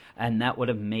leave, and that would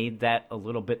have made that a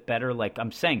little bit better. Like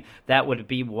I'm saying, that would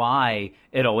be why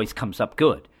it always comes up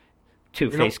good.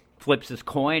 Two-Face flips his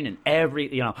coin, and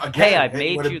Again, hey, I've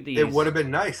made you these. It would have been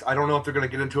nice. I don't know if they're going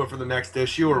to get into it for the next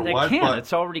issue or They what. can't. But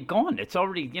It's already gone. It's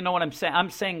already. You know what I'm saying? I'm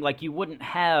saying like you wouldn't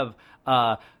have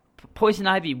Poison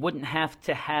Ivy wouldn't have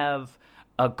to have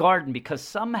a garden because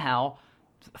somehow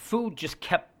food just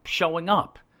kept showing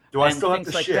up. Do I and still have things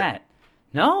to like shit? that?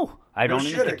 No, I No don't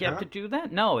even think shitting, you have huh? to do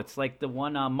that. No, it's like the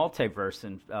one multiverse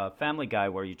in Family Guy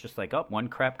where you just like, oh, one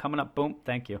crap coming up, boom,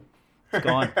 thank you. It's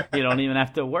gone. You don't even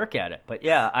have to work at it. But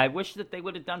yeah, I wish that they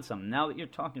would have done something. Now that you're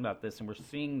talking about this and we're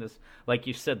seeing this, like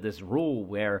you said, this rule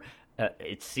where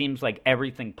it seems like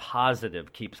everything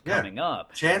positive keeps coming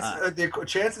up. Chance has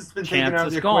been taken Chance out of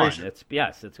is the gone. equation.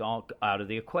 It's all out of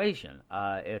the equation.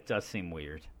 It does seem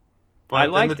weird. But I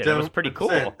then liked the it. It dome- was pretty that's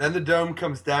it. cool. Then the dome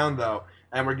comes down though,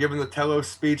 and we're given the Telos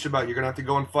speech about you're going to have to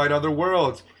go and fight other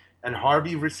worlds, and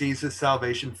Harvey receives his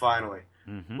salvation finally.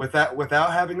 Mm-hmm.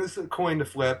 Without having this coin to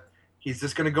flip, he's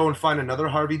just going to go and find another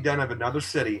Harvey Dent of another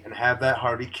city and have that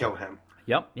Harvey kill him.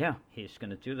 Yep, yeah, he's going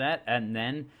to do that, and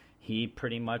then he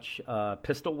pretty much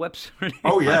pistol whips.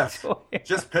 Oh yes,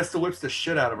 just pistol whips the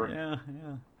shit out of her. Yeah,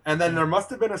 yeah. And then there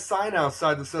must have been a sign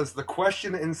outside that says the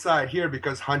question inside here,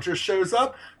 because Hunter shows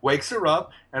up, wakes her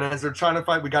up, and as they're trying to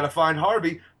fight, we got to find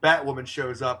Harvey, Batwoman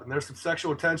shows up, and there's some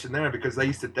sexual tension there because they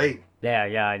used to date. Yeah,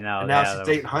 I know. And now yeah, she's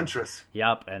dating Huntress.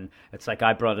 Yep, and it's like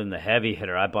I brought in the heavy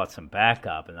hitter. I bought some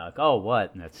backup, and they're like, oh,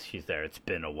 what? And she's there. It's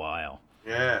been a while.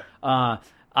 Yeah.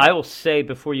 I will say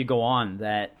before you go on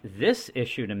that this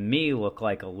issue to me looked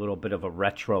like a little bit of a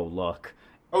retro look.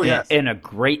 Oh, yes. In a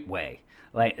great way.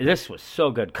 Like, this was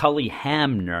so good. Cully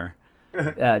Hamner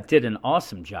did an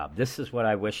awesome job. This is what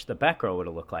I wish the Batgirl would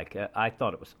have looked like. I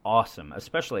thought it was awesome.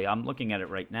 Especially, I'm looking at it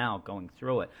right now, going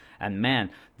through it. And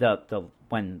man, the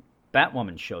when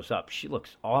Batwoman shows up, she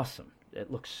looks awesome.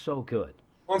 It looks so good.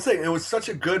 Well, I'm saying it was such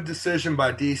a good decision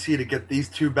by DC to get these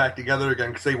two back together again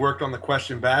because they worked on the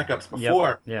question backups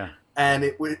before. Yep. Yeah.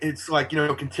 And it's like,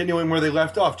 continuing where they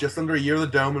left off, just under a year of the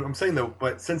dome. And I'm saying, though,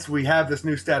 but since we have this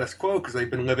new status quo, because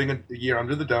they've been living a year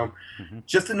under the dome,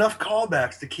 just enough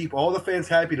callbacks to keep all the fans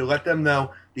happy, to let them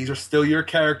know these are still your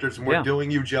characters and we're doing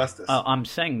you justice. I'm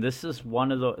saying this is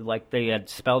one of the, like they had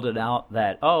spelled it out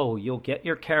that, oh, you'll get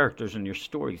your characters and your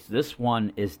stories. This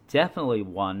one is definitely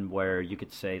one where you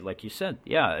could say, like you said,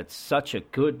 yeah, it's such a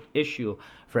good issue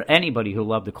for anybody who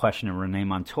loved the question of Renee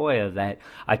Montoya that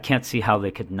I can't see how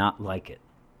they could not like it.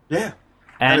 Yeah.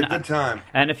 And had a good time.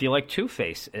 And if you like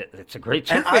Two-Face, it's a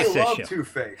great And Two-Face I love issue.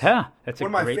 Two-Face. Yeah, it's one a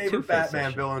of my great favorite Two-Face Batman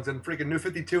issue. villains. And freaking New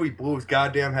 52, he blew his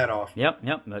goddamn head off. Yep,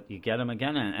 but you get him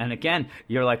again, and again,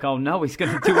 you're like, oh no, he's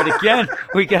going to do it again.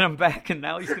 We get him back, and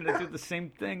now he's going to do the same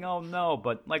thing. Oh no.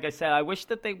 But like I said, I wish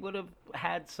that they would have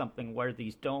had something where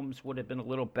these domes would have been a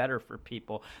little better for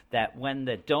people, that when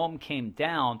the dome came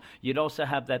down, you'd also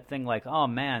have that thing like, oh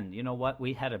man, you know what,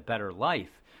 we had a better life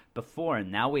before, and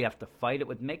now we have to fight. It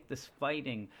would make this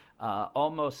fighting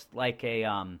almost like a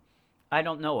I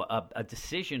don't know, a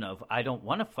decision of I don't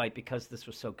want to fight because this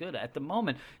was so good. At the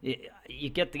moment, you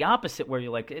get the opposite where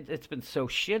you're like, it's been so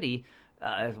shitty.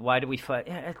 Why do we fight?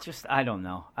 Yeah, it's just, I don't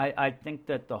know. I think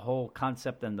that the whole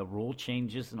concept and the rule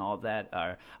changes and all that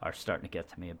are starting to get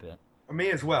to me a bit. Me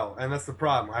as well, and that's the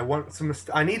problem.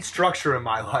 I need structure in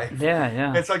my life.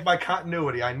 Yeah. It's like my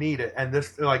continuity. I need it, and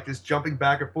this jumping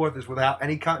back and forth is without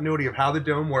any continuity of how the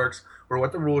dome works or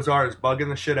what the rules are is bugging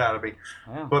the shit out of me.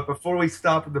 Yeah. But before we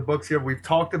stop with the books here, we've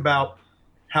talked about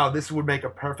how this would make a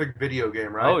perfect video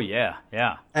game, right? Oh yeah.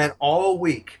 And all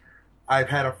week, I've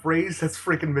had a phrase that's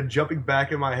freaking been jumping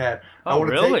back in my head. Oh,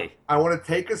 really? I want to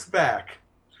take us back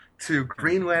to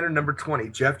Green Lantern number 20,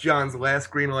 Jeff Johns' last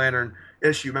Green Lantern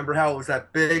issue. Remember how it was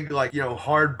that big,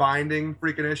 hard binding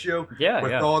freaking issue? Yeah,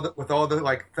 with all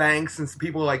the thanks and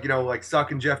people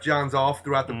sucking Jeff Johns off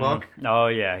throughout the book. Oh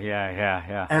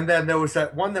yeah. And then there was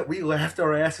that one that we laughed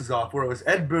our asses off, where it was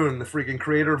Ed Boon, the freaking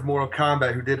creator of Mortal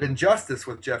Kombat, who did Injustice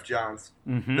with Jeff Johns,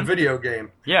 the video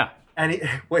game. Yeah. And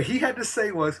what he had to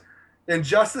say was,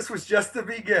 Injustice was just the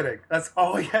beginning. That's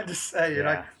all he had to say. Yeah.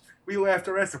 And we laughed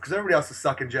our asses because everybody else is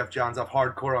sucking Jeff Johns off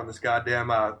hardcore on this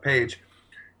goddamn page.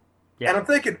 Yeah. And I'm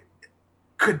thinking,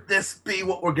 could this be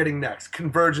what we're getting next?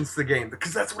 Convergence, the game,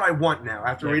 because that's what I want now.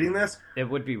 After reading this, it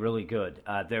would be really good.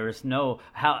 There is no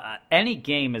any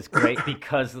game is great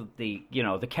because of the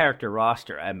character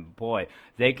roster, and boy,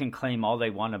 they can claim all they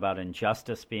want about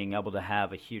Injustice being able to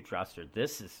have a huge roster.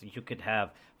 This is you could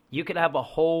have a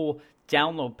whole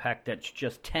download pack that's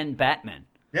just 10 Batman.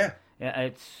 Yeah,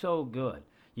 it's so good.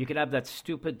 You could have that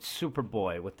stupid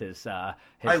Superboy with his I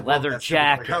leather love that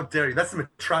jacket. Superboy. How dare you? That's the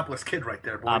Metropolis Kid right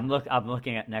there, boy. I'm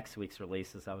looking at next week's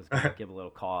releases. I was going to give a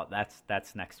little call.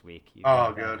 That's next week.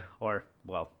 Good. Or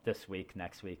this week,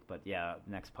 next week. But yeah,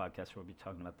 next podcast we'll be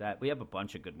talking about that. We have a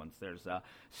bunch of good ones. There's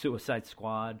Suicide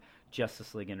Squad,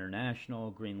 Justice League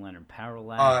International, Green Lantern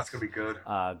Parallax. Oh, that's gonna be good.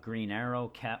 Green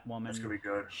Arrow, Catwoman. That's gonna be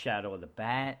good. Shadow of the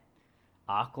Bat.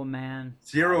 Aquaman.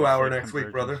 0 Hour next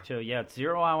week, brother. Too. Yeah, it's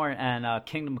 0 Hour and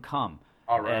Kingdom Come.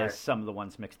 All right. As some of the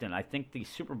ones mixed in. I think the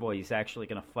Superboy is actually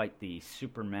going to fight the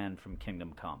Superman from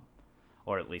Kingdom Come.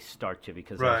 Or at least start to,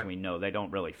 because as we know, they don't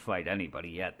really fight anybody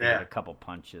yet. They get a couple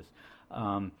punches.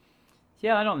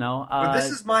 Yeah, I don't know. But this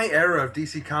is my era of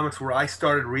DC Comics where I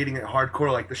started reading it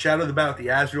hardcore, like the Shadow of the Bat, the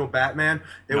Azrael Batman.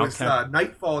 It was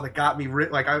Nightfall that got me.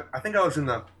 I think I was in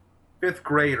the 5th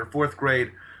grade or 4th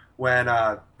grade when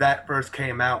that first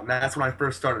came out, and that's when I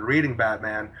first started reading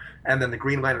Batman. And then the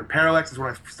Green Lantern Parallax is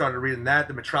when I started reading that.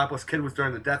 The Metropolis Kid was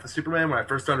during the death of Superman when I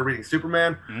first started reading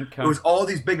Superman. Okay. It was all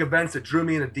these big events that drew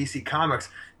me into DC Comics.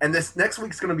 And this next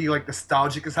week's going to be like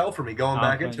nostalgic as hell for me going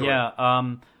back into it.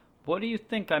 Yeah. What do you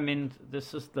think? I mean,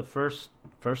 this is the first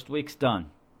week's done.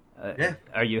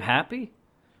 Are you happy?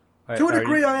 To a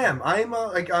degree, I am. I'm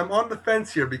on the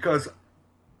fence here because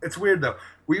it's weird though.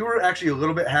 We were actually a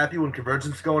little bit happy when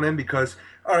Convergence was going in because,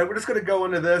 all right, we're just going to go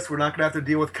into this. We're not going to have to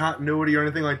deal with continuity or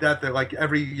anything like that. That like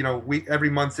every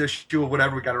month's issue or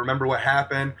whatever, we got to remember what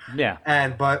happened. Yeah.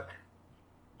 But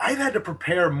I've had to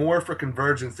prepare more for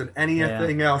Convergence than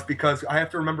anything else because I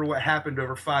have to remember what happened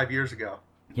over 5 years ago.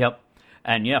 Yep.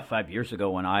 And 5 years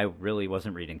ago when I really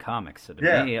wasn't reading comics, so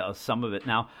to me, some of it.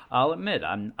 Now, I'll admit,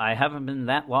 I haven't been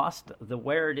that lost.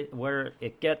 Where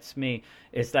it gets me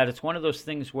is that it's one of those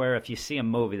things where if you see a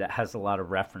movie that has a lot of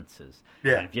references,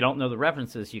 and if you don't know the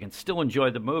references, you can still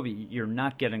enjoy the movie. You're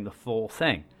not getting the full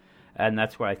thing, and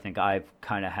that's where I think I've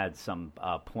kind of had some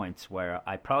points where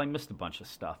I probably missed a bunch of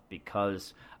stuff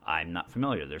because I'm not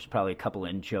familiar. There's probably a couple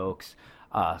in jokes,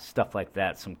 stuff like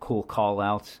that, some cool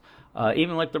call-outs.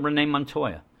 Even like the Renee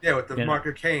Montoya. Yeah, with the Mark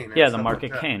of Cain. Yeah, the Mark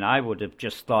of Cain. I would have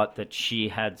just thought that she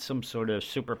had some sort of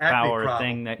superpower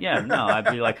thing that,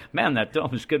 I'd be like, man, that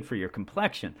dome is good for your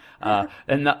complexion. And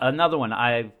another one,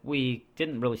 we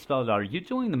didn't really spell it out. Are you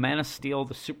doing the Man of Steel,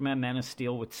 the Superman Man of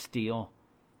Steel with Steel?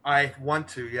 I want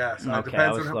to, yes. It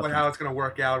depends on how it's going to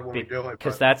work out when we do it.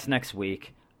 Because that's next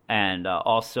week. And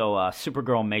also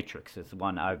Supergirl Matrix is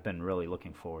one I've been really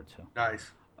looking forward to. Nice.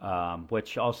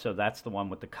 Which also, that's the one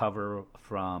with the cover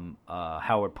from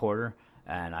Howard Porter,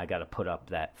 and I got to put up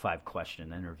that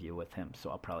 5-question interview with him, so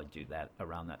I'll probably do that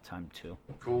around that time too.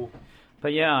 Cool.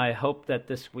 But yeah, I hope that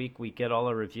this week we get all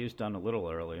our reviews done a little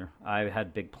earlier. I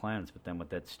had big plans, but then with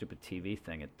that stupid TV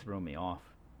thing, it threw me off.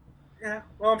 Yeah,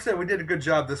 well, I'm saying we did a good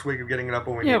job this week of getting it up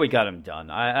when we we got them done.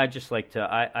 I just like to,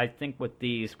 I think with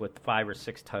 5 or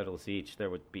 6 titles each, there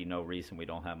would be no reason we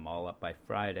don't have them all up by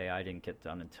Friday. I didn't get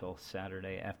done until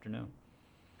Saturday afternoon.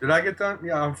 Did I get done?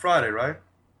 Yeah, on Friday, right?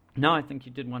 No, I think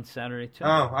you did one Saturday too.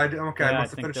 Oh, I did. Okay, I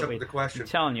must have finished up with the question. I'm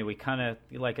telling you, we kind of,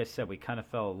 like I said, we kind of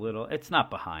fell a little. It's not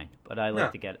behind, but I'd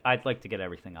like to get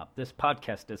everything up. This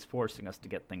podcast is forcing us to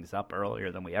get things up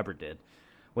earlier than we ever did.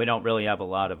 We don't really have a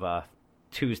lot of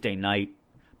Tuesday night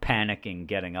panicking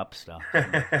getting up stuff.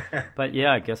 But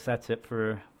yeah, I guess that's it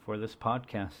for this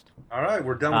podcast. All right,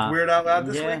 we're done with Weird Out Loud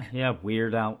this week? Yeah,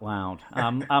 Weird Out Loud.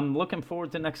 I'm looking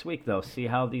forward to next week, though. See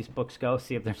how these books go.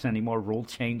 See if there's any more rule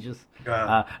changes.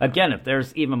 Again, if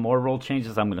there's even more rule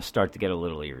changes, I'm going to start to get a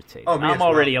little irritated. I'm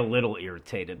already a little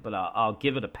irritated, but I'll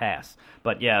give it a pass.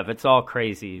 But yeah, if it's all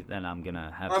crazy, then I'm going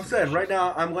to have I'm saying, issues. Right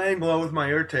now, I'm laying low with my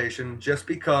irritation just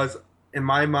because, in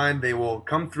my mind, they will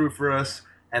come through for us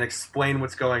and explain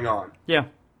what's going on. Yeah.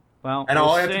 Well, and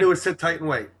all I have to do is sit tight and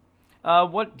wait.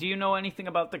 What do you know anything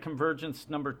about the Convergence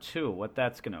number 2? What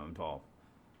that's going to involve?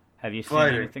 Have you seen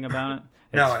anything about it?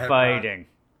 No, I have fighting. Not.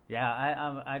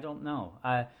 Yeah, I don't know.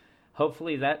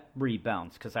 Hopefully that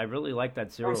rebounds because I really like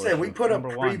that Zero. I'm saying we put up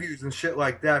previews and shit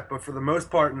like that, but for the most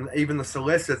part, and even the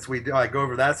solicits, we go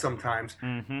over that sometimes.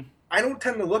 Mm-hmm. I don't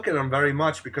tend to look at them very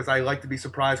much because I like to be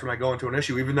surprised when I go into an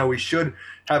issue, even though we should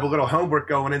have a little homework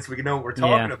going in so we can know what we're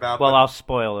talking about. Well, I'll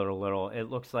spoil it a little. It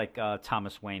looks like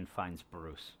Thomas Wayne finds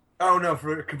Bruce. Oh, no,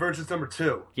 for Convergence number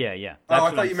 2. Yeah, yeah. Oh,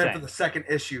 I thought you meant for the second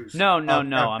issues. No.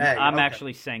 I'm okay.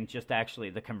 actually saying just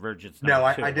the Convergence No,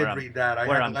 number 2. I did read that. I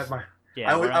had to let my...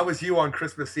 Yeah, I was you on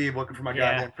Christmas Eve looking for my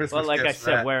goddamn Christmas Well, like I gifts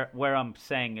said, where I'm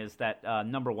saying is that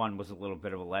number 1 was a little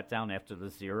bit of a letdown after the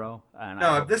 0. And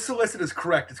no, if this solicit is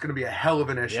correct, it's going to be a hell of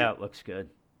an issue. Yeah, it looks good.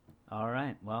 All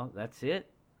right, well, that's it.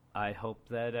 I hope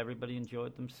that everybody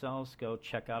enjoyed themselves. Go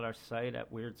check out our site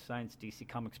at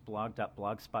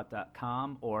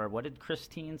WeirdScienceDCComicsblog.blogspot.com, or what did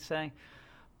Christine say?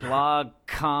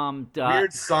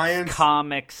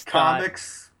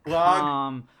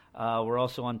 WeirdScienceComics.com. We're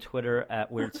also on Twitter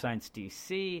at Weird Science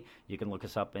DC. You can look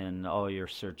us up in all your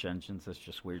search engines. It's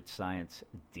just Weird Science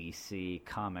DC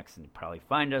Comics, and you probably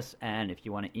find us. And if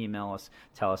you want to email us,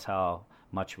 tell us how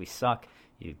much we suck,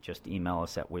 you just email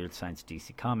us at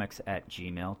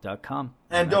WeirdScienceDCComics@gmail.com.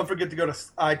 And don't forget to go to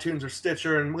iTunes or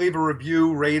Stitcher and leave a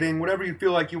review, rating, whatever you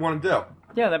feel like you want to do.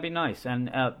 Yeah, that'd be nice.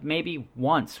 And maybe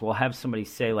once we'll have somebody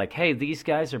say, like, hey, these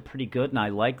guys are pretty good and I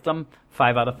like them.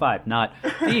 5 out of 5. Not,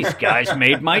 these guys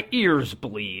made my ears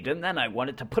bleed and then I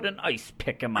wanted to put an ice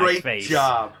pick in my face. Great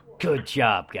job. Good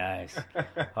job, guys.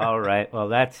 All right. Well,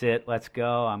 that's it. Let's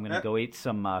go. I'm going to go eat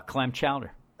some clam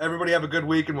chowder. Everybody have a good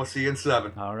week, and we'll see you in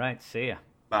 7. All right. See ya.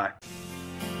 Bye.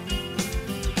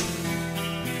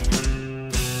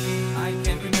 I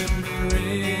can't remember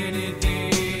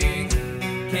anything.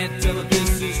 Can't tell if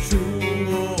this is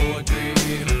true or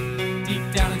dream.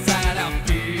 Deep down inside, I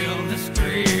feel the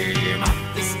scream.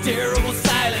 This terrible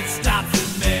silence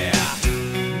stops in there.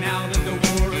 Now that the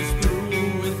war is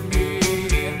through with me,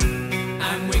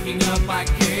 I'm waking up, I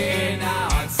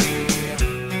cannot see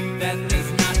that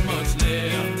there's not much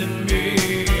left in me.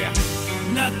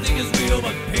 Nothing is real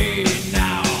but pain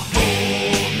now.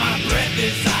 Hold my breath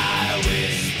as I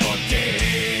wish for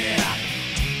death.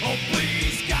 Oh,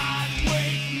 please, God,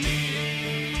 wake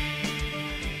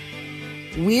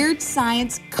me. Weird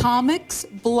Science Comics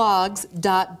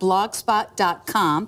Blogs.blogspot.com